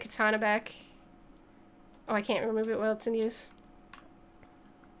what? Give me the katana back. Oh, I can't remove it while it's in use.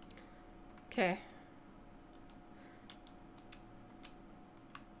 Okay.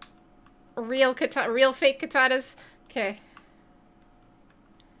 Real fake katanas. Okay.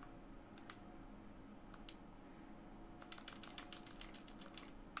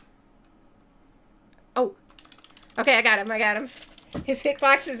 Oh. Okay, I got him. His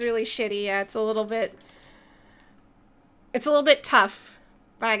hitbox is really shitty. Yeah, it's a little bit tough.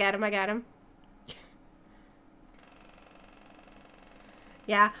 But I got him.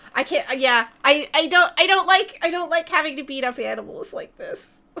 Yeah, I can't. Yeah, I don't like having to beat up animals like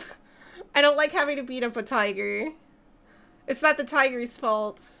this. I don't like having to beat up a tiger. It's not the tiger's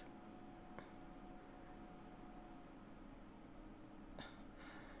fault.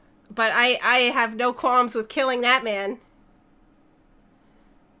 But I have no qualms with killing that man.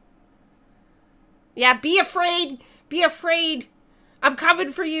 Yeah, be afraid. Be afraid. I'm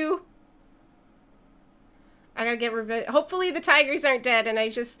coming for you. I gotta get revenge. Hopefully the tigers aren't dead and they're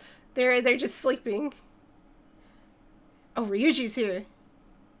just sleeping. Oh, Ryuji's here.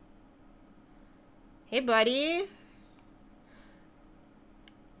 Hey, buddy.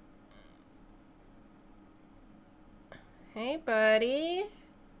 Hey, buddy.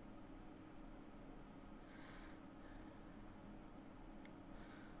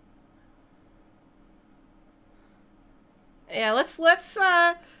 Yeah, let's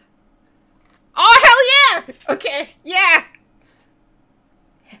oh, hell yeah! Okay, yeah!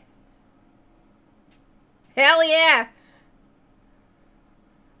 Hell yeah!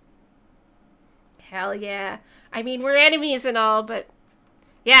 Hell yeah. I mean, we're enemies and all, but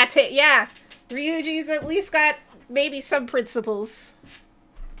yeah, yeah. Ryuji's at least got maybe some principles.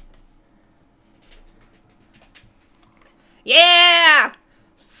 Yeah!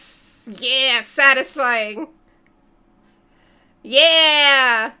 Yeah, satisfying.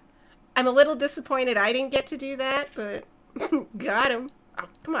 Yeah! I'm a little disappointed I didn't get to do that, but got him. Oh,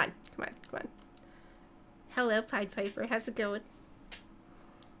 come on, come on, come on. Hello, Pied Piper. How's it going?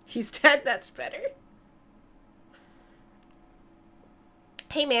 He's dead. That's better.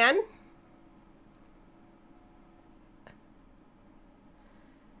 Hey, man.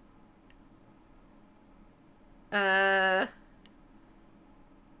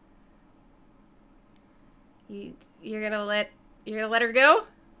 You're gonna let her go?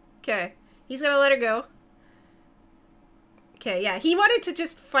 Okay. He's gonna let her go. Okay, yeah. He wanted to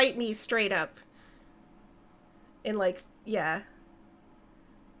just fight me straight up. And like, yeah.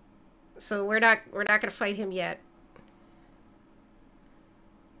 So we're not gonna fight him yet.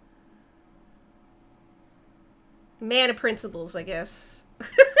 Man of principles, I guess.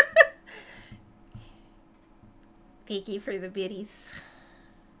 Thank you for the biddies.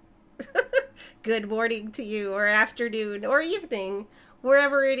 Good morning to you, or afternoon, or evening,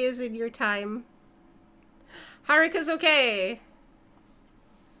 wherever it is in your time. Haruka's okay.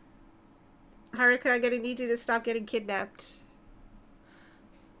 Haruka, I'm gonna need you to stop getting kidnapped.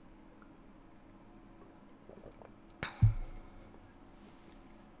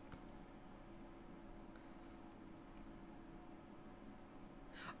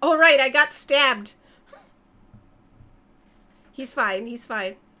 Oh, right, I got stabbed. He's fine, he's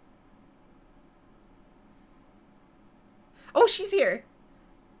fine. Oh, she's here.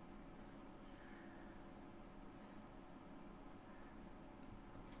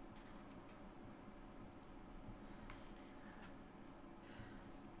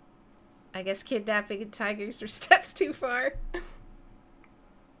 I guess kidnapping and tigers are steps too far.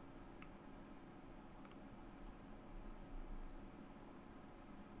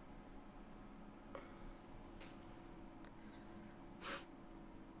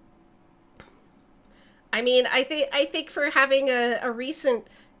 I mean, I think for having a recent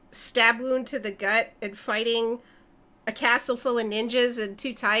stab wound to the gut and fighting a castle full of ninjas and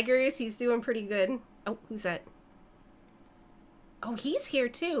 2 tigers, he's doing pretty good. Oh, who's that? Oh, he's here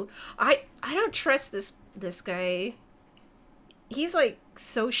too. I don't trust this guy. He's like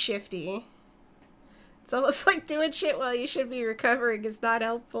so shifty. It's almost like doing shit while you should be recovering is not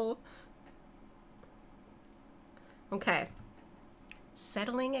helpful. Okay.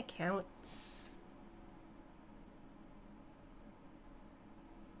 Settling accounts.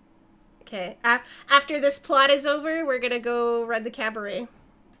 Okay. After this plot is over, we're gonna go run the cabaret.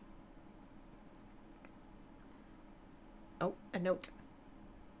 Oh, a note.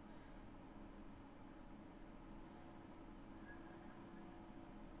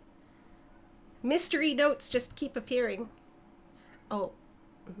 Mystery notes just keep appearing. Oh,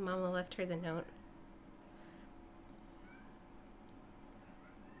 Mama left her the note.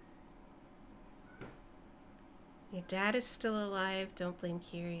 Your dad is still alive. Don't blame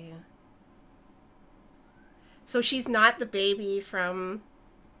Kiryu. So she's not the baby from...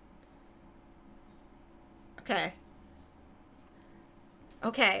 Okay.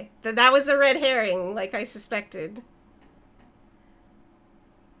 Okay. That was a red herring, like I suspected.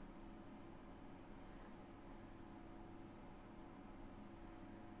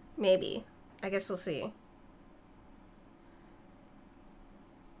 Maybe. I guess we'll see.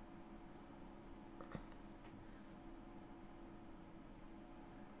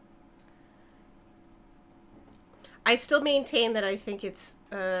 I still maintain that I think it's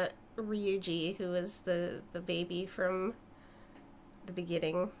Ryuji who is the baby from the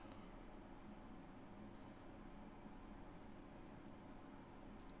beginning.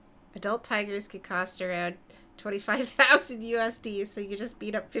 Adult tigers could cost around 25,000 USD, so you just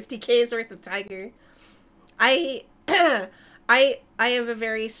beat up 50K's worth of tiger. I I am a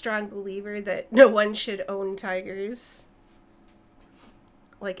very strong believer that no one should own tigers.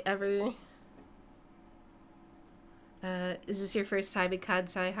 Like, ever. Is this your first time in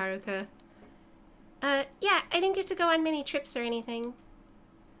Kansai, Haruka? Yeah, I didn't get to go on many trips or anything.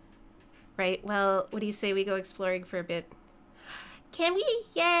 Right, well, what do you say we go exploring for a bit? Can we?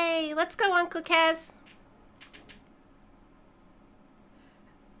 Yay! Let's go, Uncle Kaz!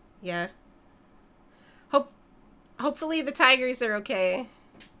 Yeah. Hopefully the tigers are okay.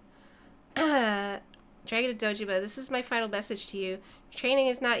 Dragon of Dojima, this is my final message to you. Your training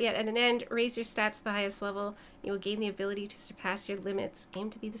is not yet at an end. Raise your stats to the highest level. You will gain the ability to surpass your limits.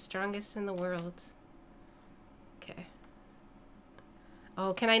 Aim to be the strongest in the world. Okay.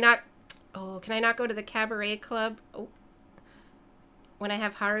 Oh, can I not go to the Cabaret Club? Oh. When I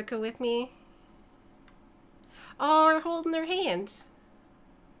have Haruka with me? Oh, we're holding their hand.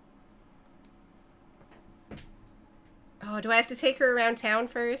 Oh, do I have to take her around town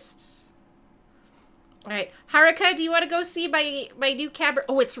first? Alright. Haruka, do you want to go see my new cabaret?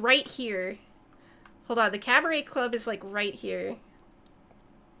 Oh, it's right here. Hold on. The Cabaret Club is, like, right here.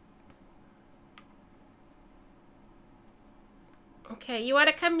 Okay, you want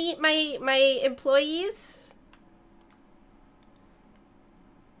to come meet my employees?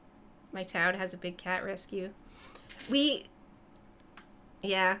 My town has a big cat rescue.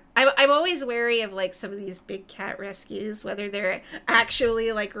 Yeah, I'm always wary of, like, some of these big cat rescues, whether they're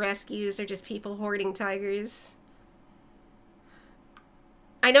actually, like, rescues or just people hoarding tigers.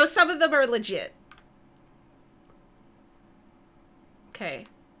 I know some of them are legit. Okay.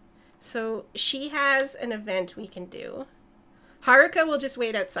 So, she has an event we can do. Haruka will just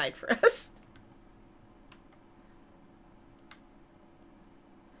wait outside for us.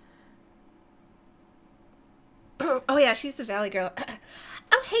 Oh yeah, she's the Valley Girl.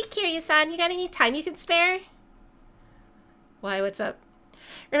 Oh, hey, Kiryu-san, you got any time you can spare? Why, what's up?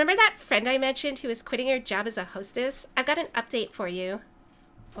 Remember that friend I mentioned who is quitting her job as a hostess? I've got an update for you.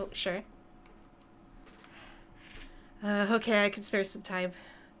 Oh, sure. Okay, I can spare some time.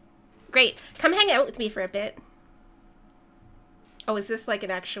 Great. Come hang out with me for a bit. Oh, is this like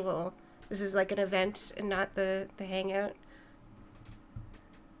an actual... This is like an event and not the hangout?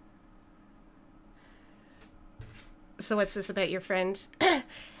 So what's this about your friend?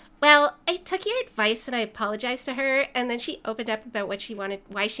 Well, I took your advice and I apologized to her, and then she opened up about why she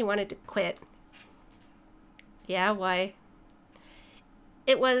wanted to quit. Yeah, why?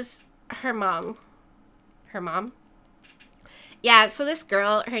 It was her mom. Her mom? Yeah, so this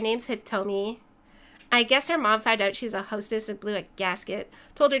girl, her name's Hitomi. I guess her mom found out she's a hostess and blew a gasket,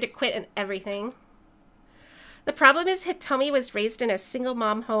 told her to quit and everything. The problem is Hitomi was raised in a single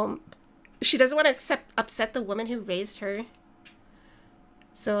mom home. She doesn't want to upset the woman who raised her.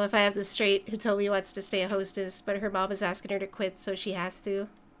 So if I have this straight, Hitomi wants to stay a hostess, but her mom is asking her to quit, so she has to.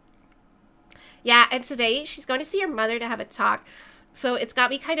 Yeah, and today she's going to see her mother to have a talk, so it's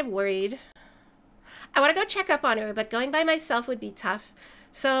got me kind of worried. I want to go check up on her, but going by myself would be tough.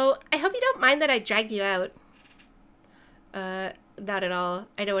 So I hope you don't mind that I dragged you out. Not at all.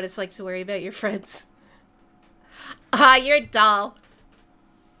 I know what it's like to worry about your friends. Ah, you're a doll.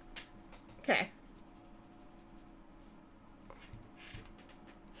 Okay.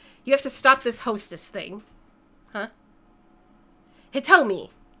 You have to stop this hostess thing. Huh? Hitomi.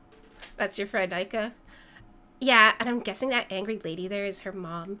 That's your friend, Aika? Yeah, and I'm guessing that angry lady there is her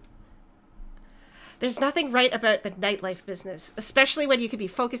mom. There's nothing right about the nightlife business, especially when you could be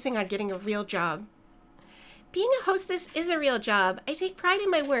focusing on getting a real job. Being a hostess is a real job. I take pride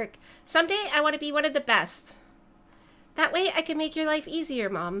in my work. Someday I want to be one of the best. That way I can make your life easier,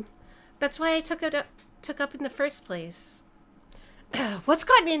 Mom. That's why I took up in the first place. What's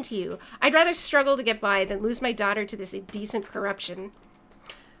gotten into you? I'd rather struggle to get by than lose my daughter to this indecent corruption.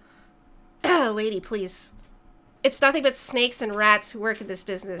 Lady, please. It's nothing but snakes and rats who work in this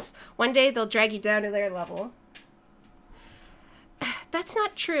business. One day they'll drag you down to their level. That's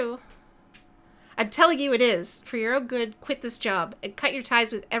not true. I'm telling you it is. For your own good, quit this job and cut your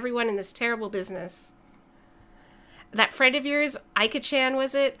ties with everyone in this terrible business. That friend of yours, Aika-chan,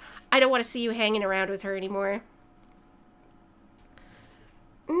 was it? I don't want to see you hanging around with her anymore.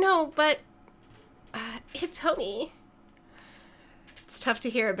 No, but... Hitomi. It's tough to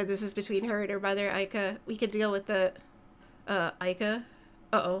hear, but this is between her and her mother, Aika. We could deal with the... Aika?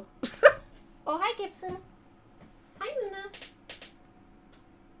 Uh-oh. Oh, hi, Gibson. Hi, Luna.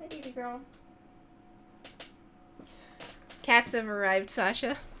 Hi, baby girl. Cats have arrived,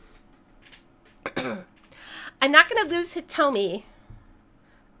 Sasha. I'm not gonna lose Hitomi.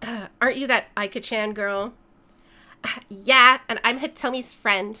 Aren't you that Aika-chan girl? Yeah, and I'm Hitomi's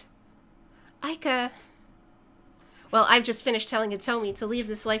friend. Aika. Well, I've just finished telling Hitomi to leave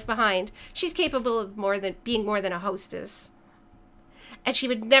this life behind. She's capable of being more than a hostess. And she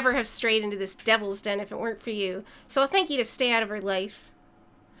would never have strayed into this devil's den if it weren't for you. So I'll thank you to stay out of her life.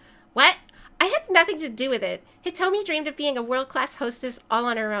 What? I had nothing to do with it. Hitomi dreamed of being a world-class hostess all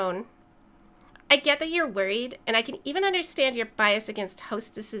on her own. I get that you're worried, and I can even understand your bias against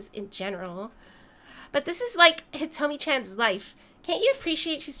hostesses in general. But this is like Hitomi-chan's life. Can't you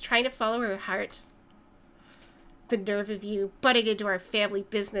appreciate she's trying to follow her heart? The nerve of you, butting into our family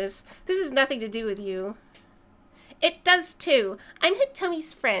business. This has nothing to do with you. It does too. I'm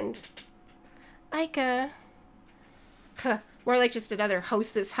Hitomi's friend. Aika. Huh, more like just another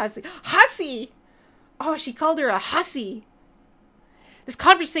hostess hussy. Hussy! Oh, she called her a hussy. This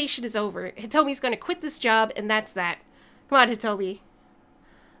conversation is over. Hitomi's gonna quit this job, and that's that. Come on, Hitomi.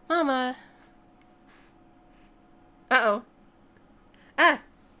 Mama. Uh-oh. Ah.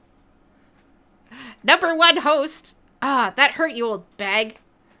 #1 host. Ah, that hurt you, old bag.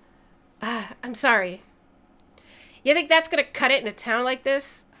 Ah, I'm sorry. You think that's gonna cut it in a town like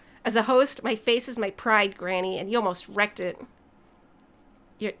this? As a host, my face is my pride, Granny, and you almost wrecked it.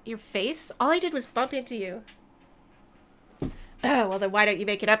 Your face? All I did was bump into you. Oh, well then why don't you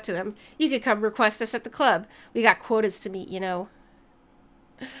make it up to him? You could come request us at the club. We got quotas to meet, you know.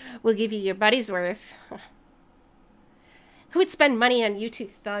 We'll give you your money's worth. Who would spend money on you two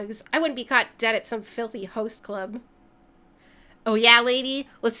thugs? I wouldn't be caught dead at some filthy host club. Oh yeah, lady?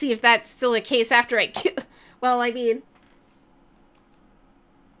 Let's see if that's still the case after I kill... Well, I mean...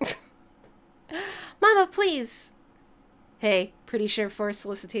 Mama, please. Hey, pretty sure forced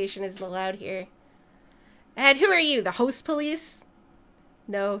solicitation isn't allowed here. And who are you, the host police?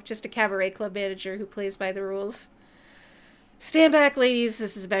 No, just a cabaret club manager who plays by the rules. Stand back, ladies.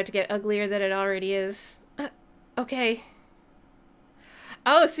 This is about to get uglier than it already is. Okay.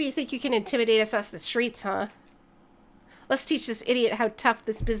 Oh, so you think you can intimidate us off the streets, huh? Let's teach this idiot how tough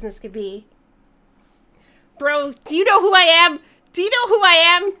this business can be. Bro, do you know who I am? Do you know who I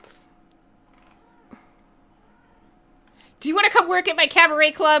am? Do you want to come work at my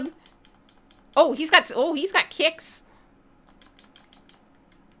cabaret club? Oh, he's got kicks.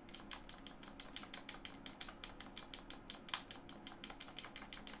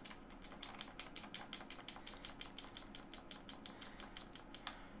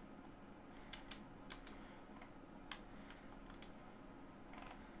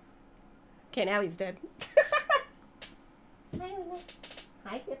 Okay, now he's dead.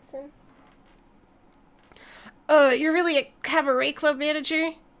 Hi, Gibson. You're really a cabaret club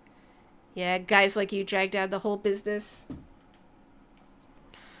manager? Yeah, guys like you drag down the whole business.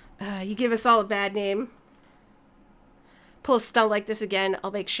 You give us all a bad name. Pull a stunt like this again,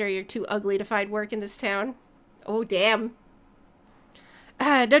 I'll make sure you're too ugly to find work in this town. Oh, damn.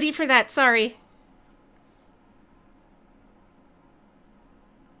 No need for that, sorry.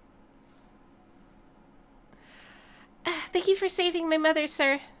 Thank you for saving my mother,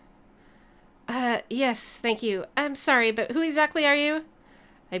 sir. Yes, thank you. I'm sorry, but who exactly are you?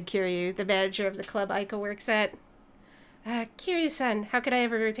 I'm Kiryu, the manager of the club Aiko works at. Kiryu-san, how could I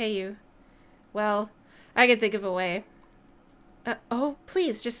ever repay you? Well, I can think of a way. Oh,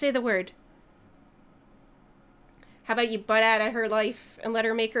 please, just say the word. How about you butt out of her life and let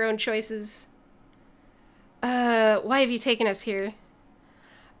her make her own choices? Why have you taken us here?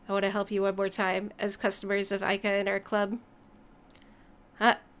 I want to help you one more time, as customers of Aika in our club.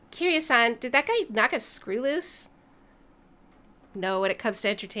 Kiryu-san, did that guy knock a screw loose? No, when it comes to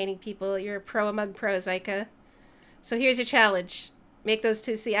entertaining people, you're a pro among pros, Aika. So here's your challenge. Make those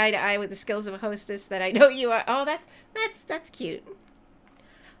two see eye to eye with the skills of a hostess that I know you are. Oh, that's cute.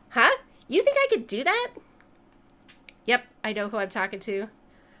 Huh? You think I could do that? Yep, I know who I'm talking to.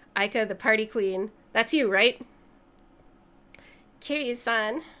 Aika, the party queen. That's you, right?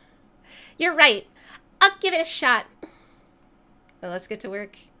 Kiryu-san. You're right. I'll give it a shot. Well, let's get to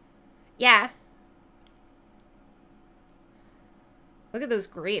work. Yeah. Look at those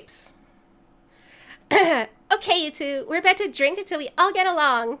grapes. Okay, you two. We're about to drink until we all get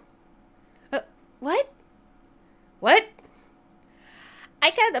along. What? What?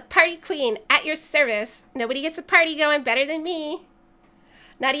 Aika, the party queen, at your service. Nobody gets a party going better than me.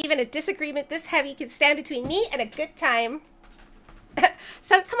 Not even a disagreement this heavy can stand between me and a good time.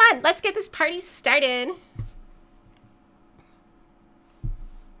 So, come on, let's get this party started.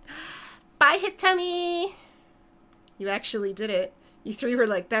 Bye, Hitomi. You actually did it. You three were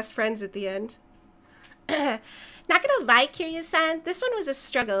like best friends at the end. Not gonna lie, Kiryu-san, this one was a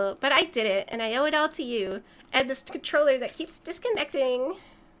struggle, but I did it, and I owe it all to you. And this controller that keeps disconnecting.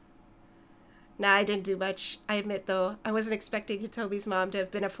 Nah, I didn't do much. I admit, though, I wasn't expecting Hitomi's mom to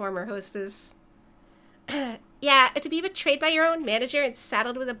have been a former hostess. Yeah, to be betrayed by your own manager and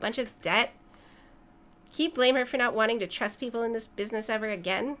saddled with a bunch of debt? Can you blame her for not wanting to trust people in this business ever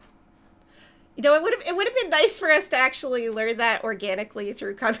again? You know, it would have been nice for us to actually learn that organically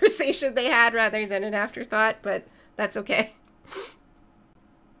through conversation they had rather than an afterthought, but that's okay.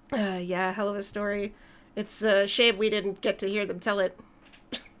 Yeah, hell of a story. It's a shame we didn't get to hear them tell it.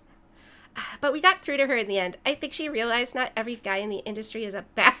 But we got through to her in the end. I think she realized not every guy in the industry is a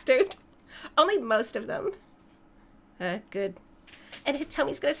bastard. Only most of them. Good. And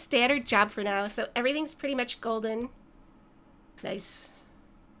Hitomi's gonna stay at her job for now, so everything's pretty much golden. Nice.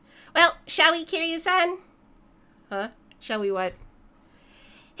 Well, shall we, Kiryu-san? Huh? Shall we what?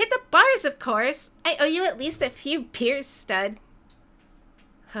 Hit the bars, of course. I owe you at least a few beers, stud.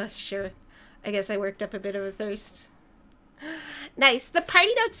 Huh, sure. I guess I worked up a bit of a thirst. Nice. The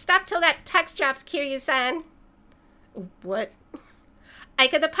party don't stop till that tux drops, Kiryu-san. What?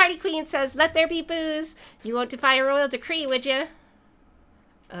 Aika the party queen says, let there be booze. You won't defy a royal decree, would you?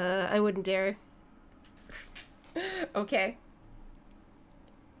 I wouldn't dare. Okay.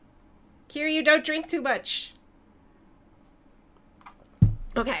 Kiryu, don't drink too much.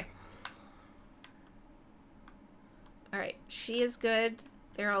 Okay. Alright, she is good.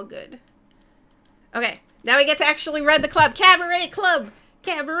 They're all good. Okay, now we get to actually run the club. Cabaret Club!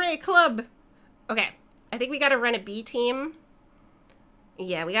 Cabaret Club! Okay, I think we gotta run a B team.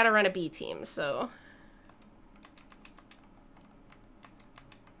 Yeah, we gotta run a B team, so...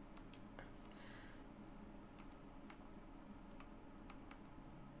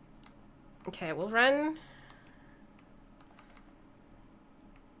 Okay, we'll run...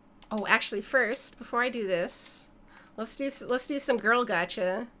 Oh, actually, first, before I do this, let's do some girl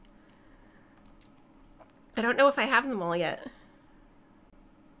gotcha. I don't know if I have them all yet.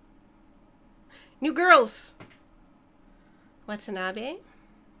 New girls! Watanabe.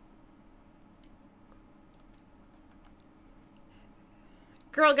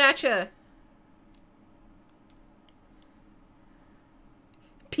 Girl gotcha.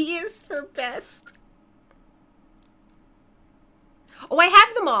 P is for best. Oh, I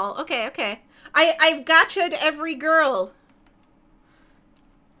have them all. Okay, okay. I've gotcha'd every girl.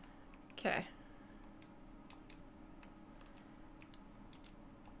 Okay.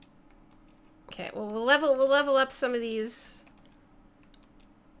 Okay, well we'll level up some of these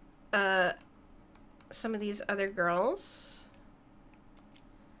other girls.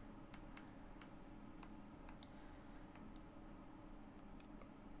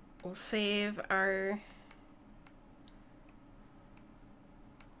 We'll save our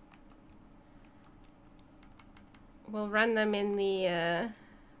we'll run them in the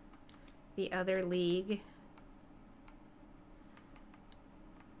other league.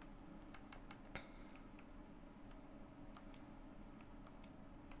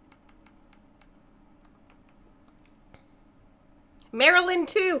 Maryland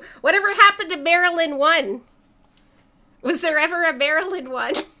 2! Whatever happened to Maryland 1? Was there ever a Maryland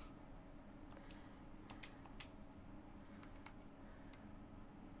 1?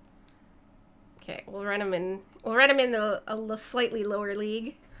 Okay, we'll run them in a slightly lower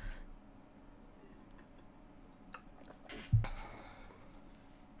league.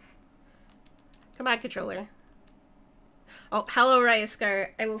 Come on, controller. Oh, hello, Ryaskar.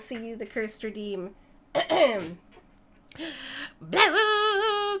 I will see you the cursed redeem.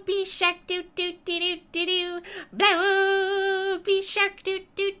 Blow, be shark doo doo doo doo doo doo. Blow, be shark doo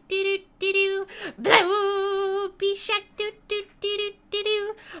doo doo doo doo. Blow, be shark doo doo doo doo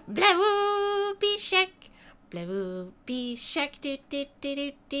doo. Blow, be shark. Blow, be shark doo doo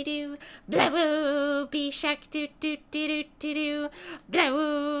doo doo doo. Blow, be shark doo doo doo doo doo.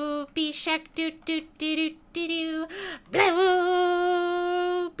 Blow, be shark doo doo doo doo doo.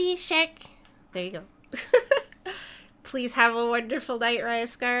 Blow, be shark. There you go. Please have a wonderful night,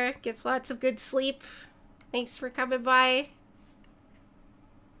 Ryaskar. Gets lots of good sleep. Thanks for coming by.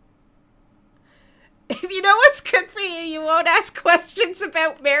 If you know what's good for you, you won't ask questions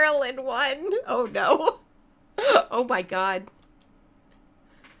about Maryland 1. Oh no. Oh my god.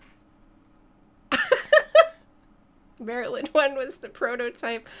 Maryland 1 was the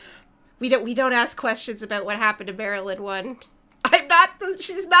prototype. We don't ask questions about what happened to Maryland 1.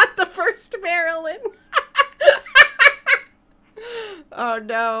 She's not the first Maryland. Oh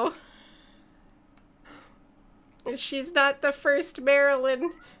no. She's not the first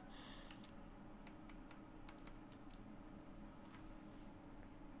Marilyn.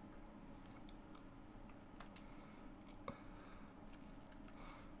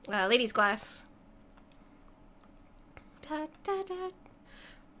 Ladies' class. Da, da, da.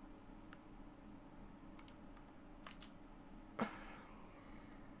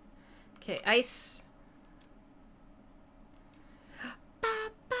 Okay, ice.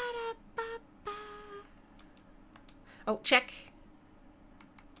 Oh, check.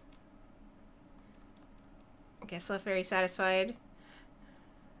 I guess left very satisfied.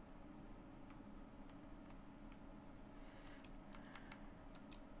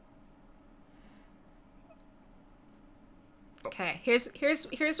 Okay, here's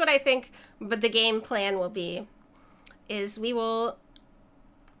what I think, but the game plan will be, is we'll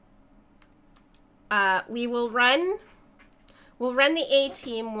run the A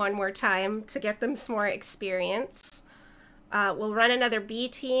team one more time to get them some more experience. We'll run another B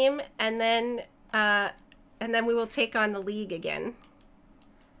team, and then we will take on the league again.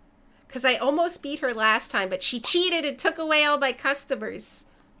 Because I almost beat her last time, but she cheated and took away all my customers.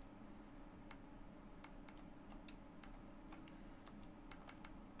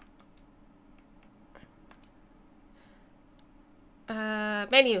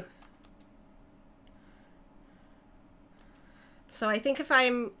 Menu. So I think if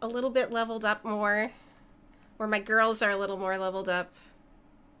I'm a little bit leveled up more, or my girls are a little more leveled up,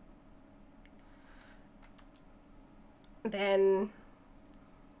 then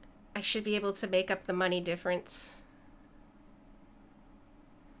I should be able to make up the money difference.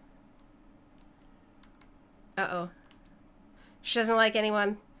 Uh-oh. She doesn't like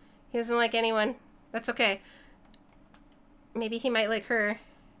anyone. He doesn't like anyone. That's okay. Maybe he might like her.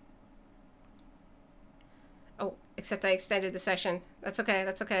 Oh, except I extended the session. That's okay,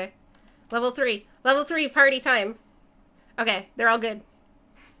 that's okay. Level 3. Level 3, party time. Okay, they're all good.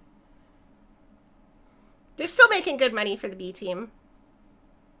 They're still making good money for the B team.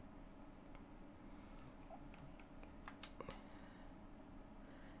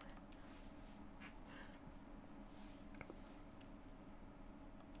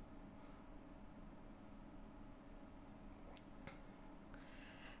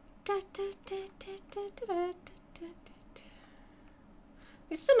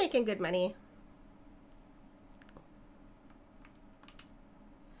 They're still making good money.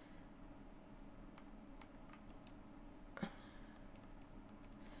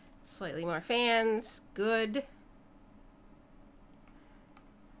 Slightly more fans. Good.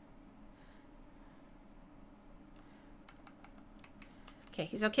 Okay,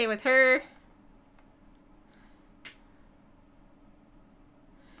 he's okay with her.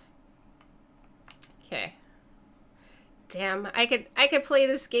 Okay. Damn, I could play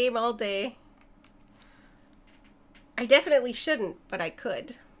this game all day. I definitely shouldn't, but I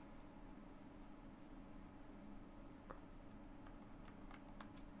could.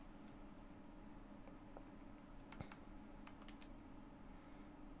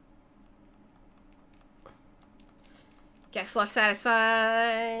 Guess left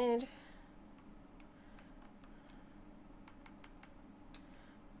satisfied.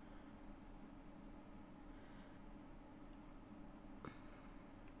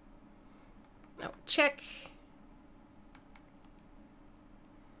 Oh, check.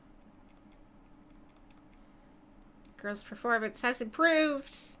 Girl's performance has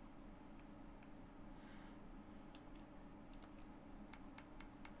improved.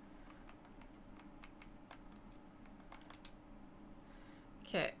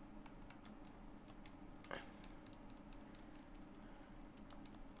 Okay.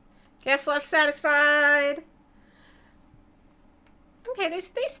 Guess left satisfied. Okay, they're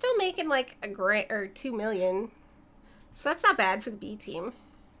still making like a grand or 2 million. So that's not bad for the B team.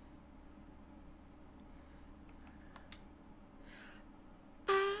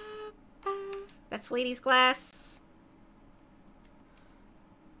 That's Lady's Glass.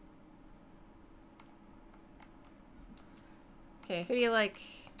 Okay, who do you like?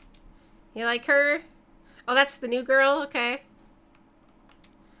 You like her? Oh, that's the new girl? Okay.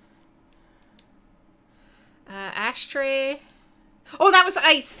 Ashtray. Oh, that was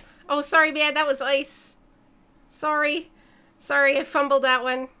ice! Oh, sorry, man, that was ice. Sorry. Sorry, I fumbled that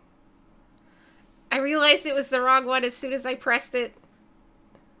one. I realized it was the wrong one as soon as I pressed it.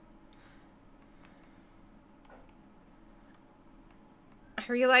 I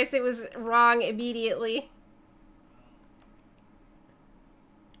realized it was wrong immediately.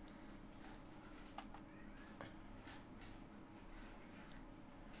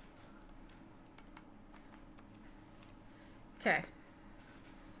 Okay.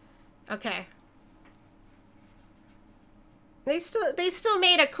 Okay. They still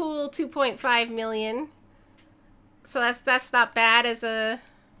made a cool 2.5 million. So that's not bad as a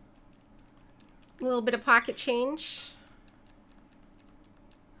little bit of pocket change.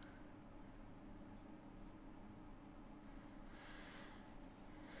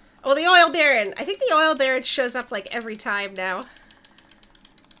 Oh, the oil baron. I think the oil baron shows up like every time now.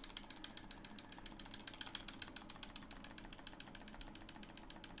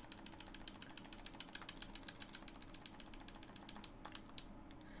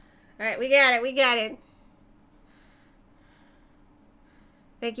 Alright, we got it, we got it.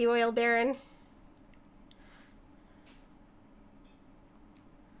 Thank you, oil baron.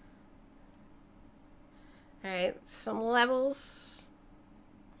 Alright, some levels.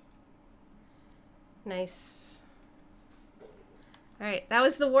 Nice. Alright, that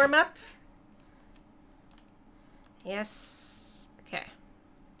was the warm-up. Yes. Okay.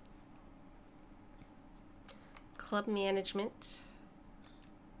 Club management.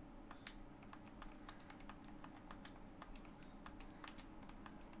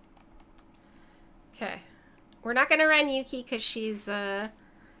 Okay. We're not gonna run Yuki because she's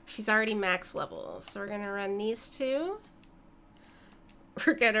already max level. So we're gonna run these two.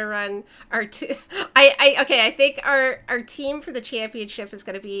 We're gonna run our two. I think our team for the championship is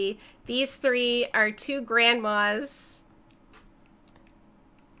gonna be these three, our two grandmas.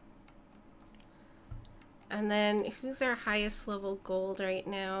 And then who's our highest level gold right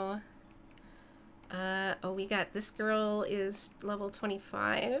now? Oh, we got this girl is level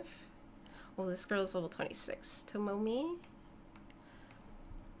 25. Well, this girl's level 26. Tomomi.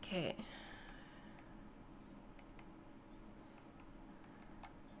 Okay.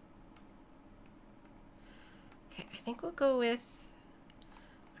 Okay, I think we'll go with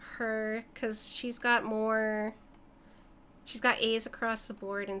her because she's got more. She's got A's across the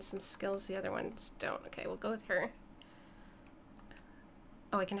board and some skills the other ones don't. Okay, we'll go with her.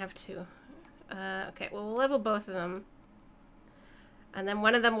 Oh, I can have two. Okay, well, we'll level both of them. And then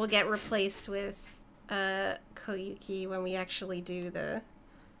one of them will get replaced with Koyuki when we actually do the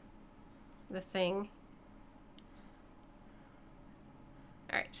thing.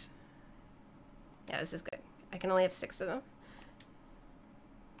 Alright. Yeah, this is good. I can only have 6 of them.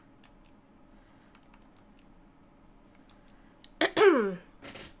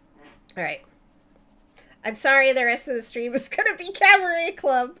 Alright. I'm sorry the rest of the stream is gonna be Cabaret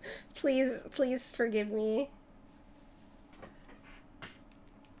Club. Please forgive me.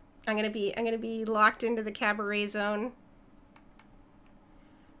 I'm gonna be locked into the cabaret zone.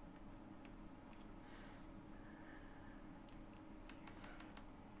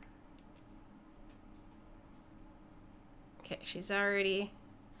 Okay, she's already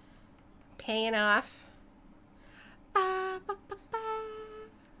paying off.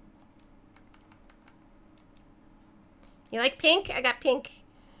 You like pink? I got pink.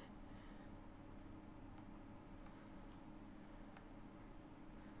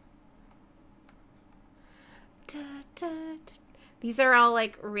 These are all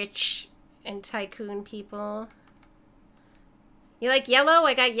like rich and tycoon people. You like yellow?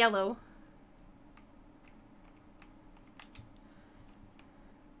 I got yellow.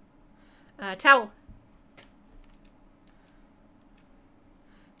 Towel.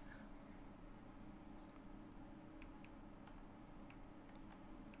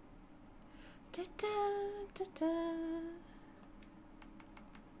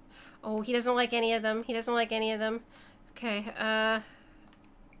 Oh, he doesn't like any of them. He doesn't like any of them. Okay,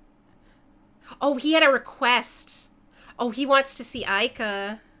 oh, he had a request. Oh, he wants to see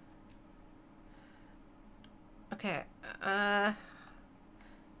Aika. Okay, oh,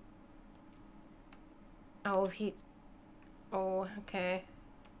 oh, okay.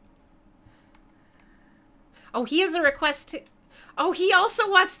 Oh, he has a request to... Oh, he also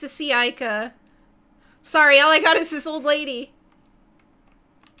wants to see Aika. Sorry, all I got is this old lady.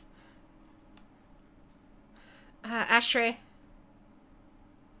 Ashtray.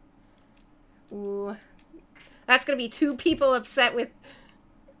 Ooh. That's gonna be 2 people upset with...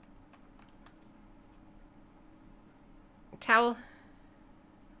 Towel.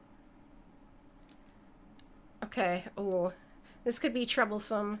 Okay, ooh. This could be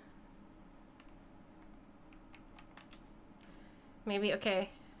troublesome. Maybe, okay.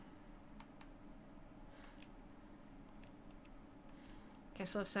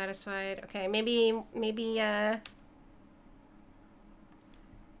 Guess left satisfied. Okay, maybe,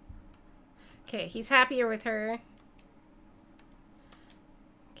 okay, he's happier with her.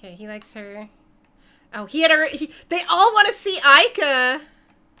 Okay, he likes her. Oh, he had a... they all want to see Aika!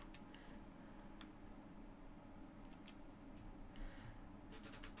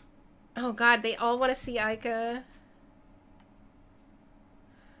 Oh god, they all want to see Aika.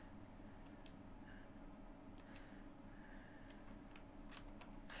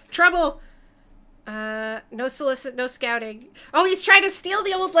 Trouble! No solicit, no scouting. Oh, he's trying to steal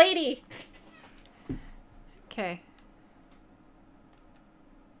the old lady! Okay.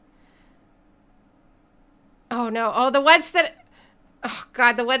 Oh no, oh, the ones that... Oh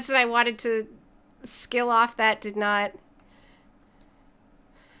god, the ones that I wanted to skill off that did not...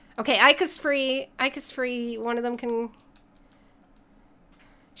 Okay, Aika's free. Aika's free. One of them can...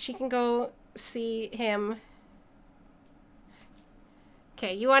 She can go see him.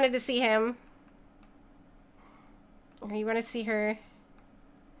 Okay, you wanted to see him. Or you want to see her.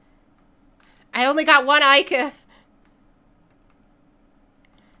 I only got one Ica.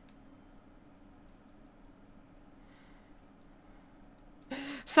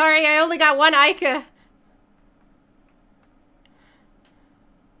 Sorry, I only got one Ica.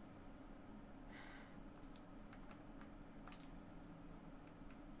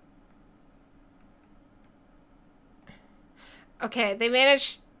 Okay, they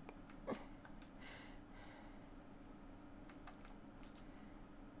managed...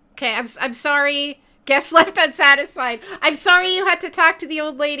 Okay, I'm sorry. Guest left unsatisfied. I'm sorry you had to talk to the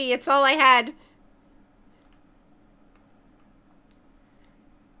old lady. It's all I had.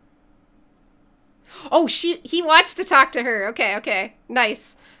 Oh, he wants to talk to her. Okay, okay.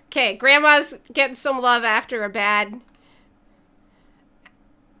 Nice. Okay, Grandma's getting some love after a bad...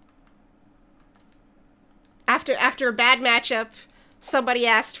 After a bad matchup, somebody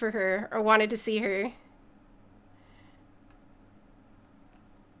asked for her or wanted to see her.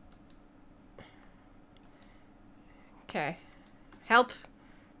 Okay. Help.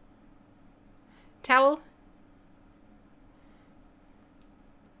 Towel.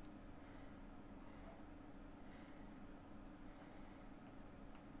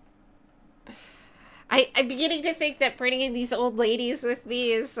 I'm beginning to think that bringing these old ladies with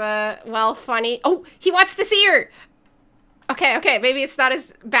me is, well, funny. Oh, he wants to see her! Okay, okay, maybe it's not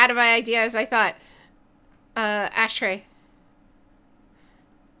as bad of an idea as I thought. Ashtray.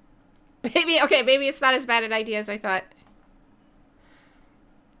 Maybe, okay, maybe it's not as bad an idea as I thought.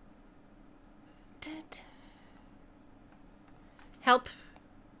 Help.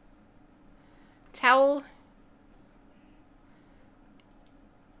 Towel.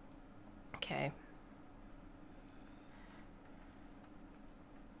 Okay.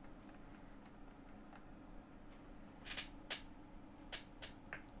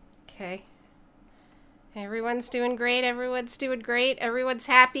 Okay. Everyone's doing great. Everyone's doing great. Everyone's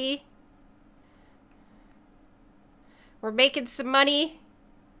happy. We're making some money.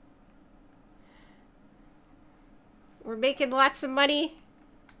 We're making lots of money.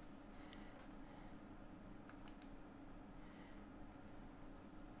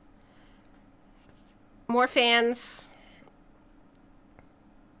 More fans.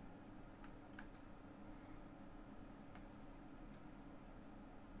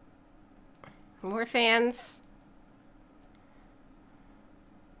 More fans.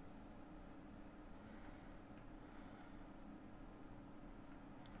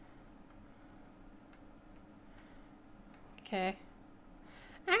 Okay.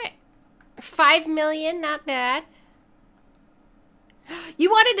 Alright. 5 million, not bad. You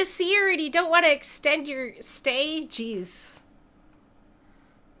wanted to see her and you don't want to extend your stay? Jeez.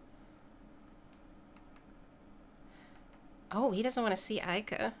 Oh, he doesn't want to see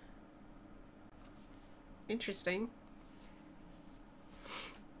Ica. Interesting.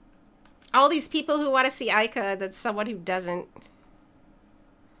 All these people who want to see Ica, that's someone who doesn't.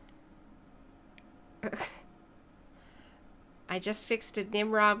 I just fixed a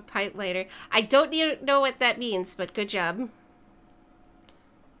Nimrod pipe lighter. I don't know what that means, but good job.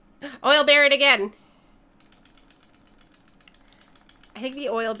 Oil Baron again. I think the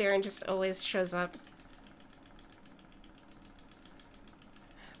Oil Baron just always shows up.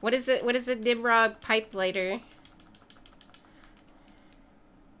 What is it? What is a Nimrod pipe lighter?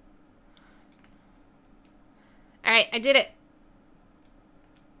 Alright, I did it.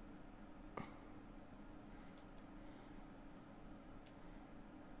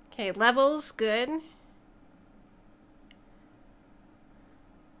 Okay, levels, good.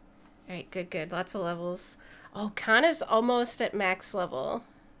 Alright, good, good. Lots of levels. Oh, Kana's almost at max level.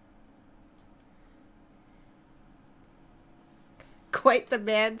 Quite the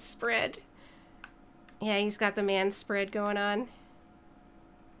man spread. Yeah, he's got the man spread going on.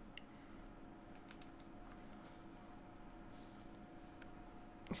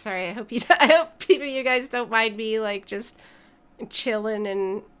 Sorry, I hope you guys don't mind me like just chilling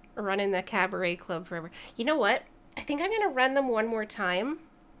and running the Cabaret Club forever. You know what? I think I'm gonna run them one more time.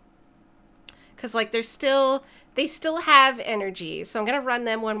 Cause like they still have energy. So I'm gonna run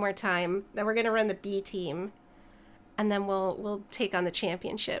them one more time. Then we're gonna run the B team. And then we'll take on the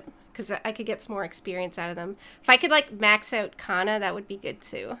championship. Because I could get some more experience out of them. If I could like max out Kana, that would be good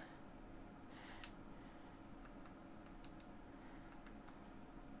too.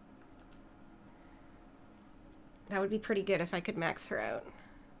 That would be pretty good if I could max her out.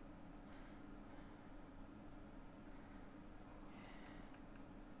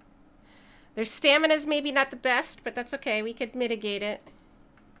 Their stamina's maybe not the best, but that's okay. We could mitigate it.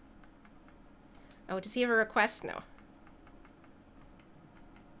 Oh, does he have a request? No.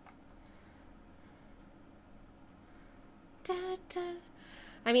 Da, da.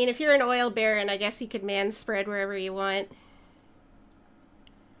 I mean, if you're an oil baron, I guess you could man spread wherever you want.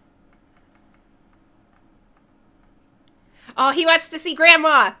 Oh, he wants to see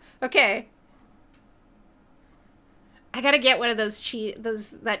Grandma! Okay. I gotta get one of those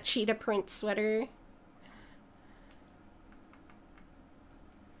that cheetah print sweater.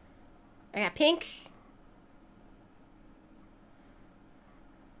 I got pink.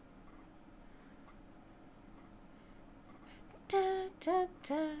 Da, da,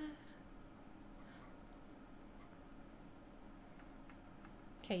 da.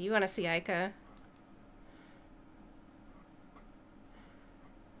 Okay, you want to see Aika.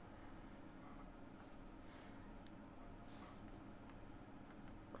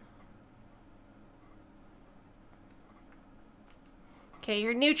 Okay,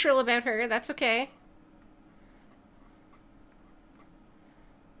 you're neutral about her. That's okay.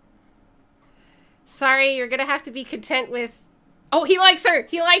 Sorry, you're gonna have to be content with... Oh, he likes her!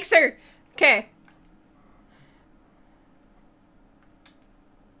 He likes her! Okay.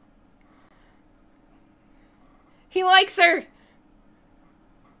 He likes her!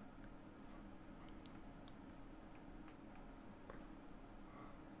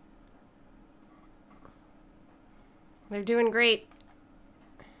 They're doing great.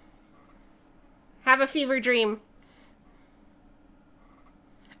 Have a fever dream.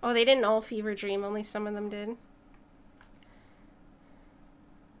 Oh, they didn't all fever dream. Only some of them did.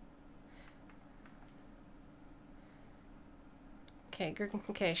 Okay,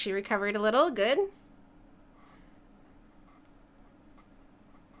 okay, she recovered a little. Good.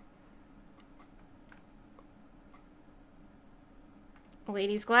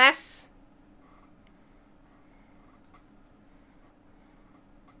 Ladies' glass.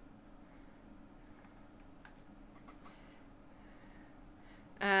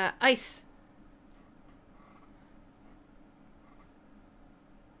 Ice.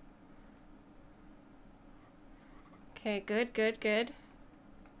 Okay, good, good, good.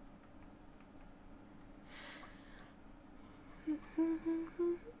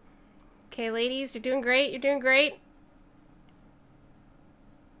 Okay, ladies, you're doing great. You're doing great.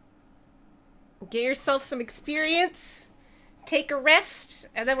 Get yourself some experience. Take a rest.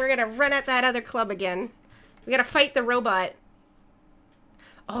 And then we're gonna run at that other club again. We gotta fight the robot.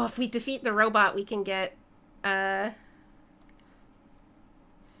 Oh, if we defeat the robot, we can get, we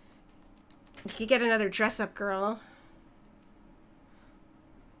could get another dress-up girl.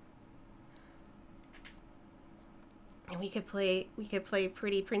 And we could play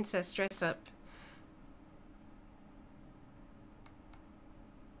pretty princess dress-up.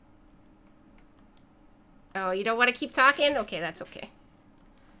 Oh, you don't want to keep talking? Okay, that's okay.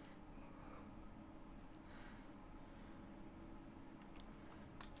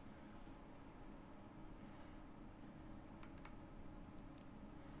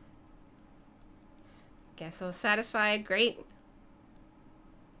 Guess all satisfied. Great.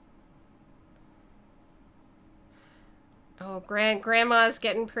 Oh, Grandma's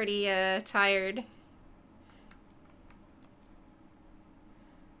getting pretty, tired.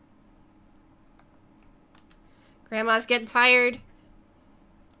 Grandma's getting tired.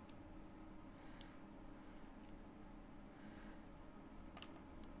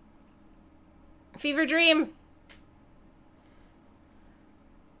 Fever dream.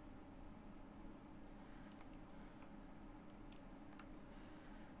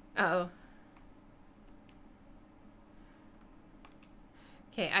 Uh-oh.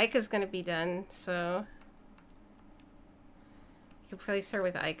 Okay, Aika's gonna be done, so... You can replace her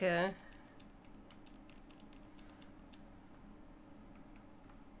with Aika.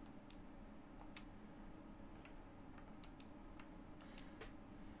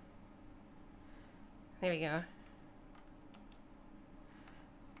 There we go.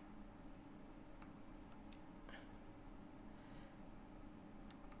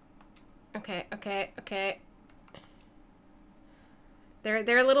 Okay, okay, okay.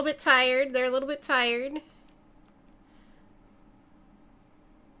 They're a little bit tired. They're a little bit tired.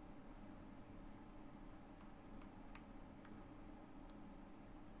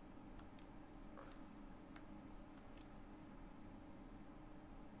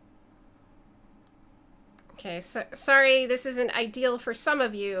 Okay, so sorry this isn't ideal for some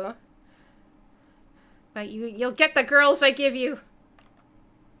of you. But you'll get the girls I give you.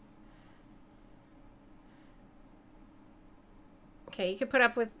 Okay, you could put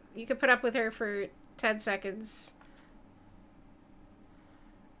up with her for 10 seconds.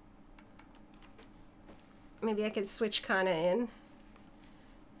 Maybe I could switch Kana in.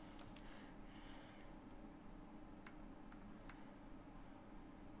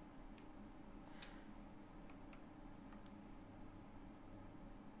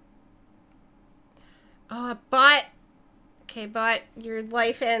 Oh, a bot. Okay, bot, your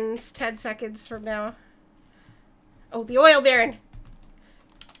life ends 10 seconds from now. Oh, the oil baron.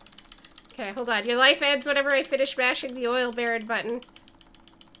 Okay, hold on. Your life ends whenever I finish mashing the oil baron button.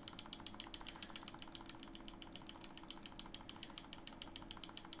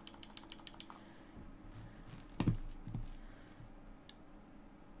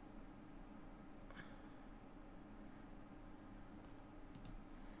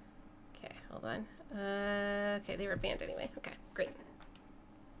 Okay, hold on. Okay, they were banned anyway. Okay, great.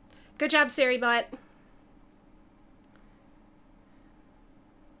 Good job, Saribot.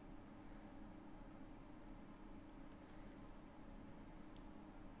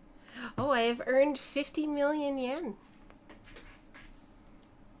 Oh, I have earned 50 million yen.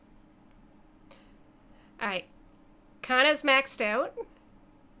 Alright. Kana's maxed out.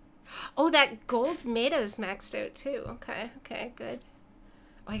 Oh, that gold meta is maxed out too. Okay, okay, good.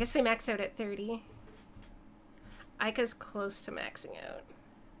 Oh, I guess they max out at 30. Aika's close to maxing out.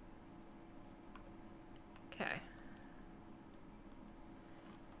 Okay.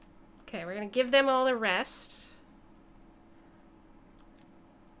 Okay, we're gonna give them all a rest.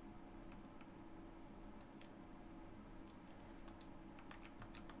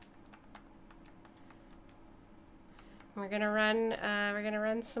 We're gonna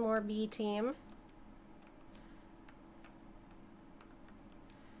run some more B team.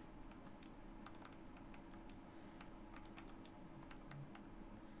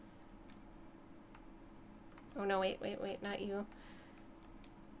 Oh no, wait, not you.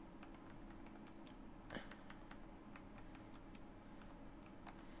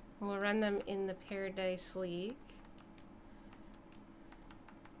 We'll run them in the Paradise League.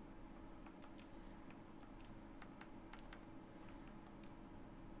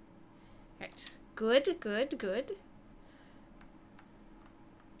 Alright. Good, good, good.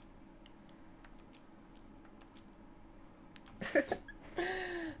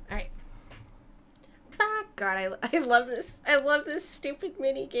 Alright. Ah, God, I love this. I love this stupid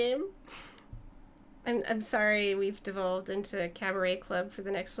mini game. I'm sorry we've devolved into Cabaret Club for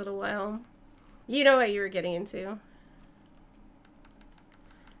the next little while. You know what you were getting into.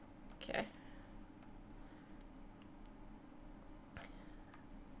 Okay.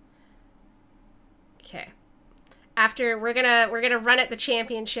 Okay. After we're gonna run at the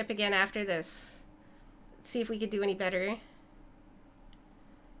championship again after this. See if we could do any better.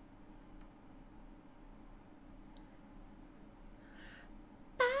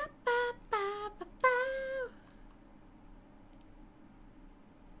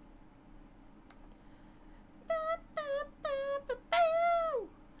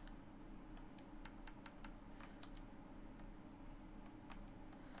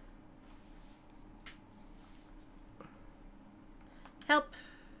 Help.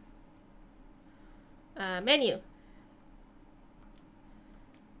 Menu.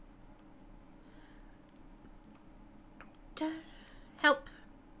 Help.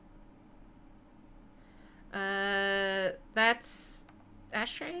 That's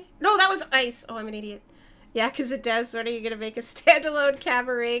ashtray? No, that was ice. Oh, I'm an idiot. Yakuza devs, when are you gonna make a standalone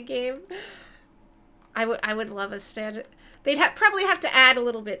cabaret game? I would love a stand. They'd probably have to add a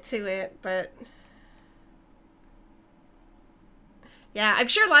little bit to it, but yeah, I'm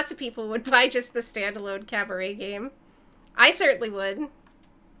sure lots of people would buy just the standalone cabaret game. I certainly would.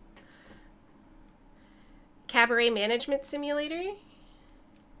 Cabaret management simulator?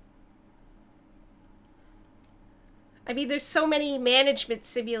 I mean, there's so many management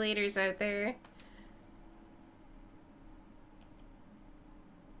simulators out there.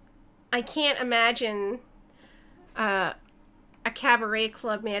 I can't imagine a Cabaret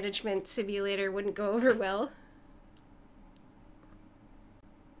Club management simulator wouldn't go over well.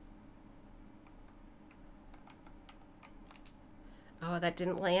 Oh, that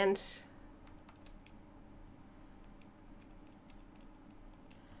didn't land.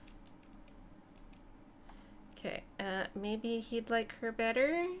 Okay, maybe he'd like her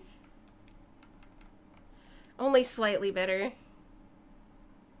better? Only slightly better.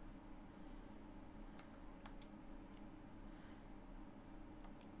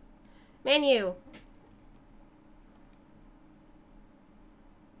 Menu!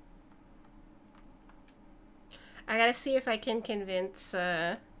 I gotta see if I can convince,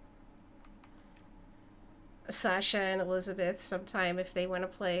 Sasha and Elizabeth sometime if they want to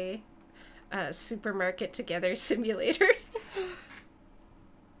play Supermarket Together Simulator.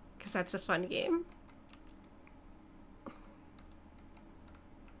 Because that's a fun game.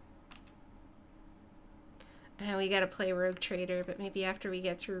 And we gotta play Rogue Trader, but maybe after we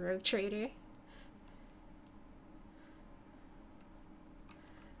get through Rogue Trader.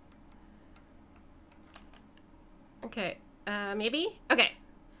 Okay. Maybe? Okay.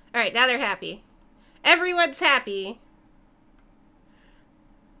 Alright, now they're happy. Everyone's happy.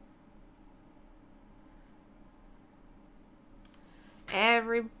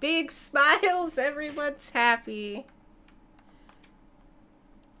 Every big smiles, everyone's happy.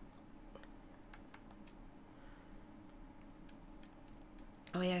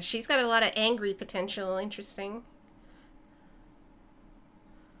 Oh yeah, she's got a lot of angry potential. Interesting.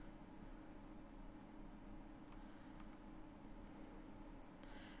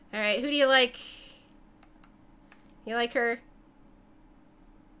 Alright, who do you like? You like her?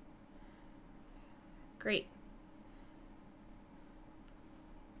 Great.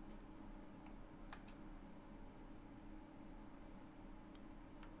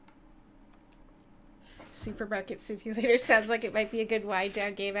 Supermarket Simulator sounds like it might be a good wind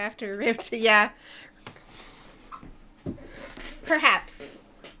down game after Ripped. Yeah. Perhaps.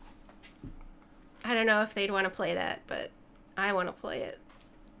 I don't know if they'd want to play that, but I want to play it.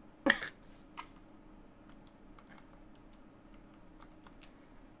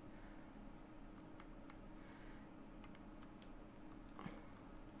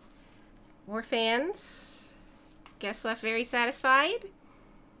 More fans. Guests left very satisfied.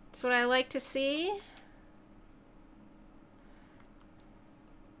 That's what I like to see.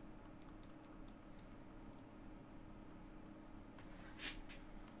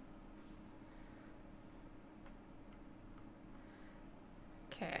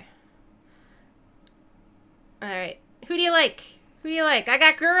 Okay. Alright. Who do you like? Who do you like? I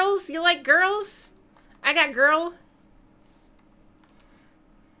got girls? You like girls? I got girl.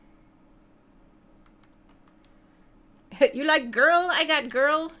 You like girl? I got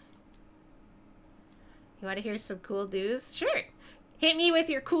girl. You want to hear some cool news? Sure. Hit me with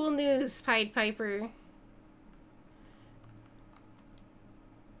your cool news, Pied Piper.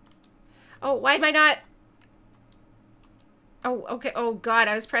 Oh, why am I not... Oh, okay. Oh, God,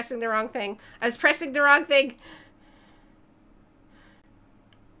 I was pressing the wrong thing. I was pressing the wrong thing.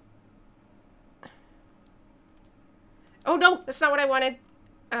 Oh, no, that's not what I wanted.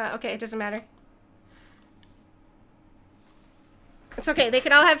 Okay, it doesn't matter. It's okay. They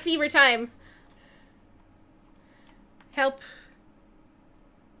can all have fever time. Help.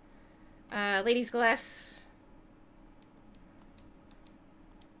 Ladies glass.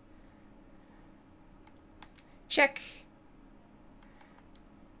 Check.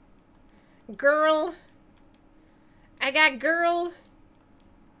 Girl. I got girl.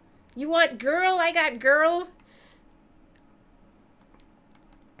 You want girl? I got girl.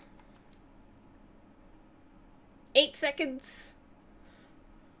 Eight seconds.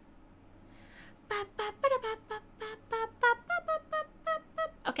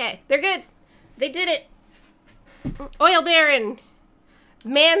 Okay, they're good. They did it. Oil Baron.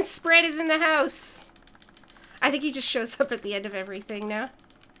 Man spread is in the house. I think he just shows up at the end of everything now.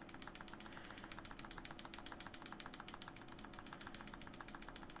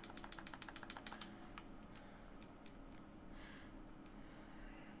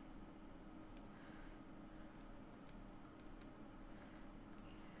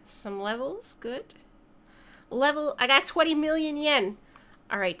 Some levels, good. Level, I got 20 million yen.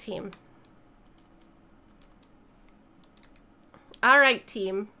 All right, team. All right,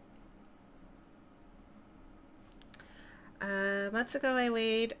 team. Months ago I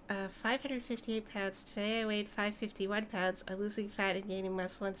weighed 558 pounds. Today I weighed 551 pounds. I'm losing fat and gaining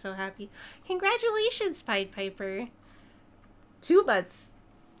muscle. I'm so happy. Congratulations, Pied Piper. 2 months.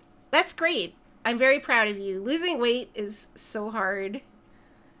 That's great. I'm very proud of you. Losing weight is so hard.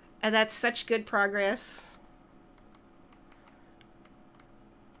 And that's such good progress.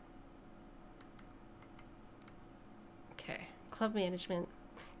 Okay. Club management.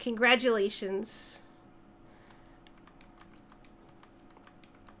 Congratulations.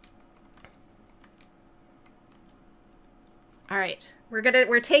 All right.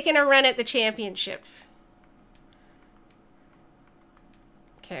 We're taking a run at the championship.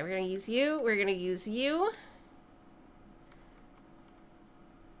 Okay, we're going to use you. We're going to use you.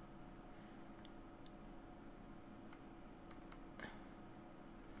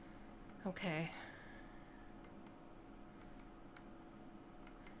 Okay.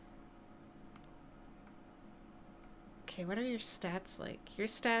 Okay, what are your stats like? Your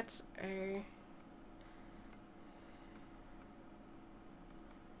stats are...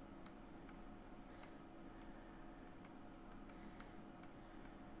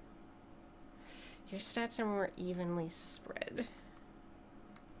 Your stats are more evenly spread.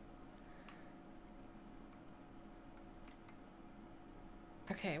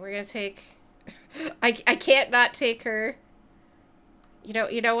 Okay, we're gonna take... I can't not take her. You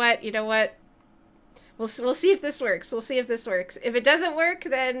know what? You know what? We'll see if this works. We'll see if this works. If it doesn't work,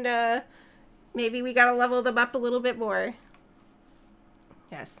 then maybe we gotta level them up a little bit more.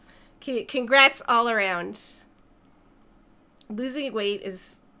 Yes. Congrats all around. Losing weight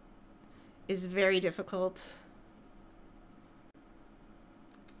is very difficult.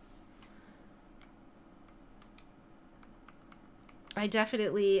 I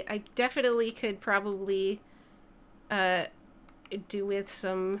definitely could probably do with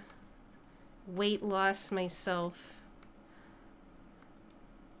some weight loss myself.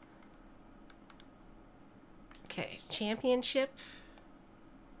 Okay, championship.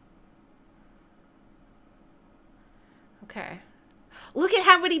 Okay. Look at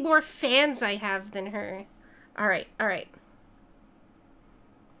how many more fans I have than her. All right, all right.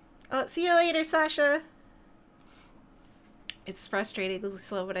 Oh, see you later, Sasha. It's frustratingly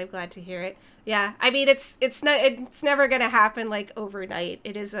slow, but I'm glad to hear it. Yeah, I mean it's never gonna happen like overnight.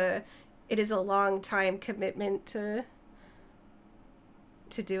 It is a long time commitment to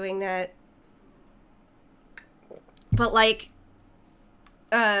doing that. But like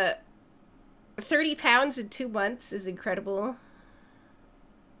 30 pounds in 2 months is incredible.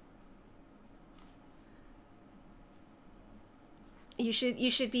 You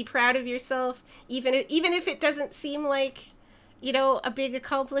should be proud of yourself, even if it doesn't seem like, you know, a big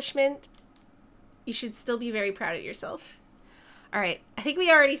accomplishment. You should still be very proud of yourself. All right, I think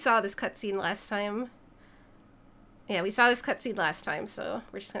we already saw this cutscene last time. Yeah, we saw this cutscene last time, so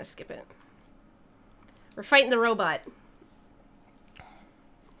we're just gonna skip it. We're fighting the robot.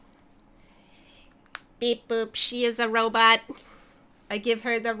 Beep boop, she is a robot. I give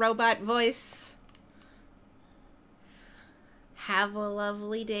her the robot voice. Have a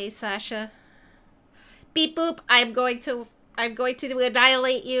lovely day, Sasha. Beep boop, I'm going to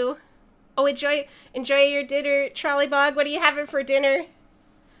annihilate you. Oh, enjoy your dinner, Trolley-Bog. What are you having for dinner?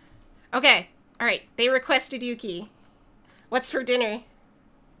 Okay, all right. They requested Yuki. What's for dinner?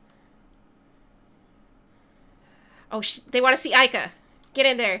 Oh, they want to see Aika. Get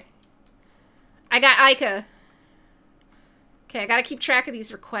in there. I got Aika. Okay, I gotta keep track of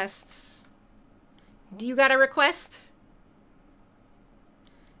these requests. Do you got a request?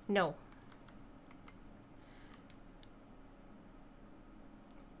 No.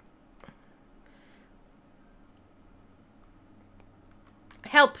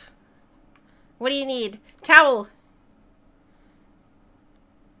 Help. What do you need? Towel.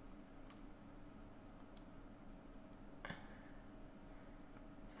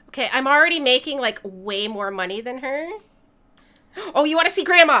 Okay, I'm already making like way more money than her. Oh, you want to see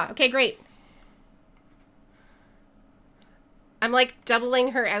Grandma? Okay, great. I'm like doubling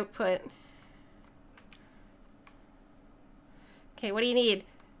her output. Okay, what do you need?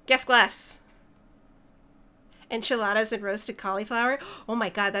 Guest glass. Enchiladas and roasted cauliflower. Oh my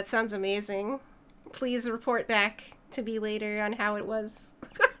god, that sounds amazing. Please report back to me later on how it was.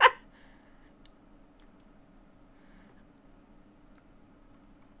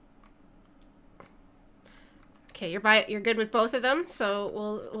 Okay, you're good with both of them,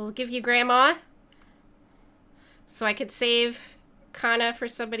 so we'll give you Grandma. So I could save Kana for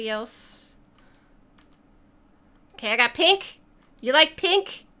somebody else. Okay, I got pink. You like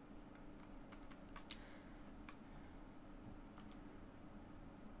pink?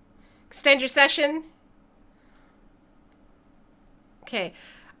 Extend your session. Okay.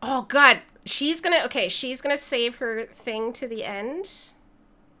 Oh god, she's gonna save her thing to the end.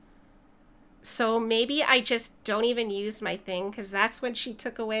 So maybe I just don't even use my thing, because that's when she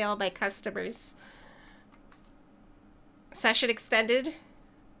took away all my customers. Session extended.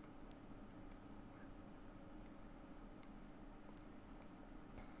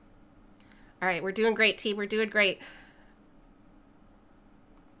 All right, we're doing great, team. We're doing great.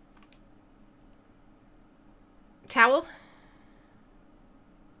 Towel?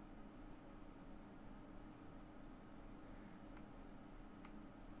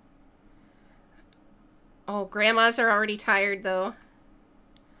 Oh, grandmas are already tired, though.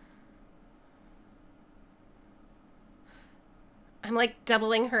 I'm, like,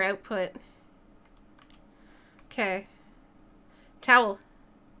 doubling her output. Okay. Towel.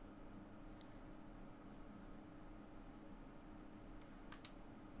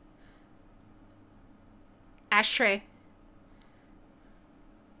 Ashtray.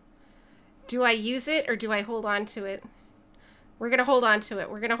 Do I use it or do I hold on to it? We're gonna hold on to it.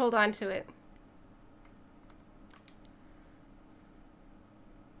 We're gonna hold on to it.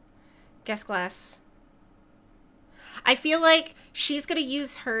 Guest glass. I feel like she's gonna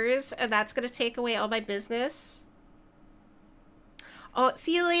use hers and that's gonna take away all my business. Oh,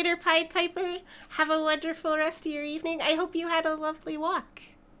 see you later, Pied Piper. Have a wonderful rest of your evening. I hope you had a lovely walk.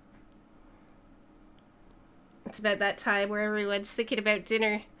 It's about that time where everyone's thinking about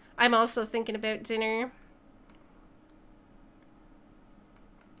dinner. I'm also thinking about dinner.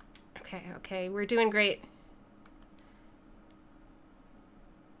 Okay, okay, we're doing great.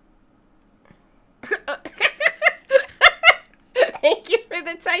 Thank you for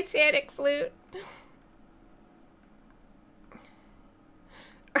the Titanic flute.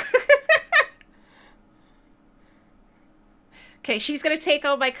 Okay, she's gonna take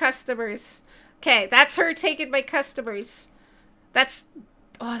all my customers. Okay, that's her taking my customers. That's...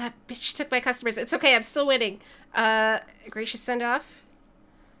 Oh, that bitch took my customers. It's okay, I'm still winning. Gracious send-off.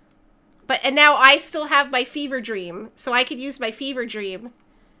 And now I still have my fever dream, so I could use my fever dream.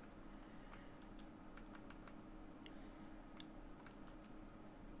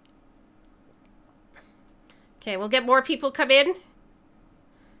 Okay, we'll get more people come in.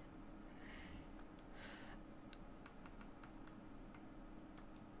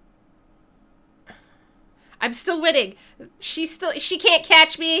 I'm still winning. She can't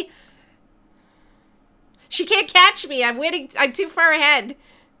catch me. She can't catch me. I'm winning. I'm too far ahead.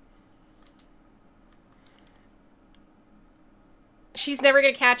 She's never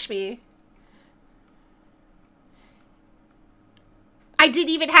gonna catch me. I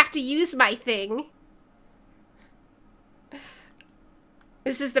didn't even have to use my thing.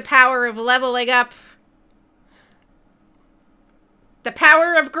 This is the power of leveling up. The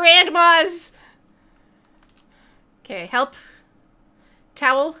power of grandmas. Okay, help.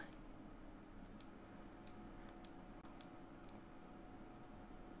 Towel.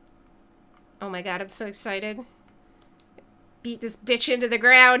 Oh my god, I'm so excited. Beat this bitch into the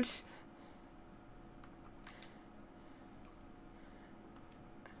ground.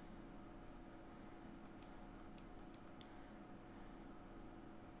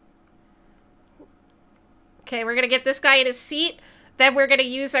 Okay, we're gonna get this guy in his seat. Then we're gonna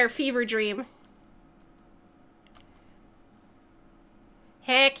use our fever dream.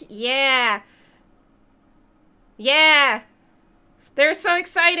 Heck yeah! Yeah! They're so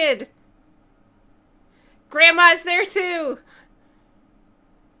excited! Grandma's there too!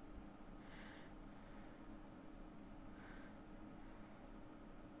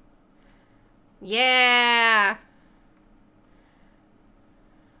 Yeah!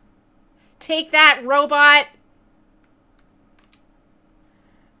 Take that, robot!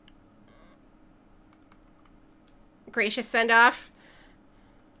 Gracious send-off.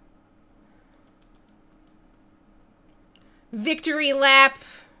 Victory lap.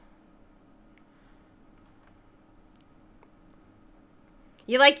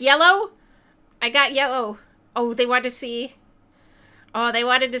 You like yellow? I got yellow. Oh, they wanted to see. Oh, they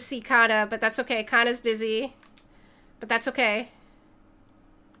wanted to see Kana, but that's okay. Kana's busy. But that's okay.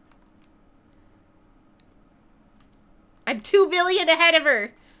 I'm 2 billion ahead of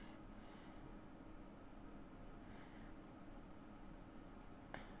her.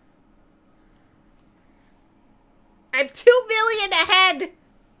 I'm 2 billion ahead.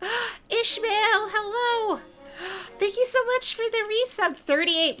 Ishmael, hello. Thank you so much for the resub.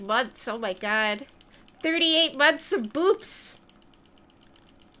 38 months. Oh my god. 38 months of boops.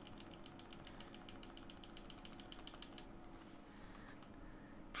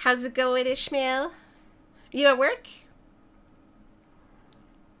 How's it going, Ishmael? You at work?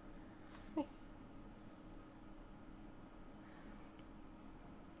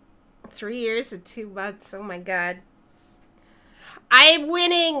 3 years and 2 months. Oh my god. I'm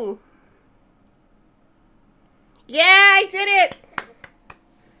winning! Yeah, I did it!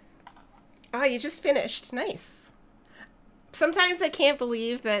 Oh, you just finished. Nice. Sometimes I can't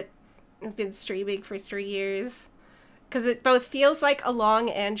believe that I've been streaming for 3 years. Because it both feels like a long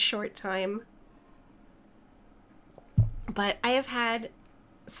and short time. But I have had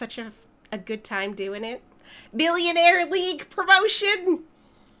such a good time doing it. Billionaire League promotion!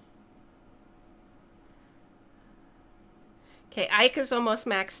 Okay, Ike is almost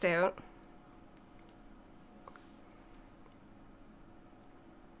maxed out.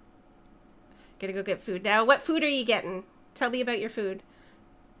 Gonna go get food now. What food are you getting? Tell me about your food.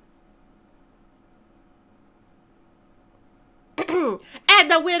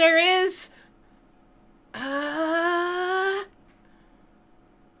 And the winner is...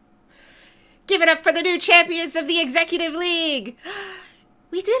 Give it up for the new champions of the Executive League!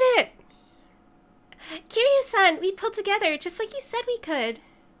 We did it! Kiryu-san, we pulled together just like you said we could.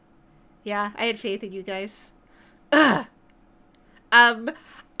 Yeah, I had faith in you guys. Ugh.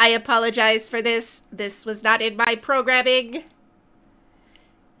 I apologize for this. This was not in my programming.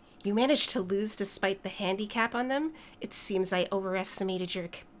 You managed to lose despite the handicap on them? It seems I overestimated your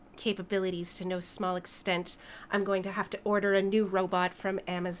capabilities to no small extent. I'm going to have to order a new robot from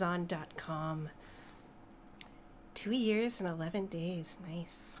Amazon.com. 2 years and 11 days.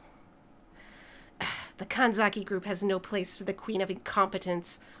 Nice. The Kanzaki group has no place for the queen of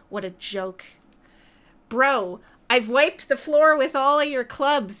incompetence. What a joke. Bro, I've wiped the floor with all of your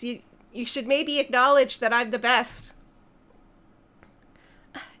clubs. You should maybe acknowledge that I'm the best.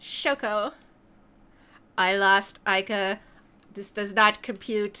 Shoko. I lost, Aika. This does not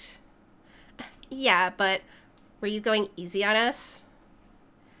compute. Yeah, but were you going easy on us?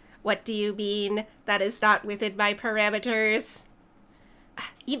 What do you mean? That is not within my parameters.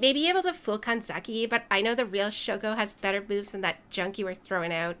 You may be able to fool Kanzaki, but I know the real Shoko has better moves than that junk you were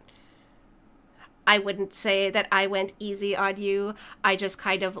throwing out. I wouldn't say that I went easy on you. I just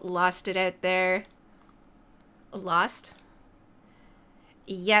kind of lost it out there. Lost?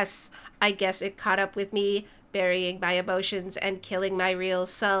 Yes, I guess it caught up with me, burying my emotions and killing my real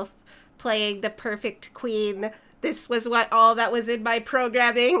self. Playing the perfect queen. This was all that was in my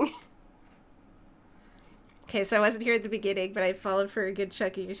programming. Okay, so I wasn't here at the beginning, but I followed for a good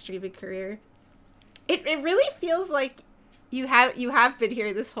chunk of your streaming career. It really feels like you have been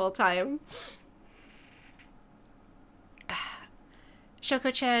here this whole time.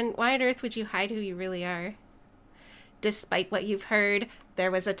 Shoko-chan, why on earth would you hide who you really are? Despite what you've heard, there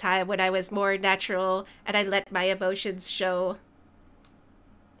was a time when I was more natural and I let my emotions show.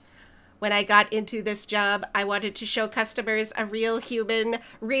 When I got into this job, I wanted to show customers a real human,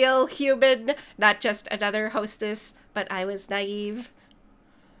 not just another hostess, but I was naive.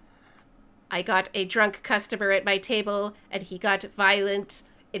 I got a drunk customer at my table, and he got violent.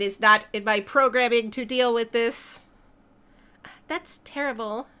 It is not in my programming to deal with this. That's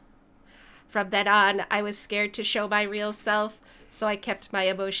terrible. From then on, I was scared to show my real self, so I kept my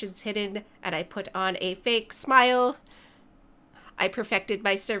emotions hidden, and I put on a fake smile. I perfected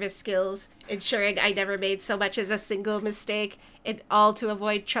my service skills, ensuring I never made so much as a single mistake, and all to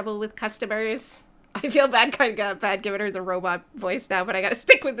avoid trouble with customers. I feel bad giving her the robot voice now, but I gotta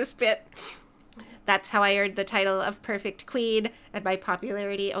stick with this bit. That's how I earned the title of Perfect Queen, and my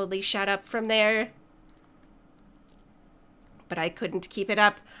popularity only shot up from there. But I couldn't keep it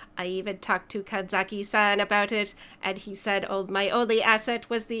up. I even talked to Kanzaki-san about it, and he said my only asset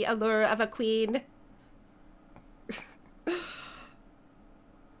was the allure of a queen.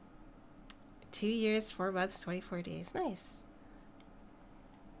 2 years, 4 months, 24 days. Nice.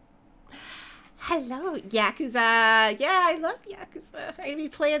 Hello, Yakuza. Yeah, I love Yakuza. I'm going to be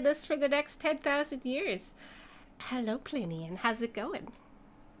playing this for the next 10,000 years. Hello, Plinian. How's it going?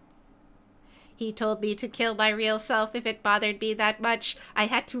 He told me to kill my real self if it bothered me that much. I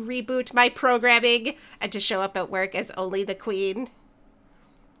had to reboot my programming and to show up at work as only the queen.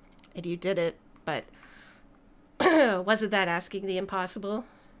 And you did it, but wasn't that asking the impossible?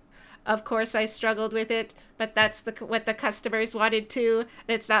 Of course I struggled with it, but that's what the customers wanted too.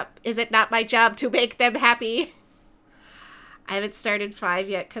 And is it not my job to make them happy? I haven't started 5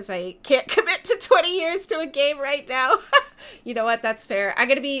 yet because I can't commit to 20 years to a game right now. You know what? That's fair. I'm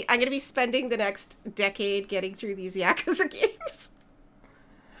gonna be spending the next decade getting through these Yakuza games.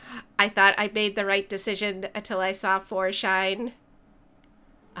 I thought I made the right decision until I saw 4 shine.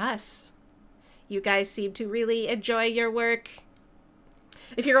 Us. You guys seem to really enjoy your work.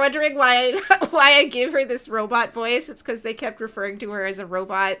 If you're wondering why I gave her this robot voice, it's because they kept referring to her as a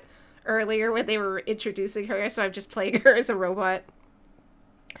robot earlier when they were introducing her, so I'm just playing her as a robot.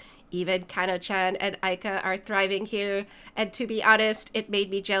 Even Kano-chan and Aika are thriving here, and to be honest, it made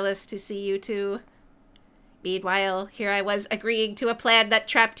me jealous to see you two. Meanwhile, here I was agreeing to a plan that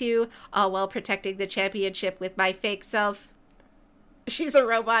trapped you, all while protecting the championship with my fake self. She's a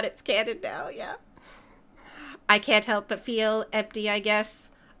robot, it's canon now, yeah. I can't help but feel empty, I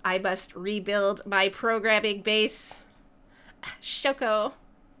guess. I must rebuild my programming base. Shoko.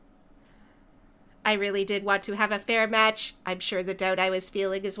 I really did want to have a fair match. I'm sure the doubt I was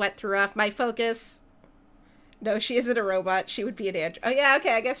feeling is what threw off my focus. No, she isn't a robot. She would be an android. Oh, yeah,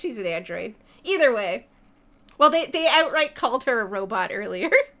 okay, I guess she's an android. Either way. Well, they outright called her a robot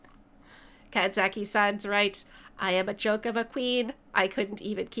earlier. Kanzaki-san's right. I am a joke of a queen. I couldn't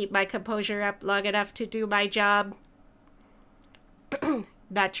even keep my composure up long enough to do my job.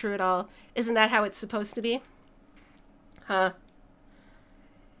 Not true at all. Isn't that how it's supposed to be? Huh.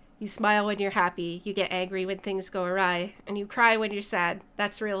 You smile when you're happy, you get angry when things go awry, and you cry when you're sad.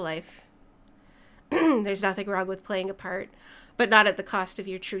 That's real life. There's nothing wrong with playing a part, but not at the cost of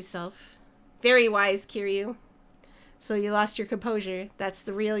your true self. Very wise, Kiryu. So you lost your composure. That's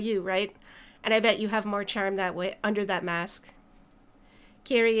the real you, right? And I bet you have more charm that way under that mask.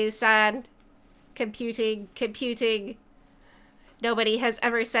 Kiryu-san. Computing. Nobody has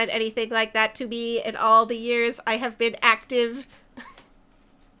ever said anything like that to me in all the years I have been active.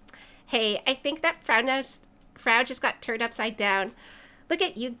 Hey, I think that frown just got turned upside down. Look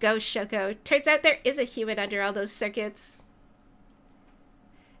at you go, Shoko. Turns out there is a human under all those circuits.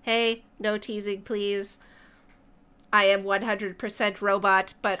 Hey, no teasing, please. I am 100%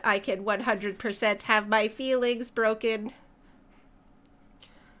 robot, but I can 100% have my feelings broken.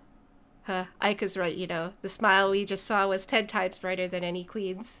 Aika's right, you know. The smile we just saw was 10 times brighter than any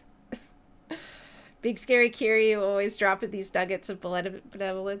queen's. Big scary Kiryu always dropping these nuggets of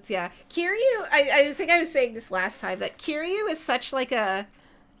benevolence. Yeah. Kiryu, I think I was saying this last time, that Kiryu is such like a...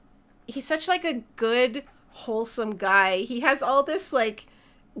 He's such like a good, wholesome guy. He has all this like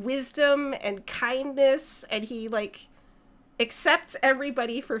wisdom and kindness, and he like accepts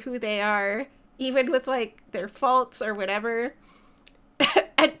everybody for who they are, even with like their faults or whatever.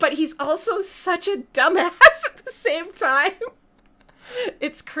 But he's also such a dumbass at the same time.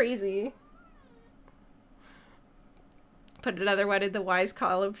 It's crazy. Put another one in the wise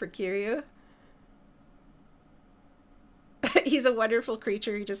column for Kiryu. He's a wonderful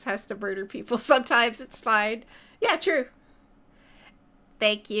creature. He just has to murder people. Sometimes it's fine. Yeah, true.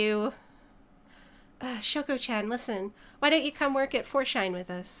 Thank you. Shoko-chan, listen. Why don't you come work at Foreshine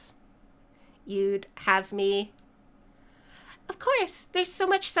with us? You'd have me. Of course. There's so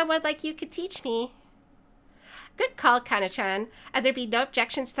much someone like you could teach me. Good call, Kana-chan. And there'd be no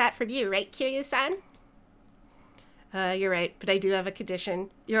objections to that from you, right, Kiryu-san? You're right, but I do have a condition.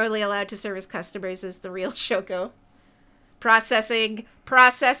 You're only allowed to service customers as the real Shoko. Processing.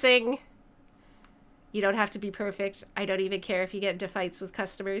 Processing. You don't have to be perfect. I don't even care if you get into fights with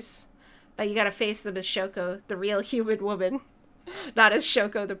customers. But you gotta face them as Shoko, the real human woman. Not as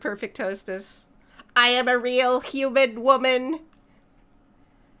Shoko, the perfect hostess. I am a real human woman.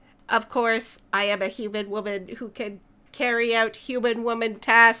 Of course, I am a human woman who can carry out human woman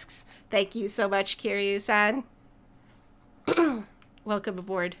tasks. Thank you so much, Kiryu-san. Welcome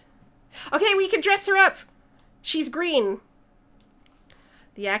aboard. Okay, we can dress her up. She's green.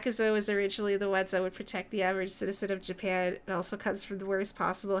 The Yakuza was originally the ones that would protect the average citizen of Japan. It also comes from the worst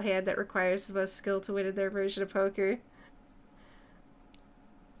possible hand that requires the most skill to win in their version of poker.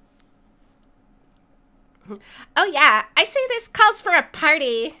 Oh yeah, I say this calls for a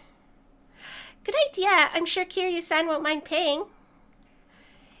party. Good idea. I'm sure Kiryu-san won't mind paying.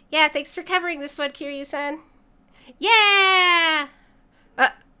 Yeah, thanks for covering this one, Kiryu-san. Yeah!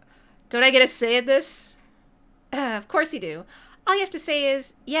 Don't I get a say in this? Of course you do. All you have to say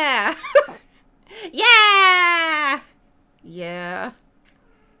is, yeah. Yeah! Yeah.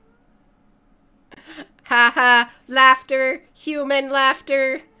 Haha, laughter, human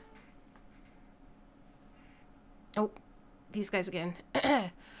laughter. Oh, these guys again.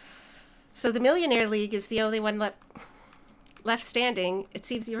 So the Millionaire League is the only one left standing. It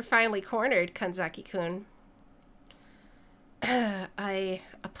seems you were finally cornered, Kanzaki-kun. I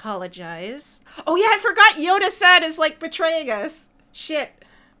apologize. Oh yeah, I forgot Yoda-san is like betraying us. Shit.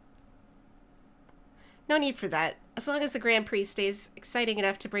 No need for that. As long as the Grand Prix stays exciting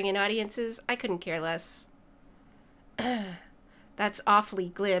enough to bring in audiences, I couldn't care less. That's awfully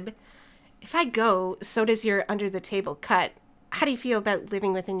glib. If I go, so does your under-the-table cut. How do you feel about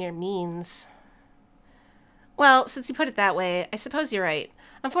living within your means? Well, since you put it that way, I suppose you're right.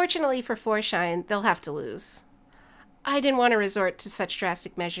 Unfortunately for Foreshine, they'll have to lose. I didn't want to resort to such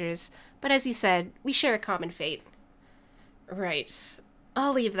drastic measures, but as you said, we share a common fate. Right.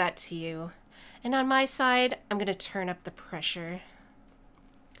 I'll leave that to you. And on my side, I'm going to turn up the pressure.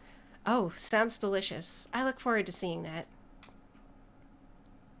 Oh, sounds delicious. I look forward to seeing that.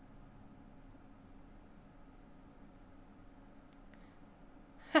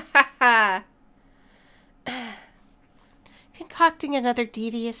 Ha ha ha! Concocting another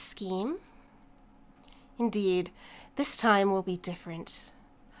devious scheme? Indeed. This time will be different.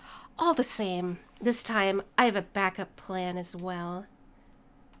 All the same, this time I have a backup plan as well.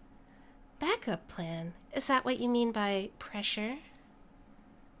 Backup plan? Is that what you mean by pressure?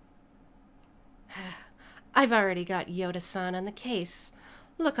 I've already got Yoda-san on the case.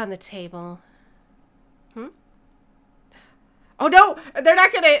 Look on the table. Hmm? Oh no! They're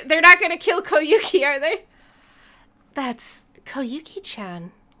not gonna kill Koyuki, are they? That's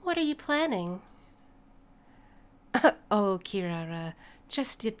Koyuki-chan. What are you planning? Oh, Kirara,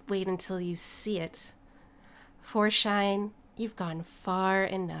 just wait until you see it. Foreshine, you've gone far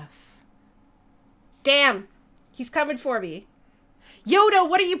enough. Damn! He's coming for me. Yoda,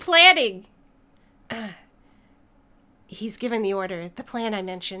 what are you planning? He's given the order, the plan I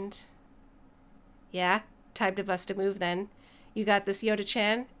mentioned. Yeah? Time to bust a move then. You got this,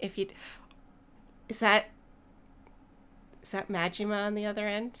 Yoda-chan? If you... Is that Majima on the other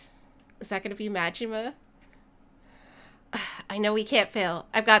end? Is that going to be Majima? I know we can't fail.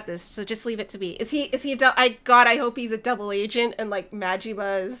 I've got this, so just leave it to me. Is he I hope he's a double agent and like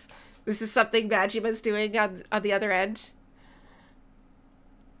Majima's, this is something Majima's doing on the other end.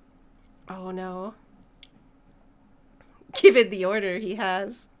 Oh no. Given the order he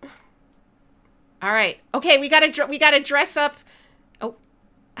has. All right. Okay, we gotta dress up. Oh,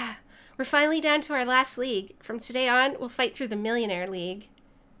 we're finally down to our last league. From today on, we'll fight through the Millionaire League.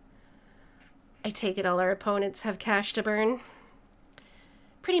 I take it all our opponents have cash to burn.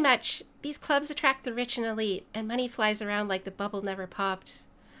 Pretty much. These clubs attract the rich and elite, and money flies around like the bubble never popped.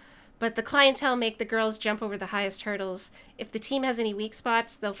 But the clientele make the girls jump over the highest hurdles. If the team has any weak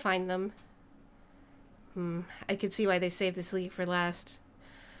spots, they'll find them. I could see why they saved this league for last.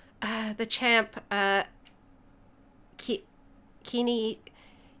 The champ,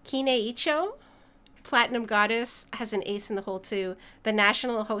 Kineicho, Platinum Goddess, has an ace in the hole too. The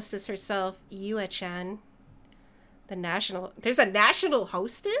national hostess herself, Yua-chan. There's a national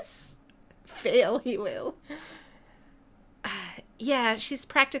hostess? Fail, he will. Yeah, she's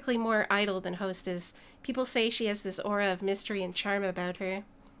practically more idol than hostess. People say she has this aura of mystery and charm about her.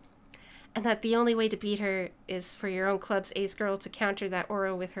 And that the only way to beat her is for your own club's ace girl to counter that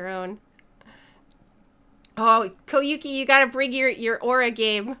aura with her own. Oh, Koyuki, you gotta bring your aura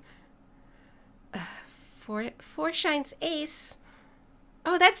game. Four Shine's ace.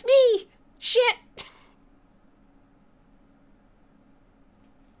 Oh, that's me! Shit!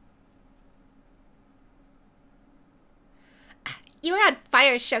 You are on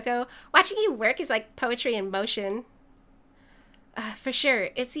fire, Shoko. Watching you work is like poetry in motion. For sure.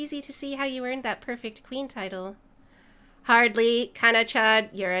 It's easy to see how you earned that perfect queen title. Hardly. Kana-chan,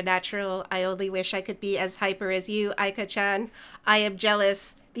 you're a natural. I only wish I could be as hyper as you, Aika-chan. I am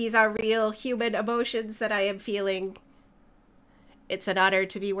jealous. These are real human emotions that I am feeling. It's an honor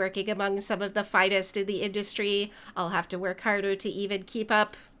to be working among some of the finest in the industry. I'll have to work harder to even keep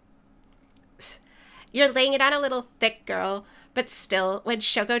up. You're laying it on a little thick, girl. But still, when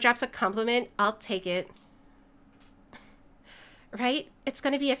Shoko drops a compliment, I'll take it. Right? It's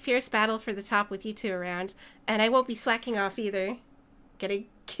going to be a fierce battle for the top with you two around. And I won't be slacking off either. Getting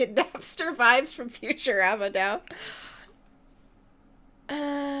kidnapster vibes from Futurama now.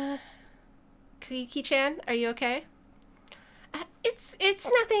 Koyuki-chan, are you okay? It's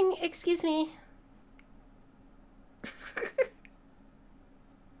nothing. Excuse me.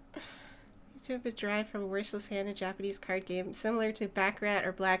 To have a drive from a worthless hand in a Japanese card game, similar to Baccarat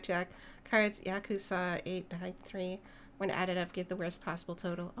or Blackjack. Cards Yakuza 893, when added up, give the worst possible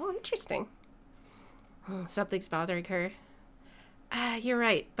total. Oh, interesting. Something's bothering her. You're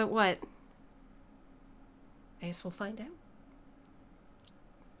right, but what? I guess we'll find out.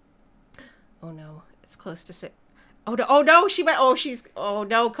 Oh no, it's close to sit. Oh no, she went. Oh, she's. Oh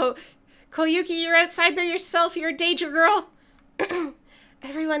no, Koyuki, you're outside by yourself. You're a danger girl.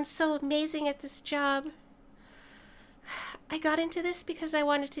 Everyone's so amazing at this job. I got into this because I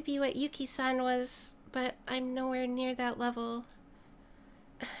wanted to be what Yuki-san was, but I'm nowhere near that level.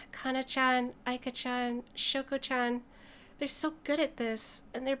 Kana-chan, Aika-chan, Shoko-chan, they're so good at this,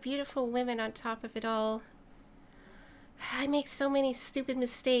 and they're beautiful women on top of it all. I make so many stupid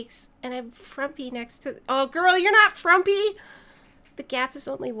mistakes, and I'm frumpy next to... Oh, girl, you're not frumpy! The gap is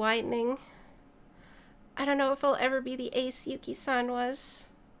only widening. I don't know if I'll ever be the ace Yuki-san was.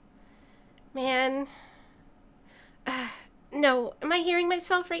 Man. No, am I hearing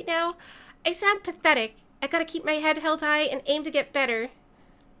myself right now? I sound pathetic. I gotta keep my head held high and aim to get better.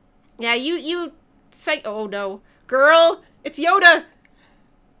 Yeah, you say... Oh, no. Girl, it's Yoda!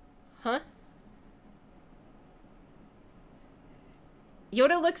 Huh?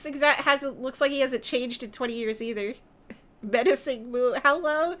 Yoda looks like he hasn't changed in 20 years either. Menacing moon.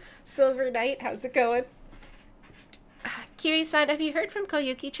 Hello, Silver Knight. How's it going? Kiri-san, have you heard from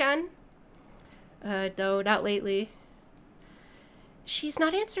Koyuki-chan? No, not lately. She's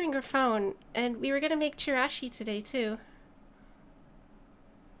not answering her phone, and we were gonna make chirashi today, too.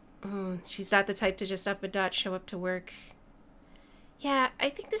 She's not the type to just up and not show up to work. Yeah, I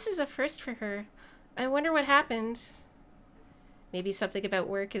think this is a first for her. I wonder what happened. Maybe something about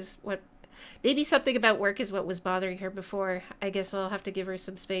work is what was bothering her before. I guess I'll have to give her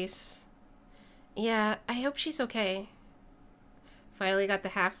some space. Yeah, I hope she's okay. Finally got the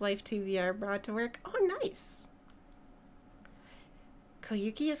Half-Life 2 VR mod to work. Oh, nice.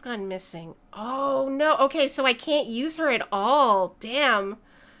 Koyuki has gone missing. Oh, no. Okay, so I can't use her at all. Damn.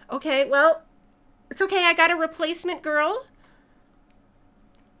 Okay, well, it's okay. I got a replacement girl.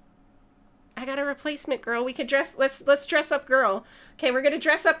 We can dress. Let's dress up girl. Okay, we're gonna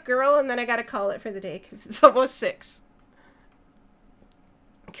dress up girl, and then I gotta call it for the day because it's almost 6.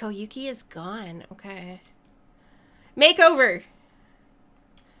 Koyuki is gone. Okay. Makeover!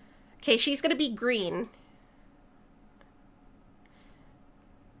 Okay, she's gonna be green.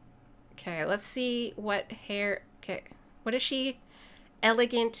 Okay, let's see what hair... Okay, what is she?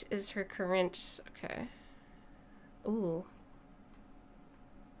 Elegant is her current... Okay. Ooh.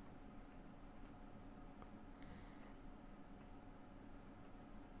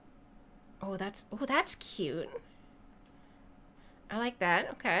 Oh, that's cute. I like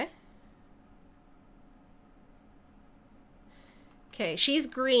that. Okay. Okay, she's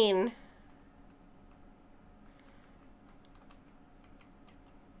green.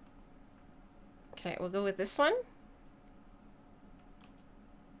 Okay, we'll go with this one.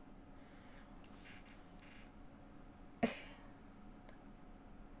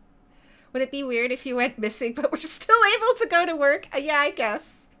 Would it be weird if you went missing, but we're still able to go to work? Yeah, I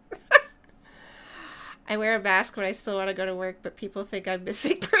guess. I wear a mask when I still want to go to work, but people think I'm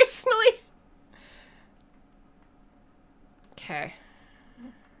missing personally. Okay.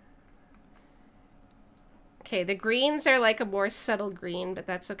 Okay, the greens are like a more subtle green, but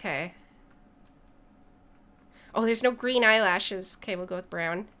that's okay. Oh, there's no green eyelashes. Okay, we'll go with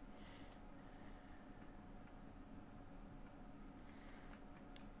brown.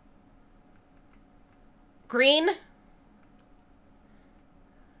 Green.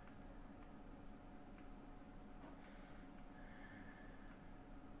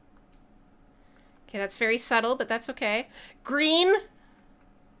 Okay, that's very subtle, but that's okay. Green.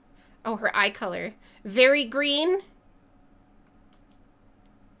 Oh, her eye color. Very green.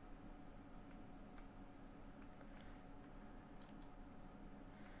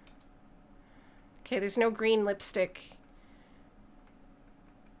 Okay, there's no green lipstick.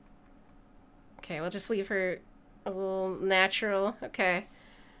 Okay, we'll just leave her a little natural. Okay.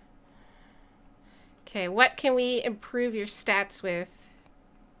 Okay, what can we improve your stats with?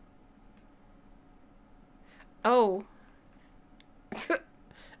 Oh.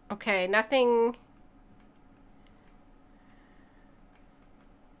 Okay, nothing...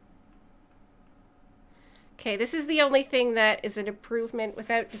 Okay, this is the only thing that is an improvement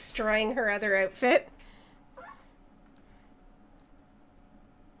without destroying her other outfit.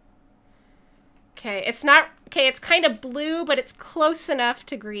 Okay, it's not... Okay, it's kind of blue, but it's close enough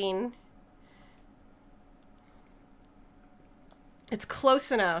to green. It's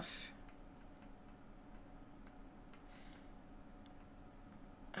close enough.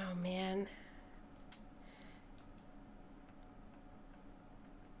 Oh, man.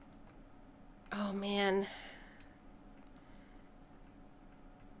 Oh, man.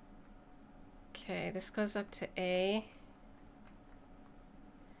 Okay, this goes up to A.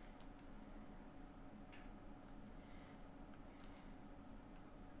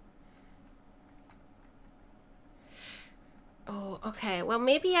 Oh, okay. Well,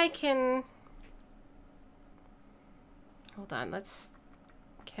 maybe I can... Hold on, let's...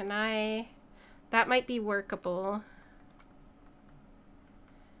 Can I... That might be workable.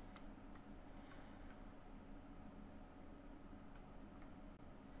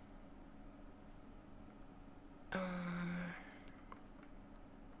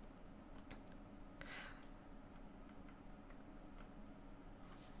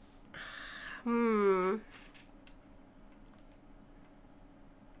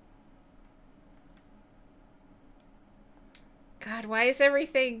 God, why is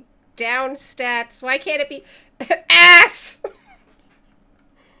everything down stats? Why can't it be... Ass!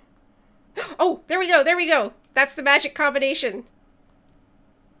 Oh, there we go, there we go. That's the magic combination.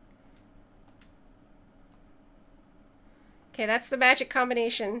 Okay, that's the magic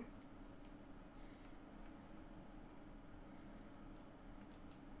combination.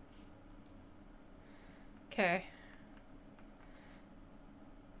 Okay.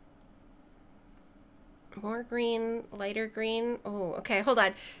 More green, lighter green. Oh, okay, hold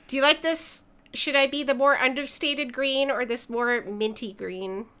on. Do you like this? Should I be the more understated green or this more minty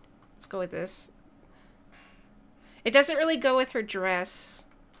green? Let's go with this. It doesn't really go with her dress.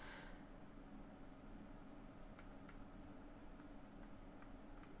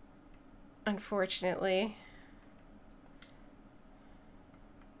 Unfortunately.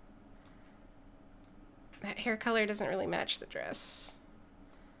 That hair color doesn't really match the dress.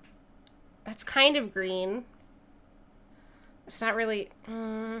 That's kind of green. It's not really...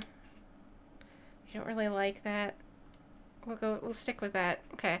 I don't really like that. We'll stick with that.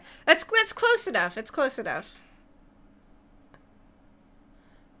 Okay. That's close enough. It's close enough.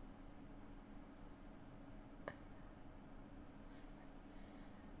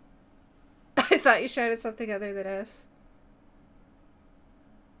 I thought you shouted something other than us.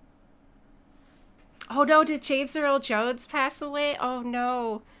 Oh no, did James Earl Jones pass away? Oh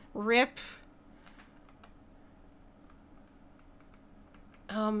no. Rip.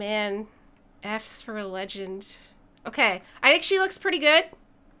 Oh, man. F's for a legend. Okay. I think she looks pretty good.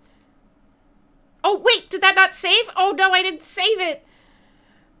 Oh, wait. Did that not save? Oh, no, I didn't save it.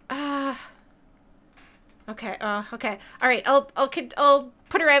 Okay. Okay. All right. I'll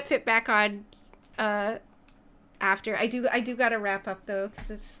put her outfit back on after. I do gotta wrap up, though,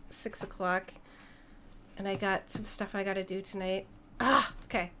 because it's 6 o'clock. And I got some stuff I gotta do tonight.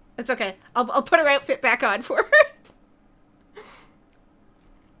 Okay. It's okay. I'll put her outfit back on for her.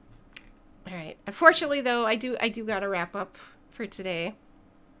 All right. Unfortunately, though, I do gotta wrap up for today.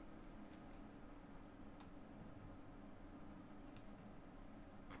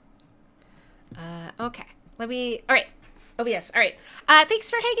 Okay. All right. OBS. All right.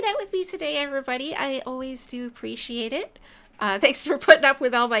 Thanks for hanging out with me today, everybody. I always do appreciate it. Thanks for putting up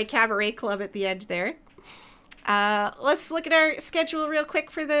with all my Cabaret Club at the end there. Let's look at our schedule real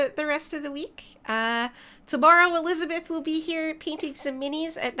quick for the rest of the week. Tomorrow, Elizabeth will be here painting some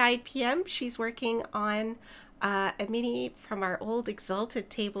minis at 9 p.m. She's working on a mini from our old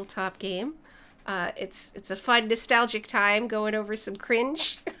Exalted tabletop game. It's a fun, nostalgic time going over some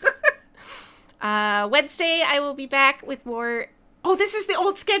cringe. Wednesday, I will be back with more... Oh, this is the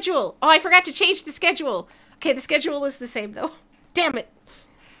old schedule! Oh, I forgot to change the schedule! Okay, the schedule is the same, though. Damn it!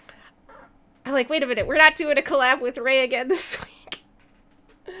 I'm like, wait a minute, we're not doing a collab with Ray again this week.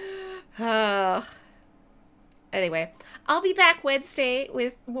 Anyway, I'll be back Wednesday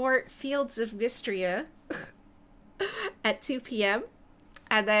with more Fields of Mystria at 2 p.m.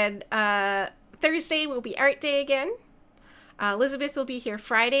 And then Thursday will be Art Day again. Elizabeth will be here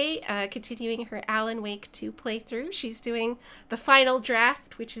Friday, continuing her Alan Wake 2 playthrough. She's doing the final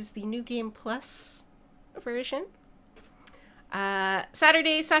draft, which is the New Game Plus version.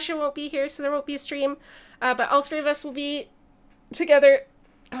 Saturday, Sasha won't be here, so there won't be a stream. But all three of us will be together.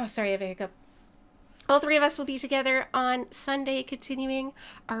 Oh, sorry, I have a hiccup. All three of us will be together on Sunday, continuing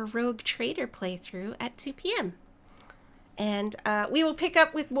our Rogue Trader playthrough at 2 p.m. And we will pick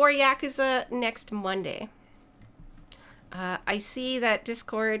up with more Yakuza next Monday. I see that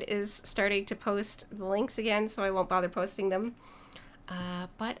Discord is starting to post the links again, so I won't bother posting them.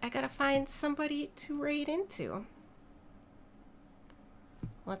 But I gotta find somebody to raid into.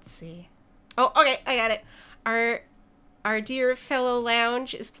 Let's see. Oh, okay, I got it. Our dear fellow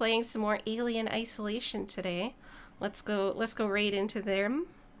Lounge is playing some more Alien Isolation today. Let's go raid into them.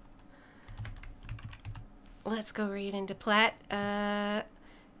 Let's go raid into Plat.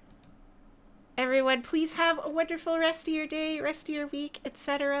 Everyone, please have a wonderful rest of your day, rest of your week,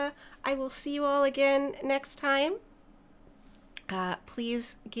 etc. I will see you all again next time.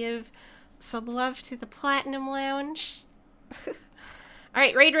 Please give some love to the Platinum Lounge. All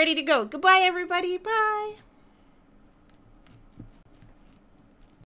right, raid ready to go. Goodbye, everybody. Bye.